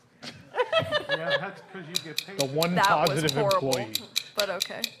here. Yeah, that's because you get paid. The one That was positive horrible. employee. But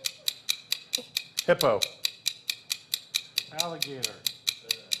okay. Hippo. Alligator.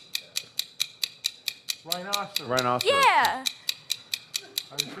 Rhinoceros. Rhinoceros. Yeah.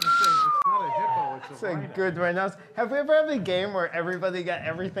 I was going to say, it's not a hippo, it's It's a a rhino. good right now. Have we ever had a game where everybody got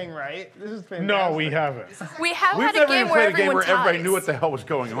everything right? This is fantastic. No, we haven't. We have We've had a never game even where played a game everyone where everybody ties. knew what the hell was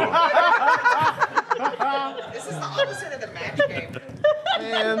going on. This is the opposite of the match game.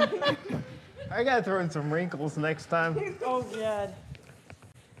 Man, I gotta throw in some wrinkles next time. Oh, God.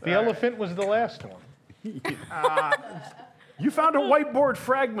 The elephant was the last one. You found a whiteboard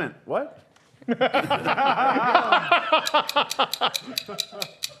fragment. What?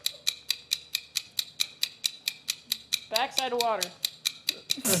 Backside of water.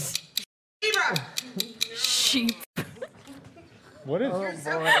 Zebra. Sheep. What is You're it?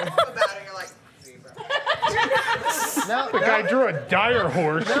 so careful about it. You're like, zebra. The guy drew a dire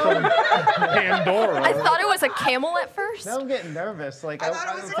horse from Pandora. I thought it was a camel at first. Now I'm getting nervous. Like,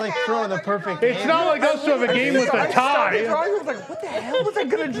 it's like throwing the perfect It's game. not like us to have a game with a tie. I was like, what the hell was I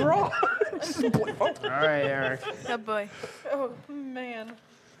gonna draw? All right, Eric. Oh boy. Oh, man.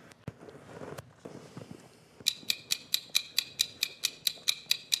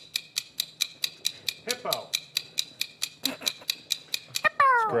 Hippo.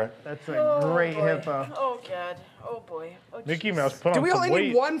 Correct. That's a great boy. hippo. Oh, God. Oh, boy. Oh, Mickey Mouse put Do on we some only weight.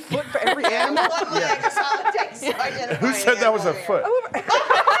 need 1 foot for every animal? One leg is all it takes to identify Who said that was a an foot?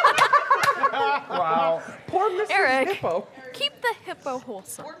 Wow. Poor Mrs. Eric, Hippo. keep the hippo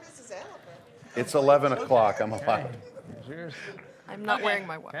wholesome. Poor Mrs. Elephant. It's 11 o'clock. I'm allowed. Cheers. I'm not wearing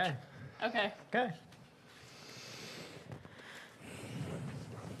my watch. Okay. Okay. Okay.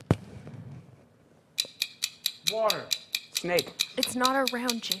 Water. Snake. It's not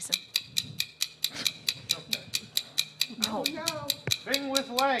around, Jason. No. Oh, no. Thing with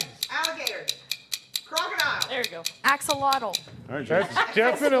legs. Alligator. Crocodile. There you go. Axolotl. All right, That's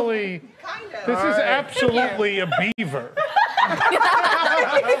definitely. Kind of. This is absolutely a beaver.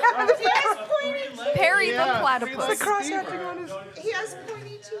 Perry the platypus. Cross-hatching on his... He has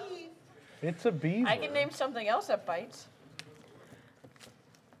pointy teeth. It's a beaver. I can name something else that bites.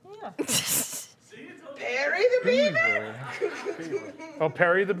 Yeah. Perry the beaver. Oh,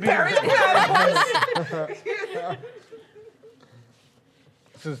 Perry the beaver. Perry the platypus.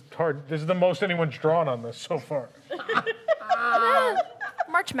 This is hard. This is the most anyone's drawn on this so far.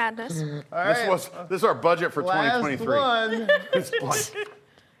 March Madness. This is our budget for Last 2023. one. It's like,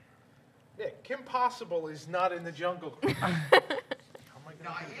 Yeah, Kim Possible is not in the Jungle Cruise.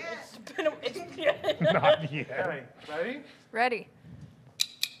 Not yet. Not All yet. right, ready? Ready.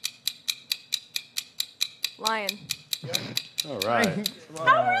 Lion. all right.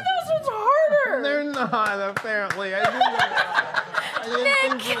 How are those ones harder? They're not, apparently. I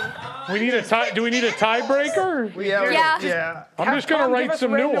didn't think We need a tie. Do we need a tiebreaker? Yeah. I'm just gonna Capcom, give wait us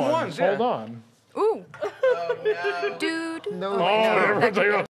some new random ones. ones, yeah. Hold on. Ooh. Oh, no. Dude. no. Oh, everyone's like,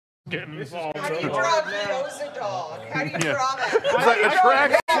 oh, getting involved. How do you draw Leo's a dog? How do you draw that? It's like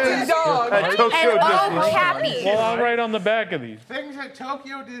attractions dog. at Tokyo And Disney. oh, Cappy. Well, I'll write on the back of these. Things at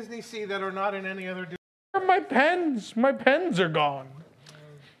Tokyo Disney Sea that are not in any other Disney. Where are my pens? My pens are gone.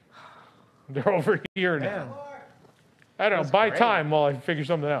 They're over here now. I don't know. Buy time while I figure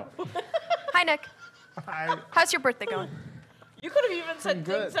something out. Hi, Nick. How's your birthday going? You could have even said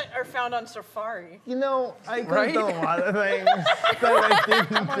things that are found on Safari. You know, I could Right? have done a lot of things that I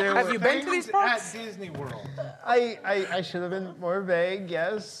didn't do. Have you been to these Things parks? at Disney World. I should have been more vague,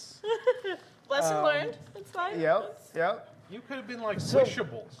 yes. Lesson learned. It's fine. Yep. You could have been like So-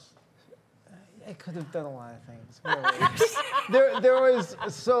 Wishables. I could have done a lot of things. Really. there was,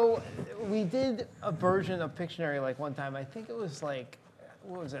 so we did a version of Pictionary like one time. I think it was like,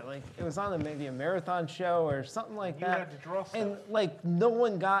 what was it? Like, it was on maybe a marathon show or something like You that. had to draw stuff. And like no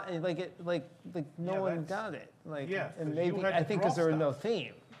one got it, like no Yeah, one that's- got it. Like, yeah, and 'cause you maybe, had I to think draw because there was no stuff.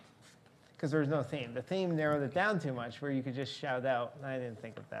 theme. Because there was no theme. The theme narrowed it down too much where you could just shout out. I didn't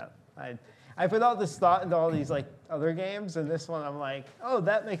think of that. I put all this thought into all these like other games, and this one I'm like, oh,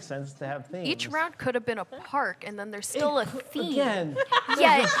 that makes sense to have themes. Each round could have been a park, and then there's still a theme. Again,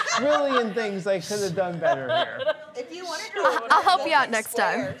 Yeah. there's a trillion things I could have done better here. If you want to draw I'll help you out next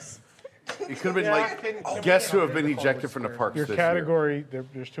time. It could have been like guests who have been ejected from the parks Your this category,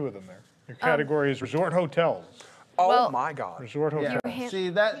 there's two of them there. Your category is resort hotels. Oh Well- my God. Resort Yeah. hotels. See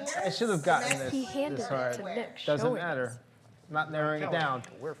that I should have gotten this. He handed this it hard. to Nick. Doesn't showing matter. us. Not narrowing it down.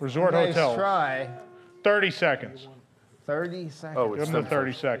 Resort Nice hotels. try. 30 seconds. 30 seconds. Oh, Give it's them them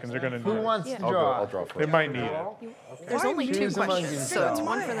 30 seconds. They're going to Who need it. wants Yeah. to I'll draw? draw first. They might need it. There's only two Choose among questions, so it's yourselves.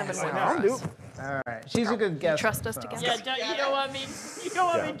 one for them and one I'll for do us. All right. She's a good guess. Trust us to guess. Yeah, you don't want me. You don't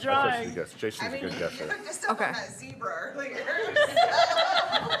want me drawing. Jason's a good guesser. Just up Okay. on that zebra earlier.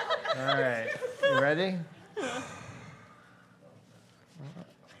 All right. You ready? Let's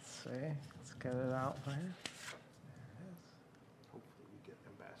see. Let's get it out here. Hopefully we get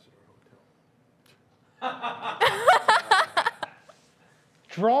Ambassador Hotel.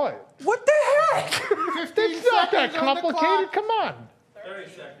 Draw it. What the heck? It's not that complicated. Come on. 30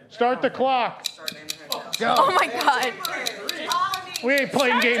 seconds. Start the clock. Oh my God. We ain't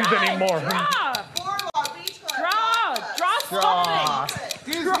playing games anymore. Boardwalk, beach club. Draw something.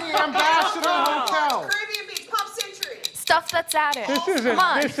 Disney Ambassador Hotel. Caribbean Beach, Pop Century. stuff that's at it. Come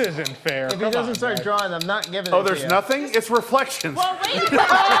on. This isn't fair. If he Come doesn't on, start guys. drawing, I'm not giving it Oh, to there's you. nothing? It's reflections. Well, wait. The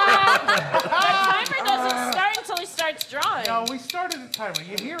timer doesn't start until he starts drawing. No, we started the timer.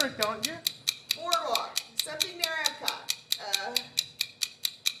 You hear it, don't you? Boardwalk. Something near Epcot.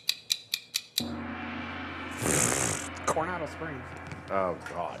 Coronado Springs. Oh,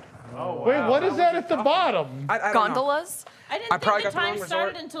 God. Oh, Wait, wow. what is that at the bottom? I don't know. Gondolas? I didn't probably think the got the time wrong started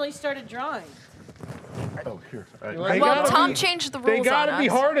resort. until he started drawing. Oh, here. They Well, gotta Tom be- changed the They rules gotta on be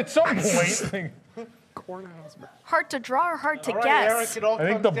us. hard at some point. Coronado Springs. Hard to draw or hard to All right, Eric, guess? it all I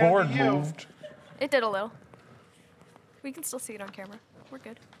think comes the down board to you. moved. It did a little. We can still see it on camera. We're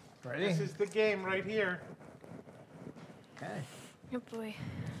good. Ready? This is the game right here. Okay. Oh boy.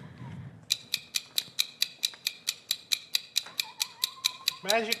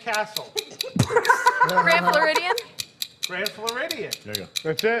 Magic Castle. Grand Floridian? Grand Floridian. There you go.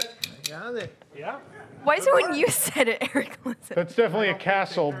 That's it. Got it. Yeah. Why is it when you said it, Eric wasn't? That's definitely a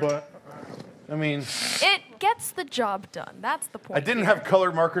castle, but I mean, It gets the job done. That's the point. I didn't here. have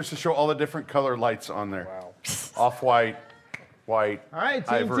colored markers to show all the different color lights on there. Wow. Off-white, white, All right,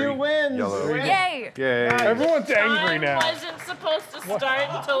 Team ivory, 2 wins. yellow. Yay! Yay. everyone's angry Time now. wasn't supposed to start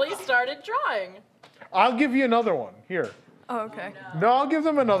until he started drawing. I'll give you another one. Here. Oh, okay. No, I'll give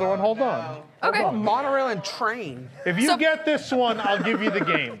them another one. Hold on. Okay. Monorail and train. If you So- get this one, I'll give you the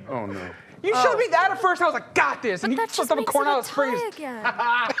game. Oh, no. You showed me that at first, and I was like, got this. And But you that just flipped up a makes it Coronado a Springs. tie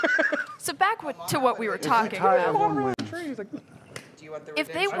again. So back to what we were talking about. Monorail and train. He's like, Do you want the If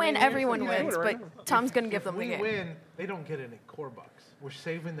they redemption? win, everyone yeah, wins, right but Tom's going to give If them the we game. win, they don't get any core bucks. We're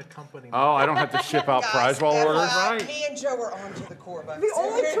saving the company. Oh, I don't have to ship out prize wall orders? Right. Me and Joe are on to the core bucks. the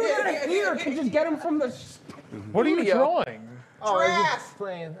only two that are here can just get him from the. What are you Studio. drawing? Oh, I was Giraffe. just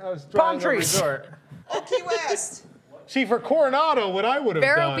playing. I was Palm drawing a trees. resort. Oh, Key West. See, for Coronado, what I would have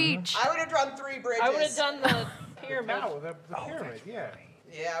Vero done. Beach. I would have drawn 3 bridges. I would have done the pyramid. No, the pyramid, yeah.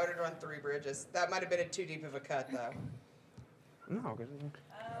 Yeah, I would have drawn 3 bridges. That might have been too deep of a cut, though. No,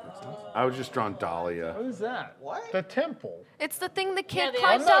 I was just drawing Dahlia. What is that? What? The temple. It's the thing the kid the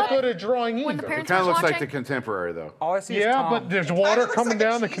climbs I'm not up good at drawing when the either. parents Kind of are looks like watching. the contemporary, though. all I see is Yeah, Tom. but there's water looks coming like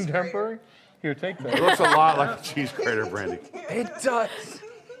a down the cheese contemporary. Here, take It that. looks a lot like a cheese grater, Brandy. It does.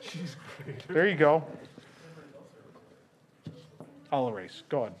 There you go. I'll erase.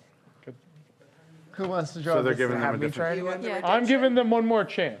 Go on. Good. Who wants to draw So they're this? giving them a Have me try different... it again. Yeah. I'm giving them one more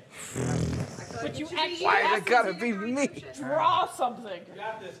chance. But you actually Why have it gotta be me? to draw something.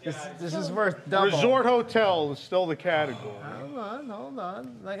 This is worth double. Resort hotel is still the category. Hold on, hold on.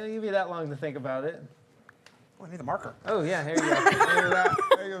 I'm not going to give you that long to think about it. Oh, I need the marker. Oh, yeah, here you go.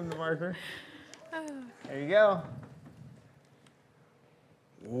 There you go, the marker. There you go.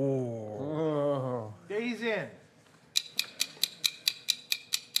 Whoa. Days in.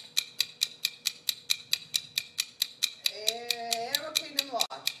 Animal Kingdom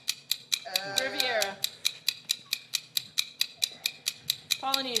Lodge. Riviera.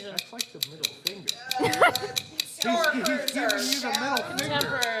 Polynesian. That's like the middle finger. Star He's Cruiser. giving you the middle finger.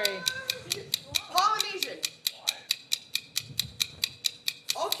 Contemporary. Polynesian.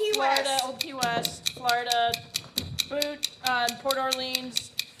 Old Key Florida, West. Old Key West, Florida, Boot, Port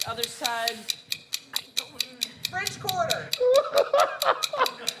Orleans, other side. French Quarter.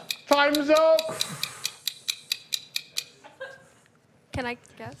 Time's up. Can I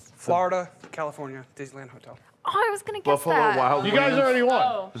guess? Florida, California, Disneyland Hotel. Oh, I was going to guess Buffalo that. Wild You guys Wings. already won.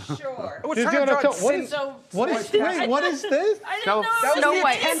 Oh, Sure. I was Disney trying to Hotel- draw what Sin- is- What What is is this? What is this? I didn't Cal- know That was Snow the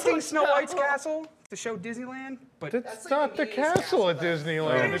White. attempting Snow White's castle to show Disneyland, but That's not the castle at You're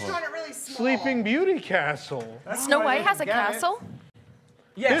Disneyland. just It's drawing it really small. Sleeping Beauty Castle. Snow White has a Get it. castle?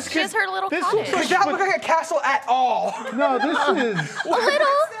 yes. She has her little this cottage. looks Does that look like a castle at all? No, this is What's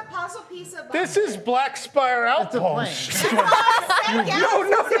that puzzle piece of? this is Black Spire It's a plane. Outpost. No.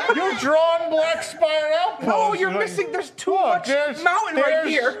 You're drawing Black Spire Outpost. No, you're missing. There's too Look, much mountain right there's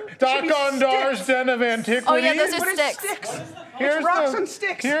here. Doc Should be Ondar's sticks. Den of Antiquities. Oh, yeah, those are But it's sticks. sticks. Here's rocks the, and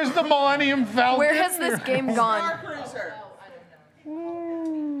sticks. Here's the Millennium Falcon. Where has this game gone? Star Cruiser.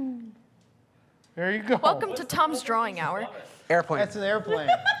 There you go. Welcome to Tom's Drawing Hour. Airplane. That's an airplane.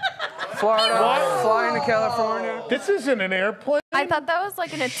 Florida, What? flying to California. This isn't an airplane. I thought that was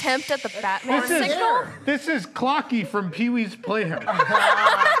like an attempt at the Batman This is signal. this is Clocky from Pee Wee's Playhouse.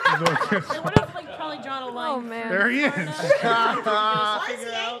 I would have like probably drawn a line. Oh, man. There he is. Why is he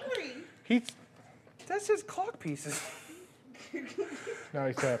angry? He's That's his clock pieces. now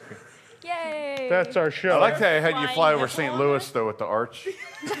he's happy. Yay. That's our show. I like that I had you fly over St. Louis, though, with the arch.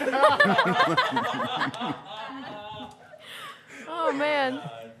 Oh, man.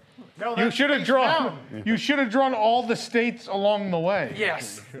 You that's should have Space drawn. Mountain. You should have drawn all the states along the way.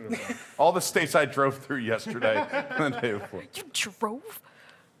 Yes. All the states I drove through yesterday and the day before. You drove?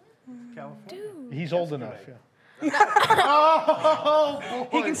 He's old enough. Yeah. Oh,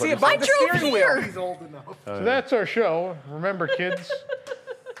 boy. He can see I above the drove steering here. wheel. He's old enough. So that's our show. Remember, kids,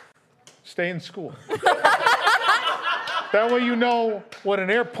 stay in school. That way you know what an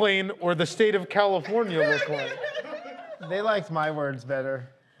airplane or the state of California look like. They liked my words better.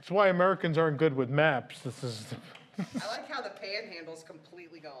 That's why Americans aren't good with maps. This is. I like how the panhandle's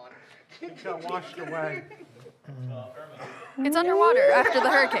completely gone. It got washed away. It's underwater after the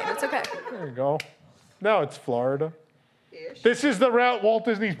hurricane. It's okay. There you go. Now it's Florida. This is the route Walt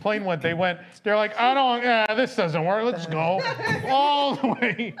Disney's plane went. They're like, this doesn't work. Let's go all the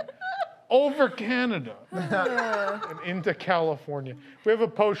way over Canada and into California. We have a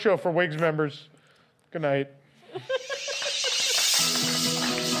post show for Wigs members. Good night.